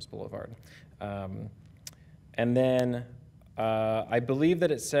San Marcos Boulevard. And then I believe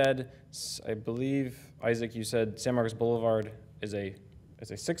that it said, I believe, Isaac, you said San Marcos Boulevard is a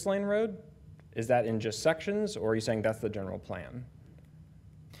 6-lane road? Is that in just sections, or are you saying that's the general plan?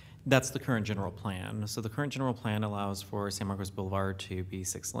 That's the current general plan. So the current general plan allows for San Marcos Boulevard to be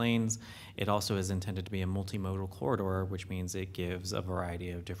 6 lanes. It also is intended to be a multimodal corridor, which means it gives a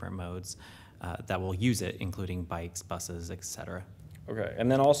variety of different modes that will use it, including bikes, buses, etc. Okay, and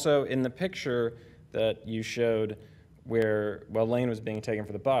then also in the picture that you showed where, well, lane was being taken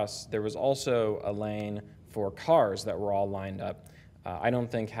for the bus, there was also a lane for cars that were all lined up. I don't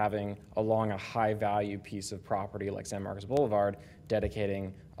think having along a high-value piece of property like San Marcos Boulevard,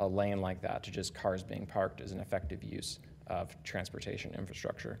 dedicating a lane like that to just cars being parked is an effective use of transportation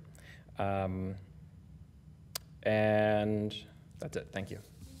infrastructure. And that's it. Thank you.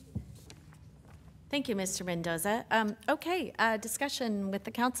 Thank you, Mr. Mendoza. Okay, discussion with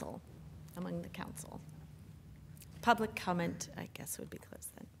the council, among the council. Public comment, I guess, would be closed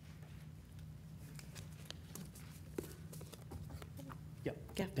then.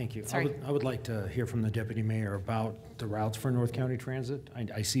 Yeah, thank you. Sorry. I would like to hear from the Deputy Mayor about the routes for North County Transit.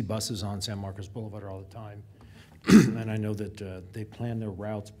 I see buses on San Marcos Boulevard all the time, and I know that they plan their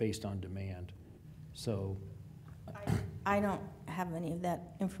routes based on demand. So I don't have any of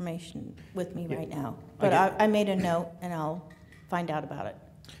that information with me right now, but I made a note, and I'll find out about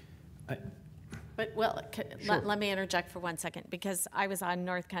it. But, well, let me interject for 1 second, because I was on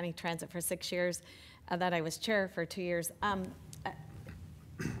North County Transit for 6 years, and then I was chair for 2 years.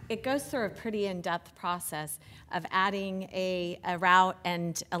 It goes through a pretty in-depth process of adding a route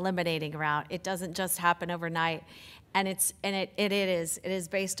and eliminating a route. It doesn't just happen overnight, and it is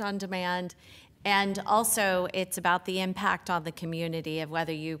based on demand, and also it's about the impact on the community of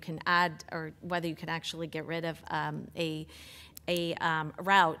whether you can add or whether you can actually get rid of a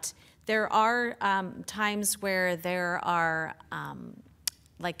route. There are times where there are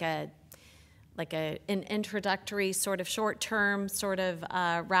an introductory sort of short-term sort of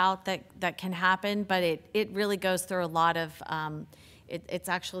route that can happen, but it really goes through a lot of, it's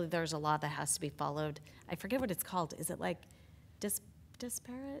actually, there's a law that has to be followed. I forget what it's called. Is it like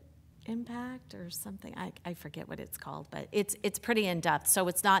disparate impact or something? I forget what it's called, but it's pretty in-depth. So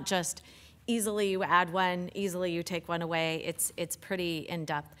it's not just easily you add one, easily you take one away. It's pretty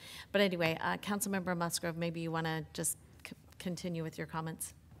in-depth. But anyway, Councilmember Musgrove, maybe you want to just continue with your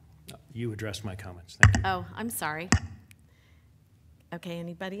comments. you addressed my comments. Thank you. Oh, I'm sorry. Okay,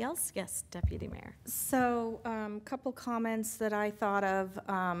 anybody else? Yes, Deputy Mayor. So, couple comments that I thought of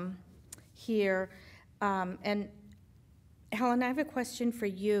here. And Helen, I have a question for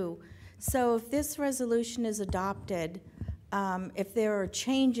you. So if this resolution is adopted, if there are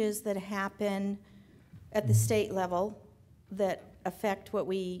changes that happen at the state level that affect what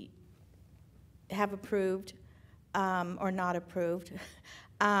we have approved or not approved,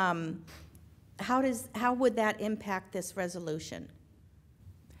 how would that impact this resolution?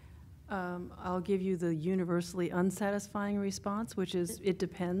 I'll give you the universally unsatisfying response, which is it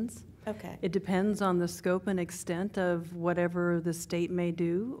depends. Okay. It depends on the scope and extent of whatever the state may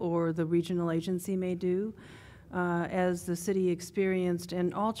do or the regional agency may do. As the city experienced,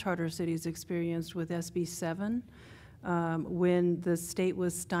 and all charter cities experienced with SB 7, when the state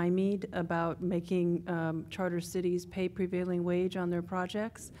was stymied about making charter cities pay prevailing wage on their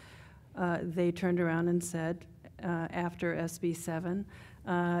projects, they turned around and said, after SB 7,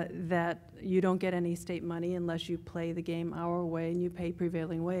 that you don't get any state money unless you play the game our way and you pay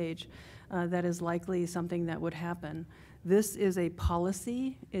prevailing wage. That is likely something that would happen. This is a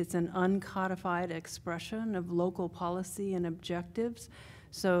policy. It's an uncodified expression of local policy and objectives.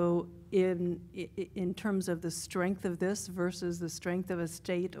 So in terms of the strength of this versus the strength of a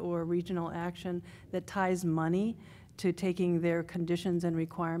state or regional action that ties money to taking their conditions and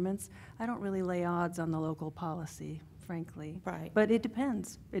requirements, I don't really lay odds on the local policy, frankly. Right. But it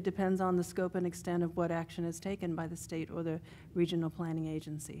depends. It depends on the scope and extent of what action is taken by the state or the regional planning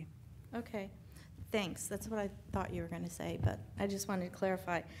agency. Okay, thanks. That's what I thought you were going to say, but I just wanted to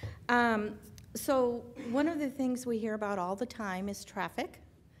clarify. So one of the things we hear about all the time is traffic.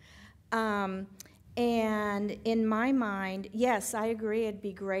 And in my mind, yes, I agree, it'd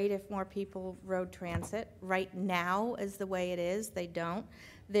be great if more people rode transit. Right now, as the way it is, they don't.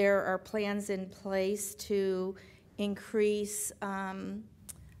 There are plans in place to increase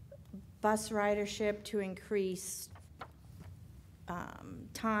bus ridership, to increase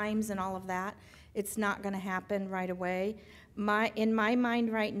times and all of that. It's not going to happen right away. In my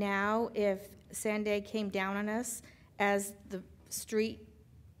mind right now, if Sandag came down on us as the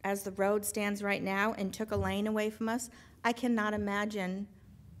road stands right now and took a lane away from us, I cannot imagine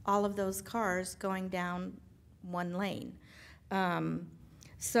all of those cars going down one lane.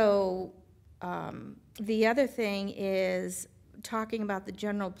 The other thing is talking about the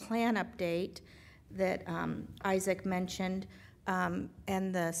general plan update that Isaac mentioned, and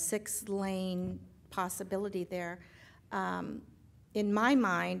the 6-lane possibility there. In my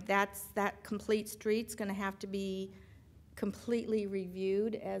mind, that complete street's going to have to be completely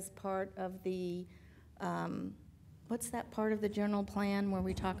reviewed as part of the, what's that part of the general plan where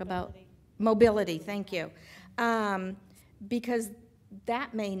we talk about? Mobility, thank you. Because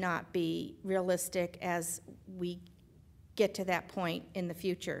that may not be realistic as we get to that point in the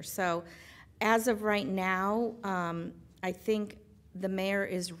future. So as of right now, I think the mayor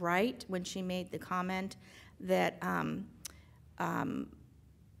is right when she made the comment that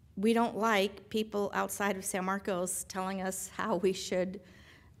we don't like people outside of San Marcos telling us how we should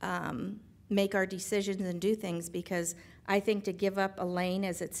make our decisions and do things, because I think to give up a lane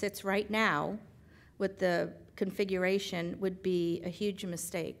as it sits right now with the configuration would be a huge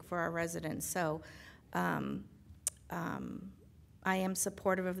mistake for our residents. So I am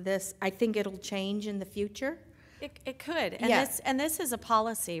supportive of this. I think it'll change in the future. It could, and Yeah. this is a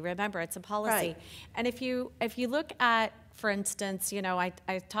policy. Remember, it's a policy. Right. And if you look at, for instance, you know, I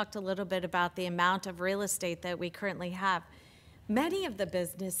talked a little bit about the amount of real estate that we currently have. Many of the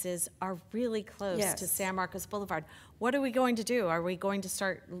businesses are really close to Yes. San Marcos Boulevard. What are we going to do? Are we going to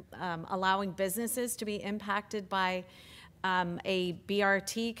start allowing businesses to be impacted by a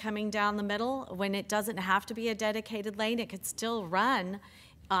BRT coming down the middle when it doesn't have to be a dedicated lane? It could still run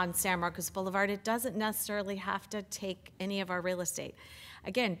on San Marcos Boulevard. It doesn't necessarily have to take any of our real estate.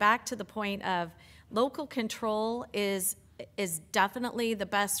 Again, back to the point of local control is definitely the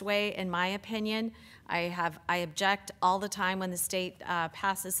best way, in my opinion. I object all the time when the state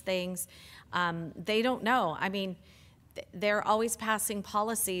passes things. They don't know. I mean, they're always passing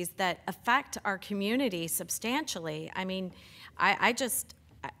policies that affect our community substantially. I mean, I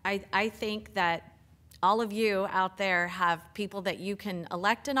think that all of you out there have people that you can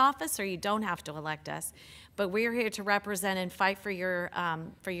elect in office, or you don't have to elect us. But we're here to represent and fight for your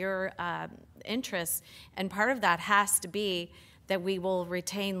interests. And part of that has to be that we will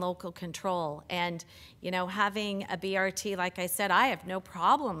retain local control. And, you know, having a BRT, like I said, I have no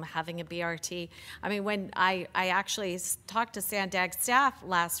problem having a BRT. I mean, when I actually talked to Sandag staff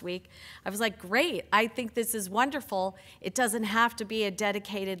last week, I was like, great, I think this is wonderful. It doesn't have to be a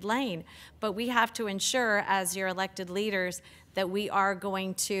dedicated lane, but we have to ensure, as your elected leaders, that we are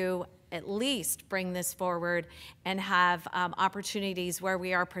going to at least bring this forward and have opportunities where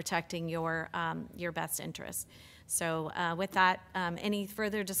we are protecting your best interests. So with that, any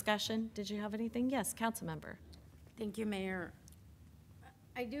further discussion? Did you have anything? Yes, council member. Thank you, Mayor.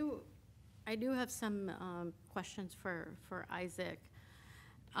 I do have some questions for Isaac.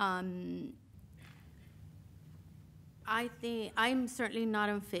 I think I'm certainly not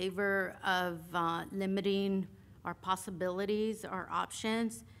in favor of limiting our possibilities, our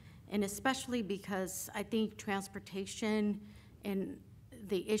options, and especially because I think transportation and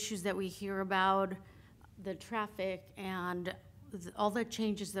the issues that we hear about, the traffic and all the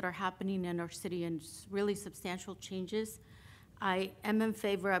changes that are happening in our city, and really substantial changes, I am in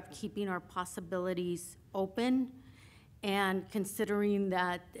favor of keeping our possibilities open and considering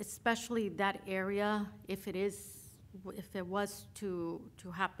that, especially that area, if it was to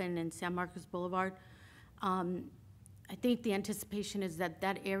happen in San Marcos Boulevard, I think the anticipation is that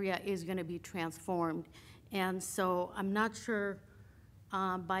that area is going to be transformed. And so I'm not sure,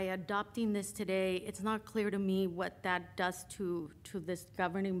 by adopting this today, it's not clear to me what that does to this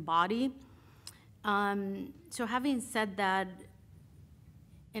governing body. So having said that,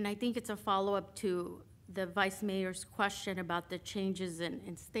 and I think it's a follow-up to the Vice Mayor's question about the changes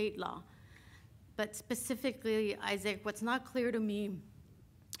in state law, but specifically, Isaac, what's not clear to me,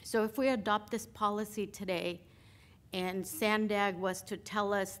 so if we adopt this policy today, and Sandag was to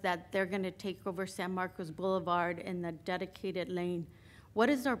tell us that they're going to take over San Marcos Boulevard in the dedicated lane, what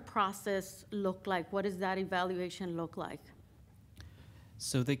does our process look like? What does that evaluation look like?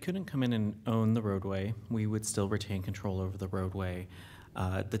 So they couldn't come in and own the roadway. We would still retain control over the roadway.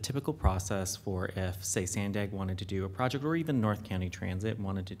 The typical process for if, say, Sandag wanted to do a project, or even North County Transit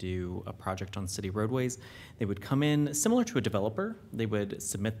wanted to do a project on city roadways, they would come in similar to a developer. They would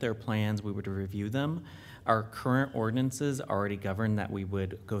submit their plans, we would review them. Our current ordinances already govern that we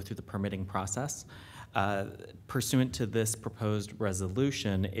would go through the permitting process. Pursuant to this proposed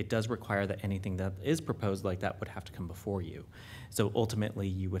resolution, it does require that anything that is proposed like that would have to come before you. So ultimately,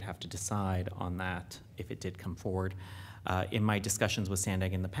 you would have to decide on that if it did come forward. In my discussions with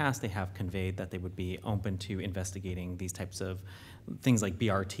Sandag in the past, they have conveyed that they would be open to investigating these types of things like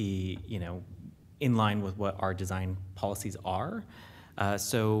BRT, you know, in line with what our design policies are.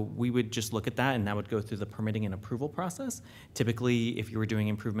 So we would just look at that, and that would go through the permitting and approval process. Typically, if you were doing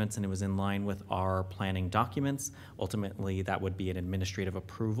improvements and it was in line with our planning documents, ultimately that would be an administrative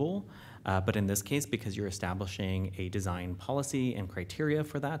approval. But in this case, because you're establishing a design policy and criteria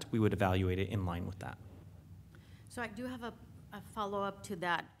for that, we would evaluate it in line with that. So I do have a follow-up to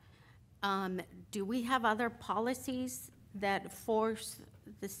that. Do we have other policies that force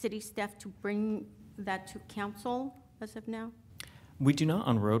the city staff to bring that to council as of now? We do not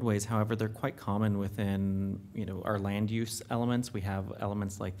on roadways. However, they're quite common within, you know, our land use elements. We have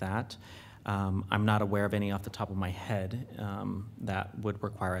elements like that. I'm not aware of any off the top of my head that would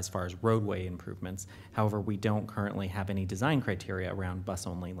require as far as roadway improvements. However, we don't currently have any design criteria around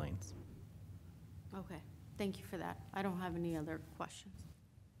bus-only lanes. Okay, thank you for that. I don't have any other questions.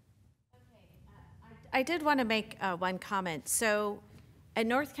 I did want to make one comment. So at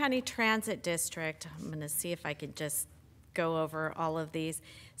North County Transit District, I'm going to see if I could just go over all of these.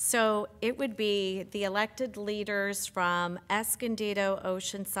 So it would be the elected leaders from Escondido,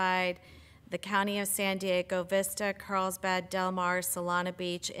 Oceanside, the County of San Diego, Vista, Carlsbad, Del Mar, Solana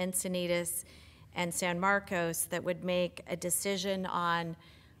Beach, Encinitas, and San Marcos that would make a decision on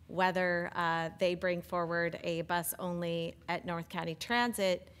whether they bring forward a bus only at North County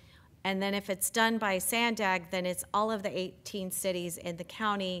Transit. And then if it's done by Sandag, then it's all of the 18 cities in the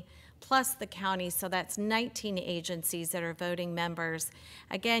county plus the county, so that's 19 agencies that are voting members.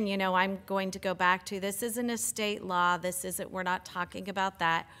 Again, you know, I'm going to go back to, this isn't a state law, this isn't, we're not talking about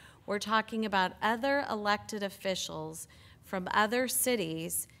that. We're talking about other elected officials from other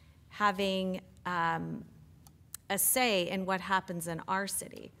cities having a say in what happens in our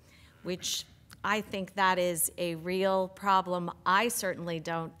city, which I think that is a real problem. I certainly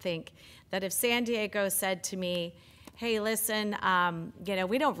don't think that if San Diego said to me, hey, listen, you know,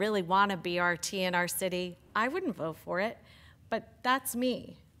 we don't really want a BRT in our city, I wouldn't vote for it, but that's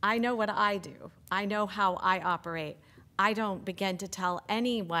me. I know what I do. I know how I operate. I don't begin to tell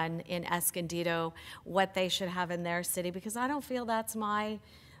anyone in Escondido what they should have in their city because I don't feel that's my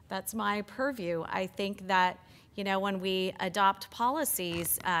purview. I think that, you know, when we adopt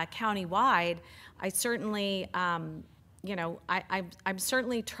policies countywide, I certainly, you know, I'm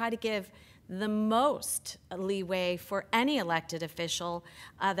certainly try to give the most leeway for any elected official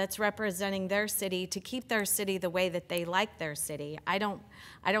that's representing their city to keep their city the way that they like their city. I don't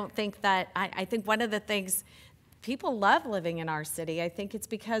think that, I think one of the things, people love living in our city. I think it's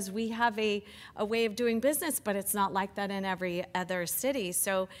because we have a way of doing business, but it's not like that in every other city.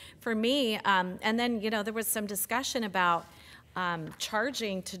 So for me, and then, you know, there was some discussion about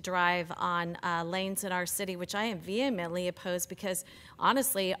charging to drive on lanes in our city, which I am vehemently opposed because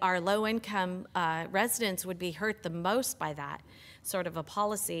honestly, our low-income residents would be hurt the most by that sort of a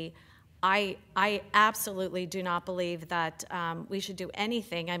policy. I absolutely do not believe that we should do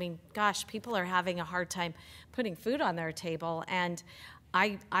anything. I mean, gosh, people are having a hard time putting food on their table, and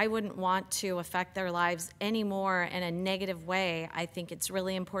I wouldn't want to affect their lives anymore in a negative way. I think it's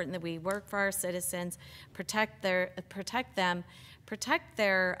really important that we work for our citizens, protect their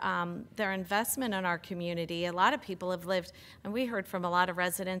investment in our community. A lot of people have lived, and we heard from a lot of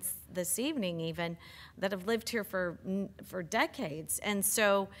residents this evening even, that have lived here for decades. And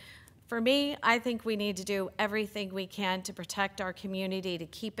so for me, I think we need to do everything we can to protect our community, to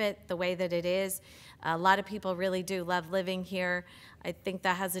keep it the way that it is. A lot of people really do love living here. I think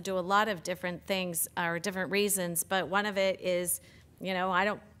that has to do a lot of different things or different reasons, but one of it is, you know, I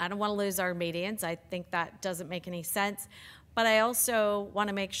don't want to lose our medians. I think that doesn't make any sense. But I also want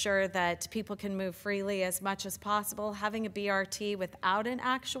to make sure that people can move freely as much as possible. Having a BRT without an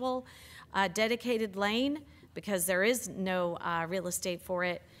actual dedicated lane, because there is no real estate for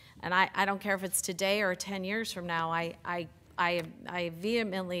it, and I don't care if it's today or 10 years from now, I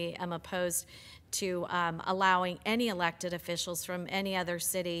vehemently am opposed to allowing any elected officials from any other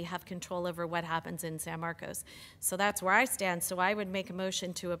city have control over what happens in San Marcos. So that's where I stand. So I would make a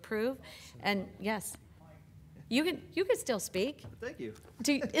motion to approve. And yes, you can still speak. Thank you.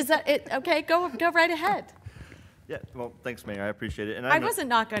 Is that it? Okay, go right ahead. Yeah, well, thanks, Mayor. I appreciate it. And I wasn't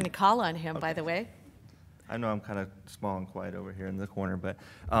not going to call on him, by the way. I know I'm kind of small and quiet over here in the corner, but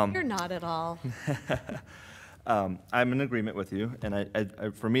You're not at all. I'm in agreement with you,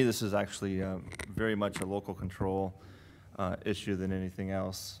 and for me, this is actually very much a local control issue than anything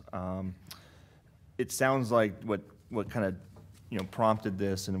else. It sounds like what kind of prompted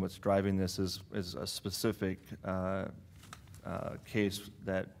this and what's driving this is a specific case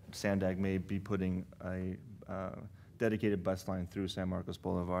that Sandag may be putting a dedicated bus line through San Marcos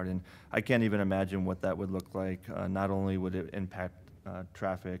Boulevard, and I can't even imagine what that would look like. Not only would it impact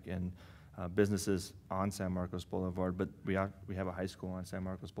traffic and businesses on San Marcos Boulevard, but we have a high school on San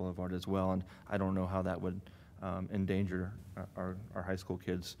Marcos Boulevard as well, and I don't know how that would endanger our high school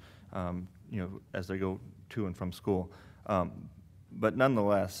kids, as they go to and from school. But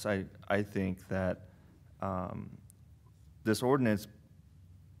nonetheless, I think that this ordinance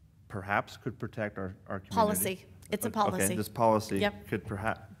perhaps could protect our community. Policy. It's a policy. Okay, this policy Yep. could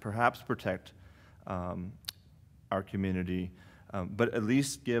perhaps protect our community, but at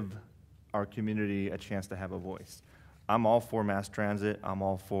least give our community a chance to have a voice. I'm all for mass transit. I'm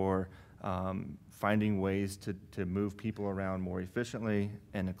all for finding ways to move people around more efficiently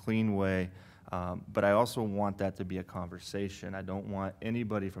in a clean way, but I also want that to be a conversation. I don't want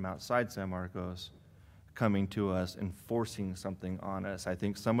anybody from outside San Marcos coming to us and forcing something on us. I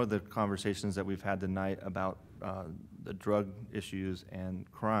think some of the conversations that we've had tonight about the drug issues and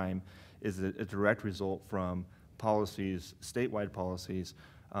crime is a direct result from policies, statewide policies,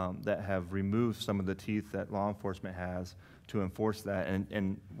 that have removed some of the teeth that law enforcement has to enforce that,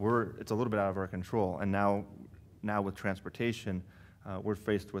 and it's a little bit out of our control. And now with transportation, we're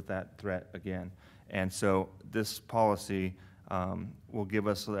faced with that threat again. And so this policy will give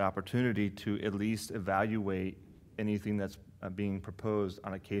us the opportunity to at least evaluate anything that's being proposed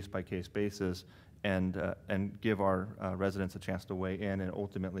on a case-by-case basis, and give our residents a chance to weigh in, and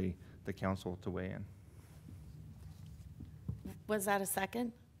ultimately the council to weigh in. Was that a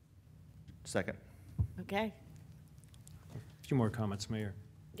second? Second. Okay. A few more comments, Mayor.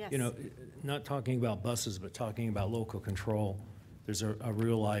 Yes. Not talking about buses, but talking about local control, there's a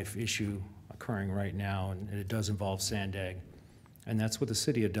real-life issue occurring right now, and it does involve Sandag, and that's with the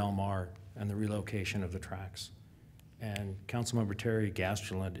city of Del Mar and the relocation of the tracks. And Councilmember Terry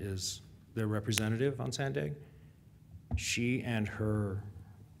Gasterland is their representative on Sandag. She and her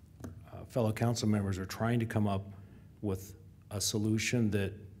fellow council members are trying to come up with a solution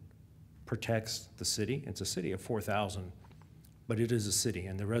that protects the city. It's a city of 4,000, but it is a city,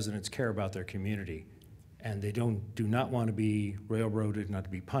 and the residents care about their community, and they do not want to be railroaded, not to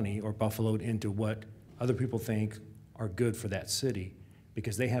be punny, or buffaloed into what other people think are good for that city,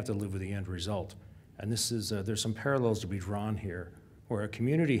 because they have to live with the end result. And this is there's some parallels to be drawn here, where a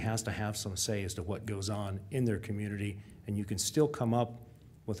community has to have some say as to what goes on in their community, and you can still come up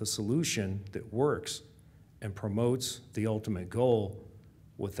with a solution that works and promotes the ultimate goal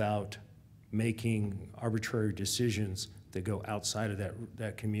without making arbitrary decisions that go outside of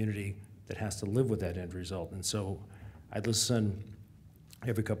that community that has to live with that end result. And so I listen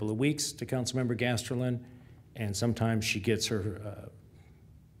every couple of weeks to Councilmember Gasterland, and sometimes she gets her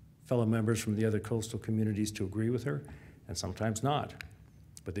fellow members from the other coastal communities to agree with her, and sometimes not.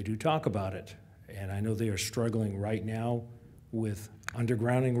 But they do talk about it, and I know they are struggling right now with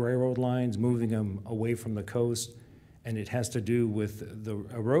undergrounding railroad lines, moving them away from the coast, and it has to do with the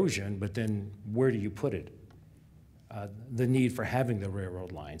erosion, but then where do you put it? The need for having the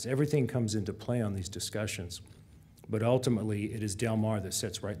railroad lines. Everything comes into play on these discussions, but ultimately it is Del Mar that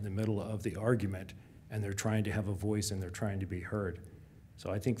sits right in the middle of the argument, and they're trying to have a voice and they're trying to be heard.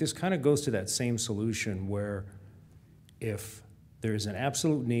 So I think this kind of goes to that same solution where if there is an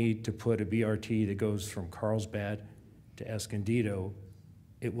absolute need to put a BRT that goes from Carlsbad to Escondido,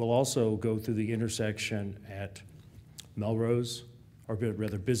 it will also go through the intersection at Melrose, or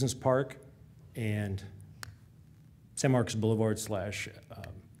rather Business Park, and San Marcos Boulevard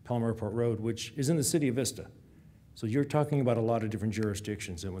 / Palmer Airport Road, which is in the city of Vista. So you're talking about a lot of different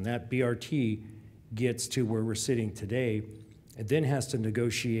jurisdictions, and when that BRT gets to where we're sitting today, it then has to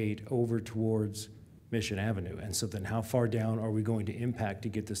negotiate over towards Mission Avenue. And so then how far down are we going to impact to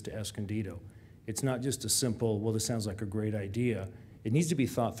get this to Escondido? It's not just a simple, well, this sounds like a great idea. It needs to be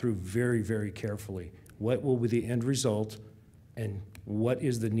thought through very, very carefully. What will be the end result, and what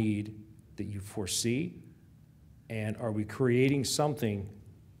is the need that you foresee? And are we creating something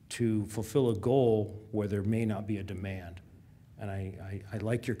to fulfill a goal where there may not be a demand? And I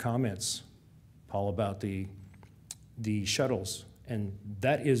like your comments, Paul, about the shuttles. And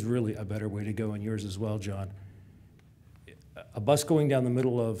that is really a better way to go, and yours as well, John. a bus going down the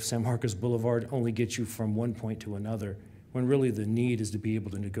middle of San Marcos Boulevard only gets you from one point to another, when really the need is to be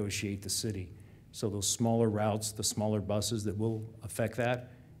able to negotiate the city. So those smaller routes, the smaller buses that will affect that,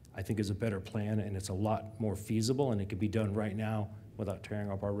 I think is a better plan, and it's a lot more feasible, and it can be done right now without tearing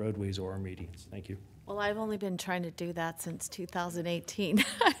up our roadways or our medians. Thank you. Well, I've only been trying to do that since 2018.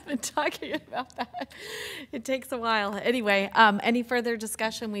 I've been talking about that. It takes a while. Anyway, any further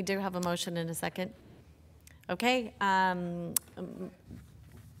discussion? We do have a motion in a second. Okay.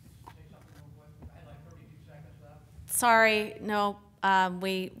 Sorry, no,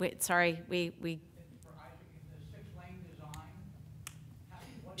 sorry,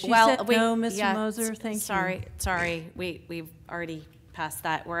 She said no, Mr. Moser, thank you. Sorry, we've already passed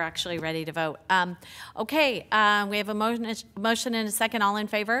that. We're actually ready to vote. Okay, we have a motion and a second. All in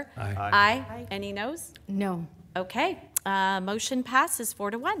favor? Aye. Aye. Any noes? No. Okay, motion passes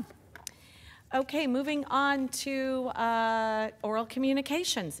 4-1. Okay, moving on to oral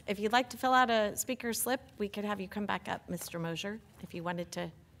communications. If you'd like to fill out a speaker slip, we could have you come back up, Mr. Mosier, if you wanted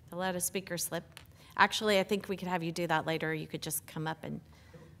to fill out a speaker slip. Actually, I think we could have you do that later. You could just come up and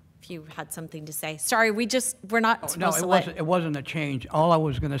if you had something to say. Sorry, we're not supposed to let... it wasn't a change. All I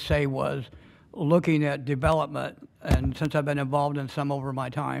was going to say was, looking at development, and since I've been involved in some over my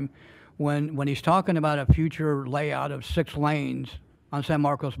time, when he's talking about a future layout of 6 lanes on San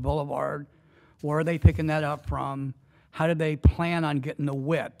Marcos Boulevard, where are they picking that up from? How do they plan on getting the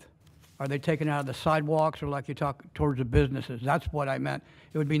width? Are they taking it out of the sidewalks, or like you talk towards the businesses? That's what I meant.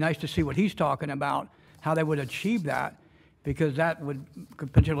 It would be nice to see what he's talking about, how they would achieve that, because that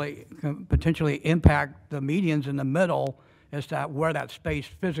could potentially impact the medians in the middle as to where that space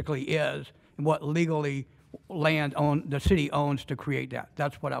physically is and what legally the city owns to create that.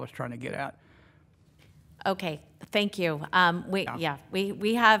 That's what I was trying to get at. Okay, thank you. We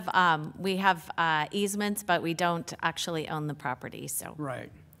have easements, but we don't actually own the property. So right.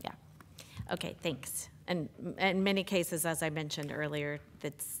 Yeah. Okay, thanks. And in many cases, as I mentioned earlier,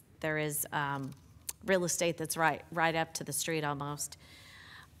 there is real estate that's right up to the street almost.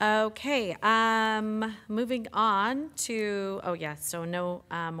 Okay, moving on to so no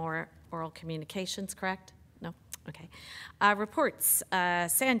more oral communications, correct? No. Okay. Reports,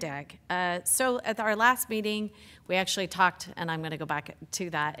 Sandag. So at our last meeting, we actually talked, and I'm going to go back to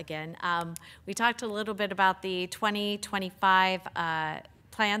that again. We talked a little bit about the 2025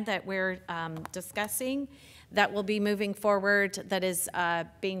 plan that we're discussing that will be moving forward, that is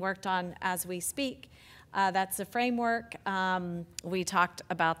being worked on as we speak. That's the framework. We talked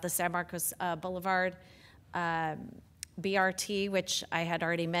about the San Marcos Boulevard BRT, which I had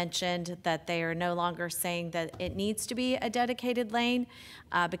already mentioned, that they are no longer saying that it needs to be a dedicated lane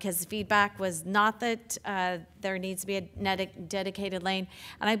because feedback was not that there needs to be a dedicated lane.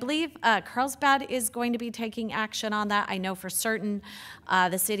 And I believe Carlsbad is going to be taking action on that. I know for certain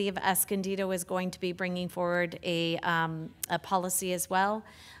the city of Escondido is going to be bringing forward a policy as well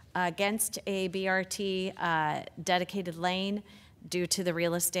against a BRT dedicated lane due to the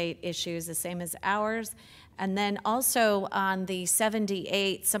real estate issues, the same as ours. And then also on the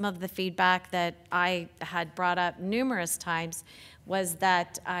 78, some of the feedback that I had brought up numerous times was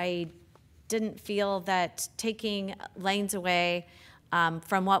that I didn't feel that taking lanes away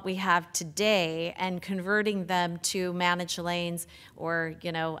from what we have today and converting them to managed lanes, or,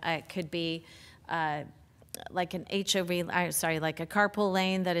 it could be like an HOV, like a carpool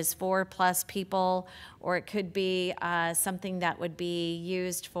lane that is 4+ people, or it could be something that would be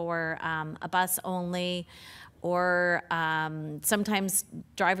used for a bus only, or sometimes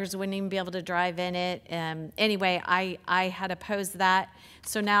drivers wouldn't even be able to drive in it. Anyway, I had opposed that.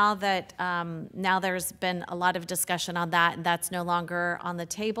 So now that now there's been a lot of discussion on that, and that's no longer on the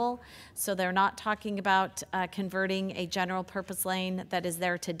table. So they're not talking about converting a general purpose lane that is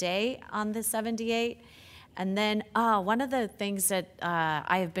there today on the 78. And then one of the things that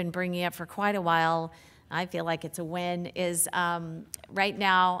I have been bringing up for quite a while, I feel like it's a win, is right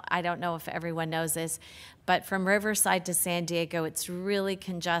now, I don't know if everyone knows this, but from Riverside to San Diego, it's really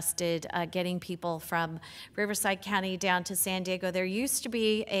congested getting people from Riverside County down to San Diego. There used to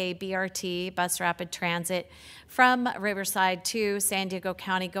be a BRT, bus rapid transit, from Riverside to San Diego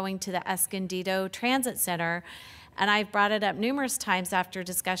County going to the Escondido Transit Center. And I've brought it up numerous times after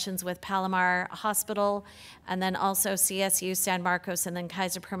discussions with Palomar Hospital, and then also CSU San Marcos, and then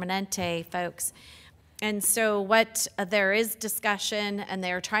Kaiser Permanente folks. And so what there is discussion, and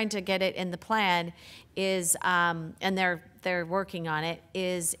they're trying to get it in the plan, is, and they're working on it,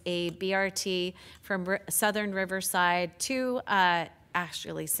 is a BRT from Southern Riverside to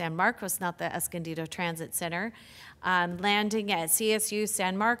actually San Marcos, not the Escondido Transit Center, landing at CSU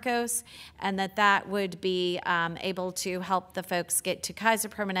San Marcos, and that would be able to help the folks get to Kaiser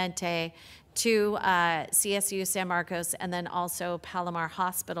Permanente, to CSU San Marcos, and then also Palomar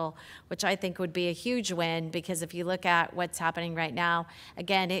Hospital, which I think would be a huge win, because if you look at what's happening right now,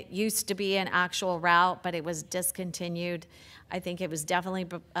 again, it used to be an actual route, but it was discontinued. I think it was definitely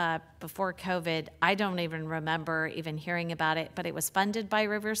before COVID. I don't even remember even hearing about it, but it was funded by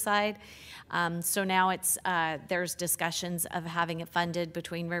Riverside. So now it's there's discussions of having it funded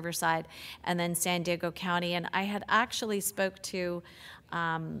between Riverside and then San Diego County. And I had actually spoke to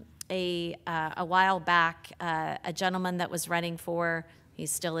a while back, a gentleman that was running for, he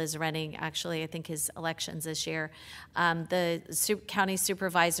still is running, actually, I think his election's this year, the county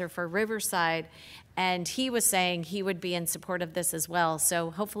supervisor for Riverside, and he was saying he would be in support of this as well.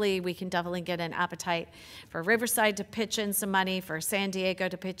 So hopefully we can definitely get an appetite for Riverside to pitch in some money, for San Diego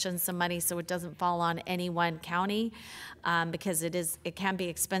to pitch in some money, so it doesn't fall on any one county, because it can be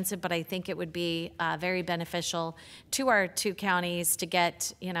expensive, but I think it would be very beneficial to our two counties to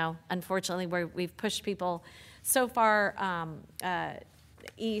get, unfortunately, we've pushed people so far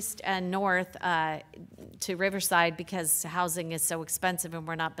east and north to Riverside because housing is so expensive and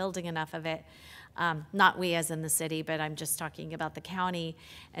we're not building enough of it. Not we as in the city, but I'm just talking about the county.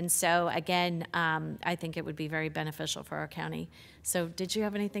 And so again, I think it would be very beneficial for our county. So did you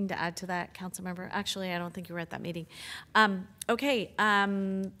have anything to add to that, council member? Actually, I don't think you were at that meeting. Okay,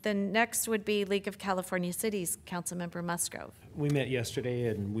 then next would be League of California Cities, Councilmember Musgrove. We met yesterday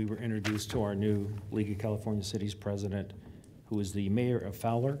and we were introduced to our new League of California Cities president, who is the mayor of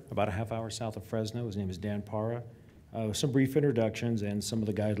Fowler, about a half hour south of Fresno. His name is Dan Parra. Some brief introductions and some of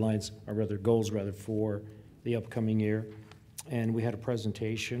the guidelines, or rather goals for the upcoming year. And we had a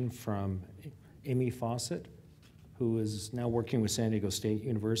presentation from Amy Fawcett, who is now working with San Diego State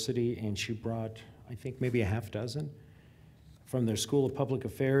University, and she brought, I think, maybe a half dozen from their School of Public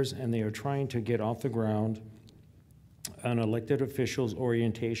Affairs, and they are trying to get off the ground an elected officials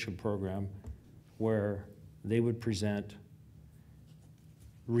orientation program where they would present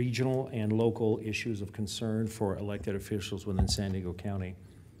regional and local issues of concern for elected officials within San Diego County.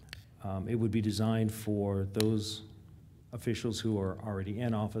 It would be designed for those officials who are already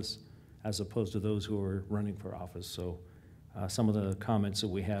in office as opposed to those who are running for office. So some of the comments that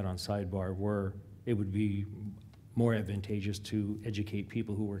we had on sidebar were it would be more advantageous to educate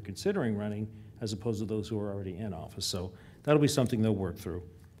people who were considering running as opposed to those who are already in office. So that'll be something they'll work through.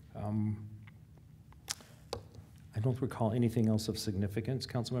 I don't recall anything else of significance.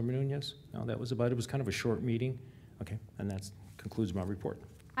 Councilmember Nunez? No, that was about it. It was kind of a short meeting. Okay, and that concludes my report.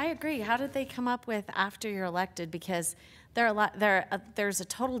 I agree. How did they come up with after you're elected? Because there's a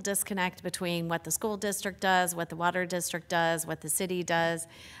total disconnect between what the school district does, what the water district does, what the city does.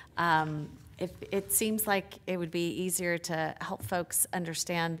 It seems like it would be easier to help folks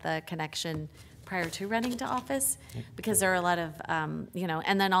understand the connection prior to running to office, because there are a lot of,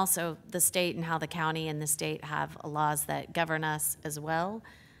 and then also the state and how the county and the state have laws that govern us as well.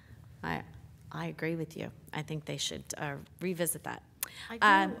 I agree with you. I think they should revisit that.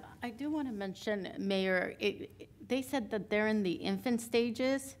 I do want to mention, Mayor, they said that they're in the infant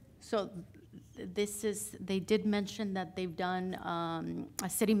stages, so they did mention that they've done a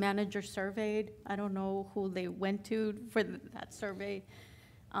city manager survey. I don't know who they went to for that survey.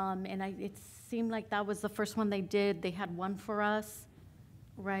 It seemed like that was the first one they did. They had one for us,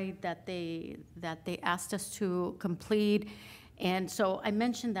 right, that they asked us to complete. And so I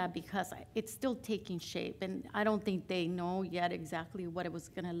mentioned that because it's still taking shape, and I don't think they know yet exactly what it was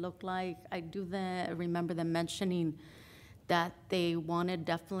going to look like. I do remember them mentioning that they want to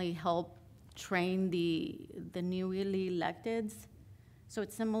definitely help train the newly electeds. So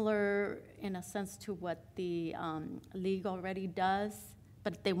it's similar in a sense to what the league already does,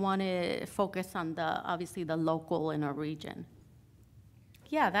 but they want to focus on obviously the local in our region.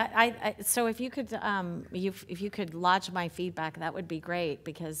 Yeah, so if you could lodge my feedback, that would be great,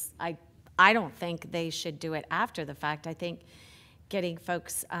 because I don't think they should do it after the fact. I think getting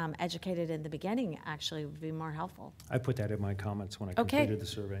folks educated in the beginning actually would be more helpful. I put that in my comments when I completed the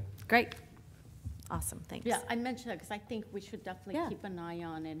survey. Great. Awesome, thanks. Yeah, I mentioned that because I think we should definitely keep an eye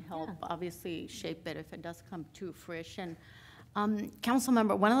on and help obviously shape it if it does come to fruition. Council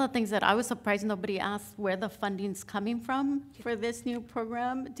member, one of the things that I was surprised nobody asked where the funding's coming from for this new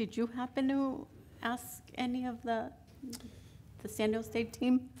program. Did you happen to ask any of the San Diego State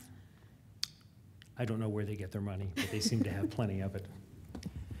team? I don't know where they get their money, but they seem to have plenty of it.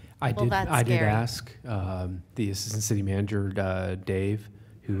 I did ask the assistant city manager, Dave,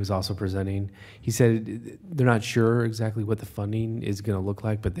 who was also presenting. He said they're not sure exactly what the funding is going to look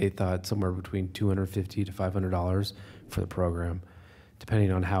like, but they thought somewhere between $250 to $500 for the program,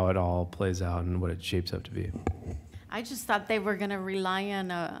 depending on how it all plays out and what it shapes up to be. I just thought they were going to rely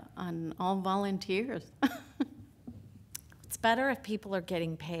on all volunteers. It's better if people are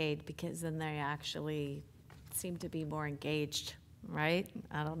getting paid because then they actually seem to be more engaged, right?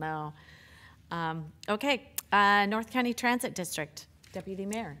 I don't know. Okay, North County Transit District, Deputy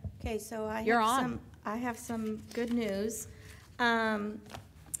Mayor. Okay, so I have some good news.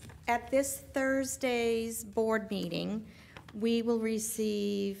 At this Thursday's board meeting, we will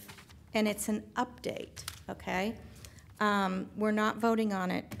receive, and it's an update, okay? We're not voting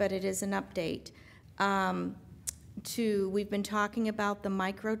on it, but it is an update. We've been talking about the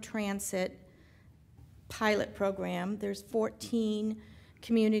microtransit pilot program. There's 14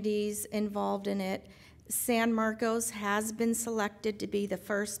 communities involved in it. San Marcos has been selected to be the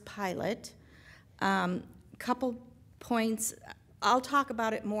first pilot. Couple points, I'll talk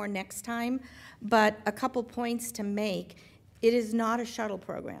about it more next time, but a couple points to make. It is not a shuttle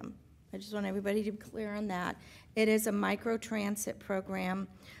program. I just want everybody to be clear on that. It is a microtransit program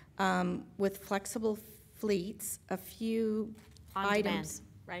with flexible fleets, a few On items. demand,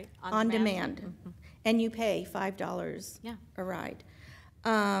 right? On demand. Mm-hmm. And you pay $5 a ride.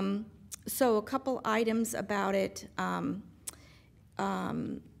 So a couple items about it.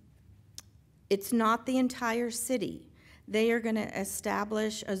 It's not the entire city. They are going to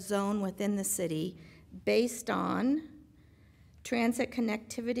establish a zone within the city based on transit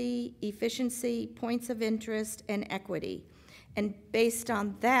connectivity, efficiency, points of interest, and equity. And based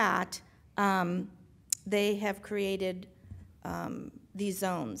on that, they have created these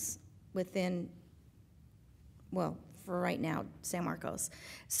zones within, well, for right now, San Marcos.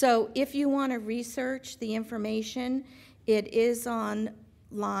 So if you want to research the information, it is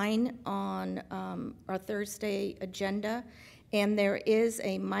online on our Thursday agenda, and there is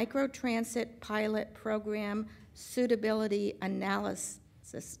a microtransit pilot program suitability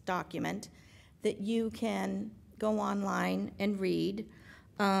analysis document that you can go online and read.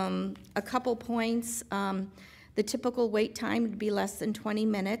 A couple points, the typical wait time would be less than 20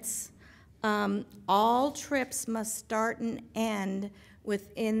 minutes. All trips must start and end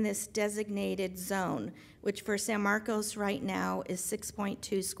within this designated zone, which for San Marcos right now is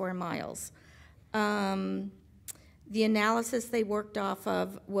 6.2 square miles. The analysis they worked off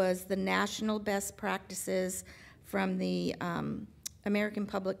of was the national best practices from the American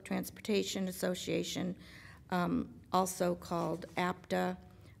Public Transportation Association, also called APTA.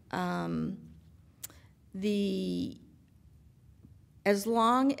 As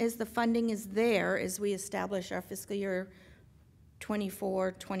long as the funding is there, as we establish our fiscal year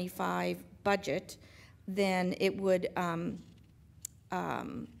 24-25 budget, then it would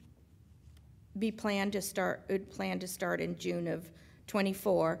be planned to start. It would plan to start in June of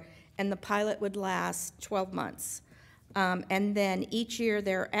 24, and the pilot would last 12 months. And then each year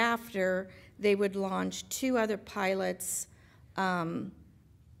thereafter, they would launch 2 other pilots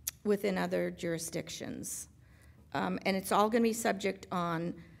within other jurisdictions. And it's all going to be subject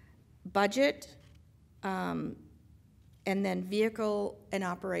on budget and then vehicle and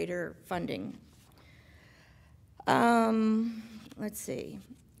operator funding. Let's see.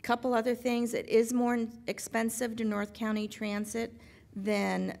 A couple other things. It is more expensive to North County Transit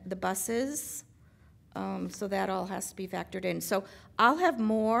than the buses. So that all has to be factored in. So I'll have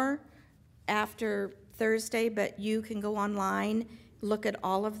more after Thursday, but you can go online, look at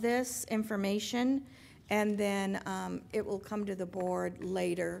all of this information, and then it will come to the board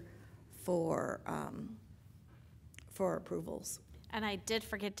later for approvals. And I did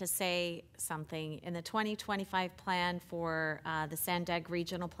forget to say something. In the 2025 plan for the Sandag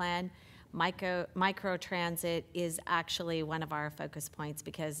Regional Plan, microtransit is actually one of our focus points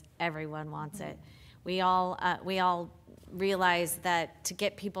because everyone wants it. We all realize that to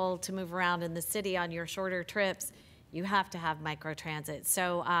get people to move around in the city on your shorter trips, you have to have microtransit.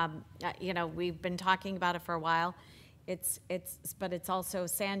 So, you know, we've been talking about it for a while. But it's also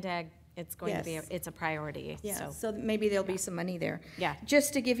Sandag. It's going to be, it's a priority. Yeah, so maybe there'll be some money there. Yeah.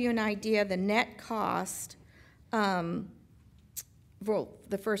 Just to give you an idea, the net cost, well,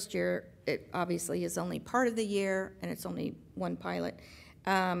 the first year, it obviously is only part of the year, and it's only one pilot.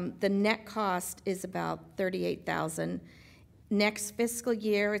 The net cost is about $38,000. Next fiscal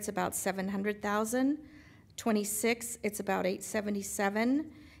year, it's about $700,000. 26, it's about $877,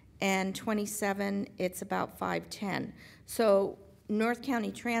 and 27, it's about $510. So North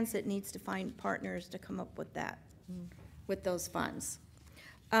County Transit needs to find partners to come up with that, with those funds.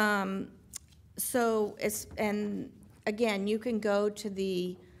 And again, you can go to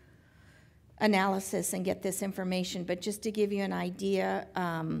the analysis and get this information, but just to give you an idea,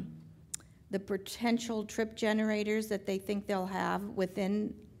 the potential trip generators that they think they'll have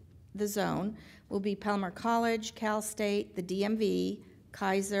within the zone will be Palmer College, Cal State, the DMV,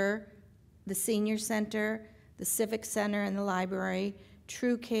 Kaiser, the Senior Center, the Civic Center and the library,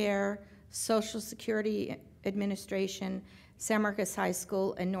 True Care, Social Security Administration, San Marcos High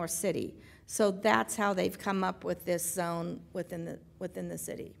School, and North City. So that's how they've come up with this zone within the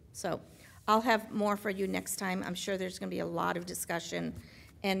city. So I'll have more for you next time. I'm sure there's going to be a lot of discussion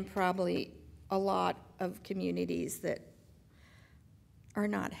and probably a lot of communities that are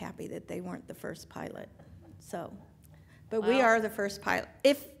not happy that they weren't the first pilot. So, but we are the first pilot.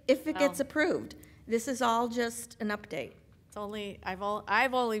 If it gets approved, this is all just an update. It's only,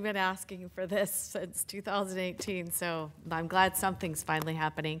 I've only been asking for this since 2018, so I'm glad something's finally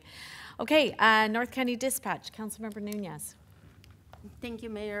happening. Okay, North County Dispatch, Councilmember Nunez. Thank you,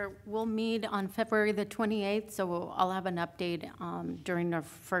 Mayor. We'll meet on February the 28th, so I'll have an update during our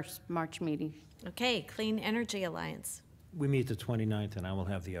first March meeting. Okay, Clean Energy Alliance. We meet the 29th, and I will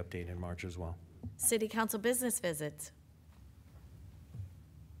have the update in March as well. City Council business visits.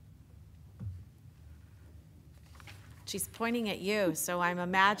 She's pointing at you, so I'm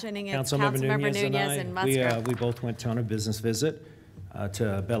imagining it's Councilmember Nunez and Musgrove. We both went on a business visit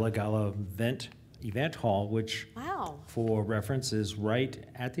to Bella Gala event hall, which, for reference, is right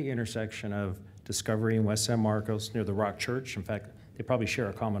at the intersection of Discovery and West San Marcos near the Rock Church. In fact, they probably share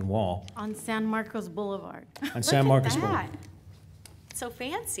a common wall. On San Marcos Boulevard. On San Marcos Boulevard. So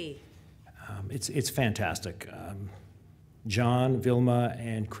fancy. It's fantastic. John, Vilma,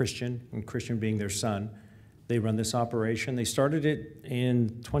 and Christian being their son, they run this operation. They started it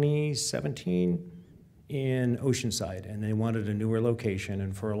in 2017 in Oceanside, and they wanted a newer location.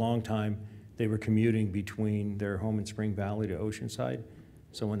 And for a long time, they were commuting between their home in Spring Valley to Oceanside.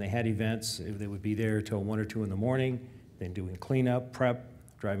 So when they had events, they would be there till 1 or 2 in the morning, then doing cleanup, prep,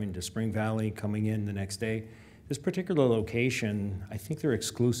 driving to Spring Valley, coming in the next day. This particular location, I think they're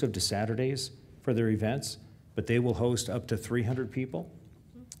exclusive to Saturdays for their events, but they will host up to 300 people.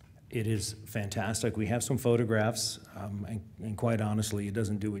 It is fantastic. We have some photographs, and quite honestly, it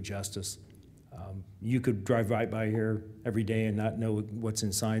doesn't do it justice. You could drive right by here every day and not know what's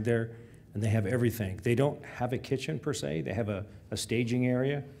inside there, and they have everything. They don't have a kitchen per se. They have a staging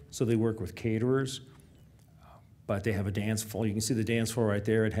area, so they work with caterers, but they have a dance floor. You can see the dance floor right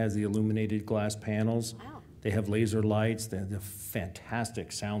there. It has the illuminated glass panels. Wow. They have laser lights. They have a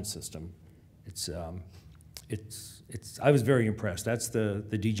fantastic sound system. I was very impressed. That's the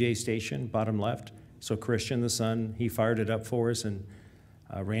DJ station, bottom left. So Christian, the son, he fired it up for us and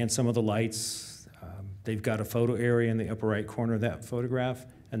ran some of the lights. They've got a photo area in the upper right corner of that photograph,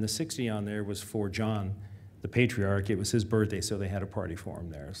 and the 60 on there was for John, the patriarch. It was his birthday, so they had a party for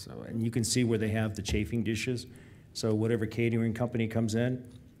him there. So, and you can see where they have the chafing dishes. So whatever catering company comes in,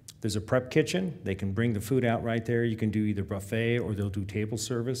 there's a prep kitchen. They can bring the food out right there. You can do either buffet or they'll do table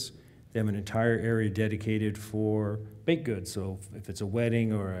service. They have an entire area dedicated for baked goods. So if it's a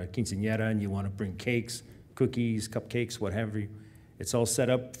wedding or a quinceañera and you want to bring cakes, cookies, cupcakes, what have you, it's all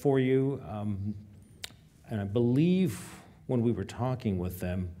set up for you. And I believe when we were talking with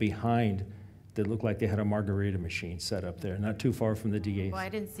them, behind, they looked like they had a margarita machine set up there, not too far from the DA. Oh, I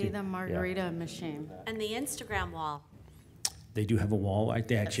didn't see the margarita machine. And the Instagram wall. They do have a wall.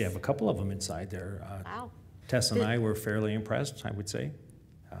 They actually have a couple of them inside there. Wow. Tess and I were fairly impressed, I would say.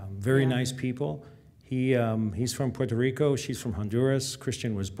 Very nice people. He's from Puerto Rico. She's from Honduras.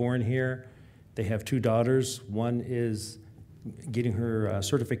 Christian was born here. They have 2 daughters. One is getting her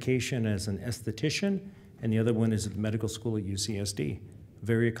certification as an esthetician, and the other one is at medical school at UCSD.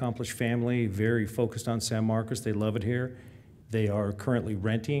 Very accomplished family, very focused on San Marcos. They love it here. They are currently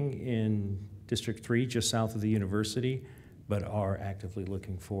renting in District 3, just south of the university, but are actively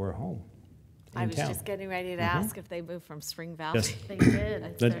looking for a home. I was just getting ready to ask if they moved from Spring Valley. Yes. They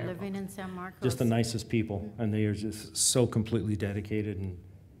did. They're living in San Marcos. Just the nicest people, and they are just so completely dedicated, and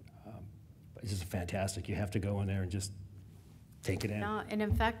it's just fantastic. You have to go in there and just take it in. No, and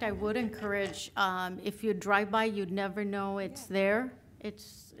in fact, I would encourage, if you drive by, you'd never know it's there.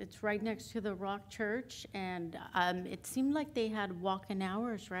 It's right next to the Rock Church, and it seemed like they had walk-in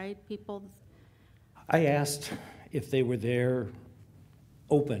hours, right? People. I asked if they were there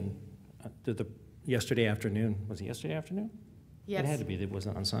open yesterday afternoon. Was it yesterday afternoon? Yes. It had to be. It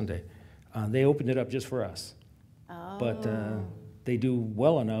wasn't on Sunday. They opened it up just for us. Oh. But they do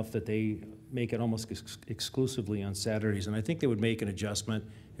well enough that they make it almost exclusively on Saturdays. And I think they would make an adjustment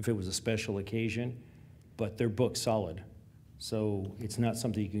if it was a special occasion, but they're booked solid. So it's not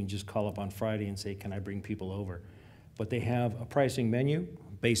something you can just call up on Friday and say, can I bring people over? But they have a pricing menu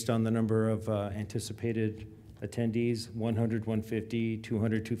based on the number of anticipated attendees, 100, 150,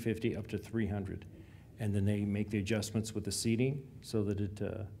 200, 250, up to 300. And then they make the adjustments with the seating so that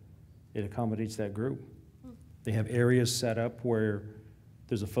it accommodates that group. They have areas set up where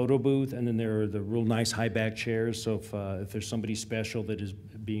there's a photo booth, and then there are the real nice high back chairs. So if there's somebody special that is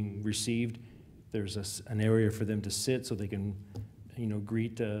being received, there's an area for them to sit so they can,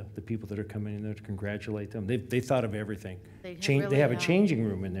 greet the people that are coming in there to congratulate them. They thought of everything. They have a changing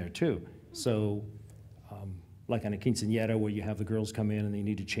room in there too. So like on a quinceañera where you have the girls come in and they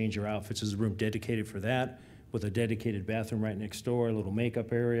need to change their outfits, there's a room dedicated for that with a dedicated bathroom right next door, a little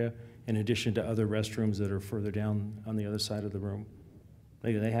makeup area, in addition to other restrooms that are further down on the other side of the room.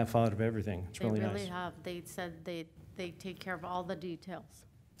 They have thought of everything. It's really nice. They really have. They said they take care of all the details.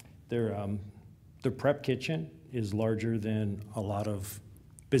 Their prep kitchen is larger than a lot of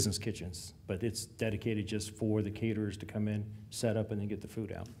business kitchens, but it's dedicated just for the caterers to come in, set up, and then get the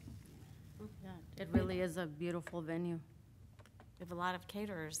food out. Yeah, it really is a beautiful venue. We have a lot of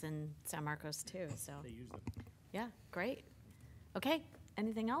caterers in San Marcos too, so. They use them. Yeah, great. Okay,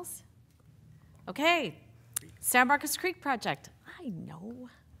 anything else? Okay, San Marcos Creek project. I know.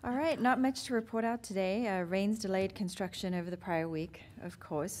 All right, not much to report out today. Rains delayed construction over the prior week, of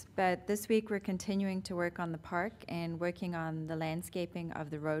course, but this week we're continuing to work on the park and working on the landscaping of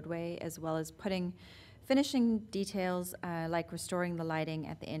the roadway, as well as finishing details like restoring the lighting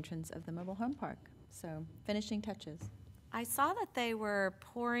at the entrance of the mobile home park. So, finishing touches. I saw that they were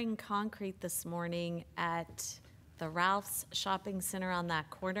pouring concrete this morning at the Ralph's Shopping Center on that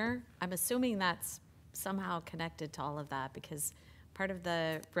corner. I'm assuming that's somehow connected to all of that because part of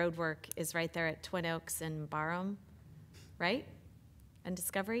the road work is right there at Twin Oaks and Barham, right? And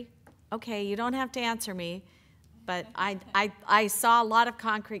Discovery? Okay, you don't have to answer me, but I saw a lot of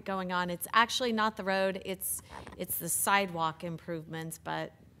concrete going on. It's actually not the road, it's the sidewalk improvements,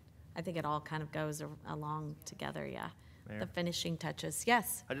 but I think it all kind of goes along together, yeah. Mayor? The finishing touches,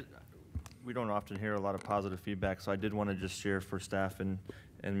 yes. We don't often hear a lot of positive feedback, so I did want to just share for staff and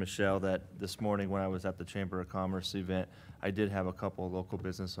Michelle that this morning when I was at the Chamber of Commerce event, I did have a couple of local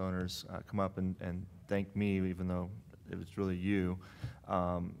business owners come up and thank me, even though it was really you,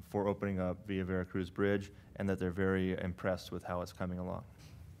 for opening up Via Veracruz Bridge, and that they're very impressed with how it's coming along.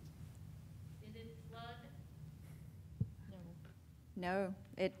 Did it flood? No,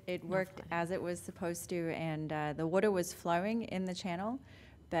 it worked as it was supposed to, and the water was flowing in the channel,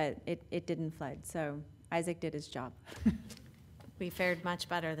 but it didn't flood. So Isaac did his job. We fared much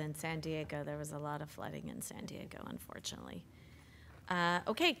better than San Diego. There was a lot of flooding in San Diego, unfortunately.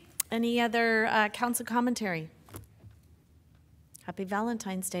 Okay, any other council commentary? Happy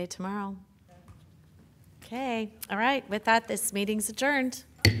Valentine's Day tomorrow. Okay, all right, with that, this meeting's adjourned.